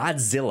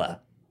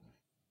Godzilla.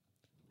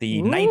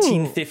 The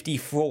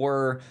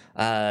 1954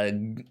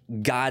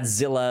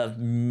 Godzilla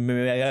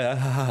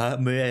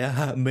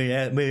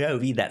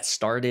movie that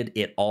started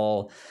it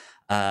all.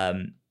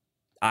 I've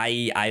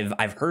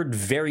heard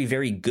very,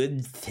 very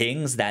good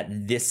things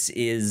that this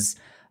is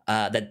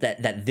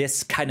that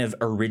this kind of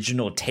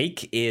original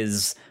take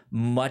is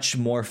much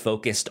more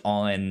focused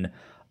on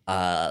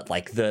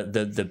like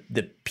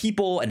the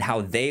people and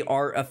how they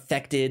are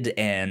affected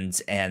and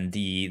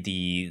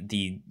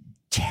the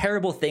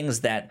terrible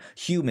things that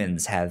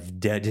humans have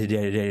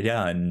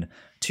done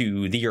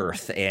to the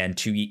earth and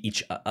to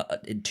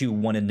to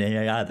one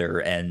another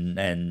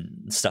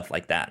and stuff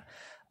like that.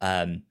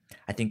 I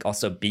think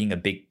also being a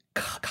big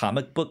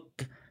comic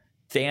book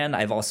fan,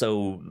 I've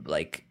also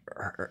like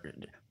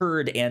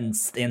heard and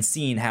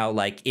seen how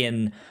like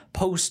in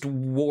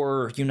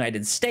post-war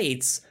United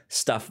States,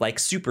 stuff like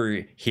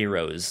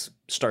superheroes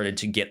started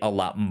to get a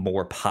lot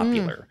more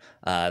popular.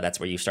 That's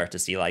where you start to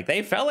see like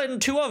they fell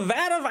into a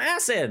vat of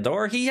acid,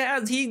 or he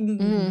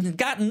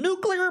got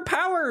nuclear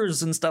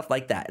powers and stuff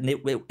like that. And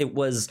it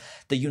was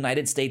the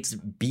United States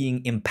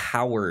being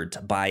empowered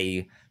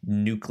by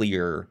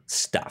nuclear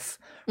stuff,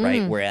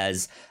 right?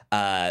 Whereas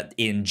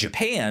in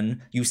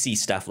Japan, you see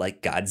stuff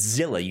like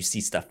Godzilla, you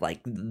see stuff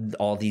like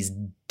all these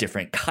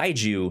different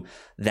kaiju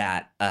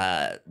that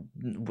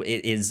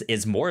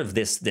is more of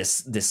this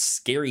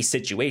scary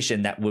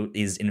situation that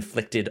is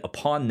inflicted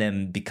upon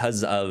them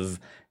because of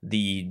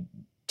the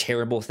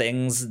terrible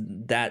things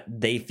that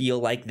they feel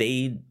like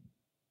they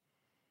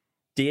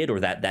did, or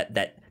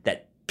that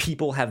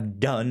people have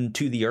done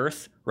to the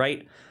earth,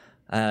 right?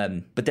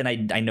 But then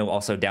I know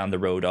also down the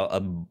road a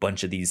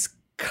bunch of these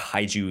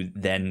kaiju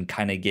then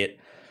kind of get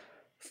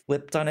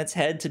flipped on its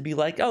head to be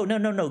like, oh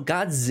no,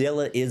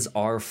 Godzilla is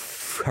our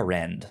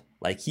friend,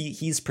 like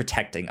he's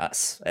protecting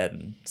us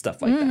and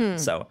stuff like that.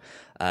 So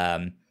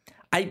I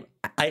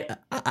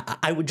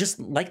would just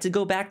like to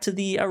go back to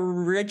the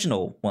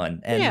original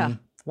one and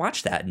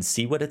watch that and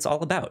see what it's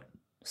all about.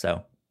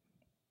 So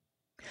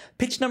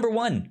pitch number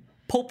 1,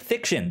 Pulp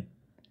Fiction.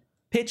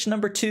 Pitch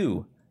number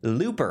 2,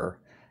 Looper.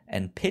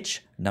 And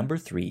pitch number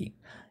 3,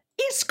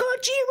 it's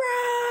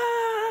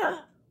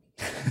Gojira.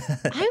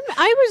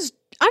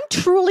 I'm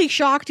truly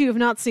shocked you have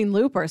not seen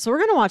Looper, so we're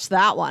gonna watch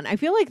that one. I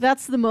feel like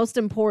that's the most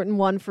important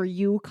one for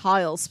you,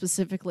 Kyle,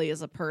 specifically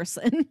as a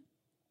person.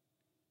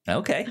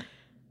 Okay.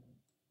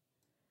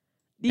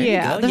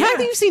 Yeah, the fact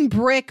that you've seen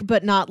Brick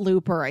but not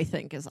Looper, I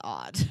think, is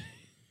odd.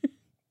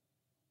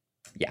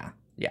 Yeah.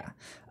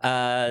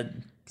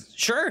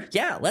 Sure.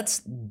 Yeah.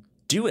 Let's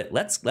do it.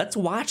 Let's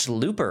watch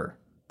Looper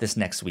this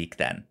next week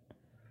then.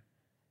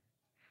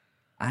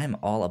 I'm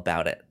all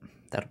about it.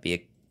 That'll be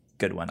a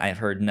good one. I've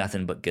heard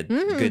nothing but good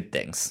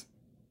things.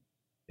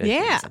 Good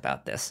things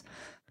about this.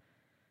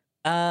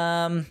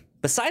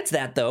 Besides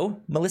that, though,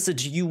 Melissa,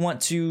 do you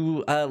want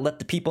to let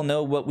the people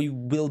know what we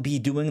will be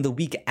doing the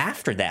week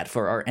after that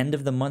for our end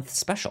of the month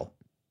special?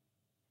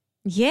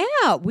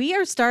 Yeah, we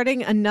are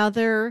starting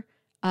another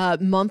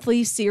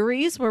monthly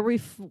series where we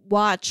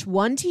watch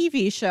one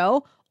TV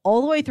show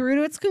all the way through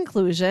to its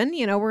conclusion.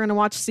 You know, we're going to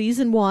watch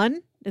season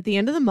 1 at the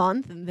end of the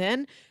month, and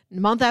then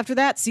the month after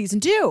that, season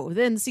 2,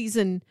 then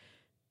season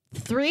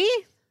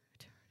 3.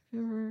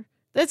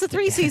 That's a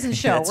 3-season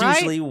show, That's right?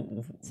 usually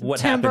what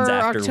September, happens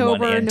after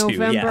October, 1 and 2.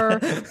 November.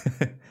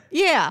 Yeah.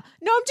 Yeah.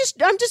 No,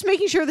 I'm just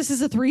making sure this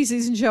is a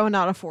 3-season show and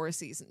not a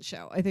 4-season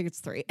show. I think it's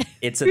 3.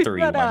 It's a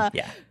 3 But, one.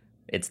 Yeah.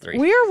 It's 3.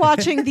 We are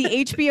watching the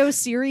HBO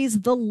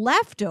series The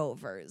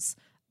Leftovers.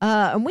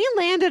 And we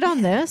landed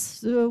on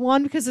this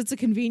one because it's a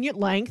convenient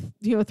length.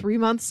 3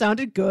 months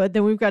sounded good.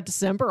 Then we've got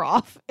December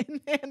off. And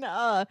then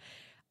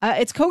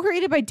it's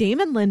co-created by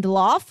Damon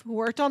Lindelof, who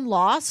worked on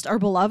Lost, our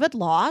beloved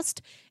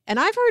Lost. And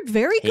I've heard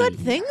very good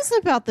things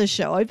about this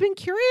show. I've been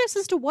curious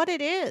as to what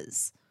it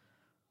is.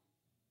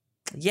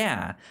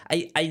 Yeah,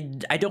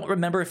 I don't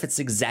remember if it's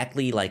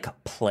exactly like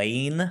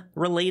plane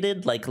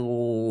related. Like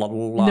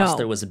Lost,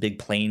 there was a big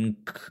plane.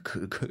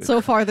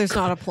 So far, there's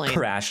not a plane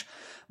crash.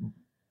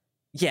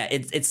 Yeah,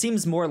 it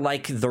seems more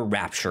like The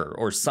Rapture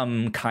or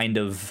some kind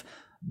of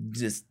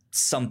just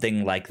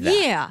something like that.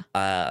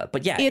 Yeah,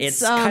 but yeah,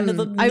 it's kind of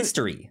a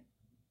mystery.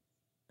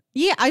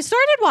 I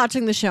started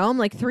watching the show. I'm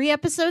like 3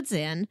 episodes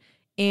in,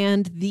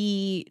 and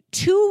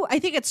I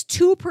think it's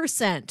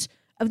 2%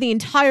 of the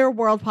entire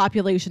world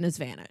population has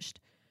vanished.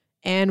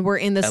 And we're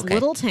in this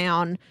little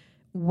town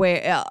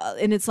where,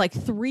 and it's like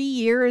 3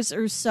 years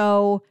or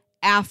so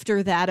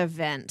after that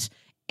event.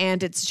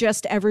 And it's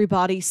just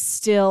everybody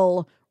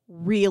still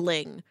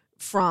reeling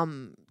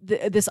from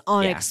this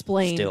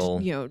unexplained,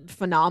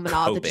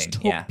 phenomena that just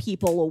took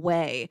people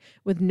away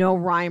with no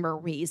rhyme or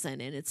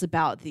reason. And it's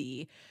about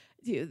these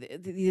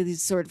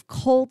sort of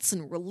cults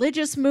and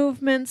religious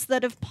movements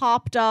that have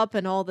popped up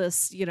and all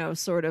this,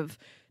 sort of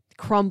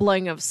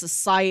crumbling of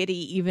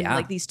society, even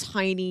like these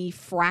tiny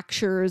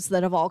fractures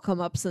that have all come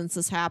up since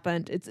this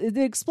happened. It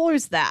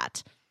explores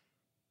that.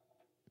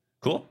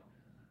 Cool.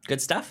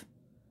 Good stuff.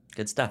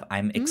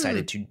 I'm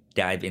excited to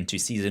dive into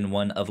season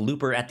 1 of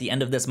Looper at the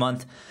end of this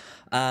month.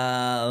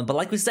 But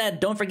like we said,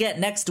 don't forget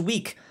next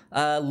week,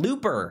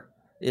 Looper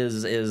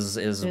is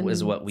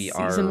what we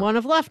are season 1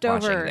 of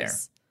Leftovers. There.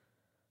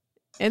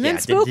 And then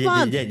Spook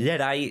Month.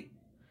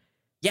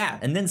 Yeah,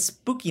 and then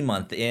Spooky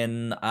Month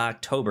in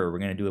October. We're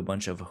gonna do a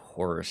bunch of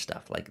horror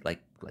stuff,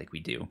 like we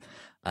do.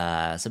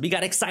 So we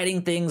got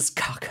exciting things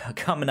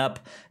coming up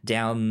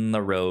down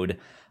the road.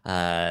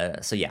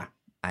 So yeah,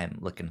 I'm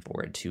looking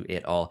forward to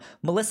it all.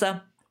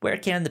 Melissa, where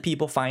can the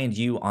people find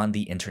you on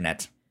the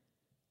internet?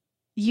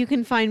 You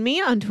can find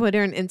me on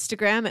Twitter and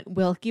Instagram at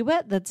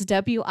Wilkywit. That's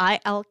WILKYWIT.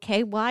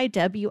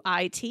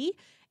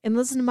 And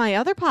listen to my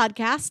other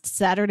podcast,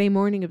 Saturday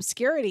Morning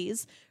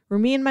Obscurities, where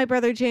me and my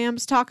brother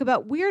Jams talk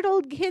about weird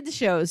old kids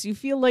shows you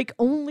feel like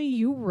only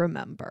you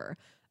remember.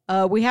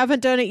 We haven't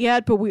done it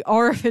yet, but we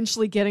are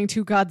eventually getting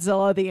to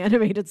Godzilla, the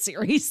animated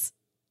series.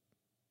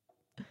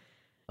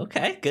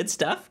 Okay, good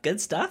stuff.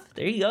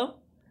 There you go.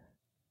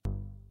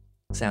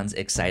 Sounds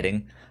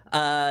exciting.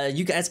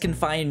 You guys can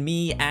find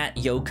me at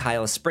Yo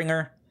Kyle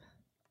Springer.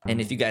 And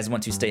if you guys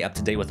want to stay up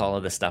to date with all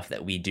of the stuff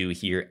that we do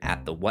here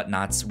at The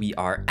Whatnauts, we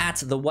are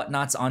at The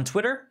Whatnauts on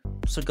Twitter.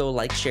 So go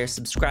like, share,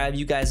 subscribe.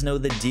 You guys know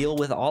the deal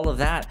with all of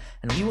that.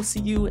 And we will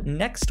see you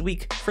next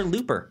week for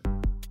Looper.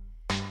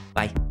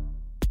 Bye.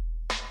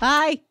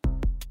 Bye.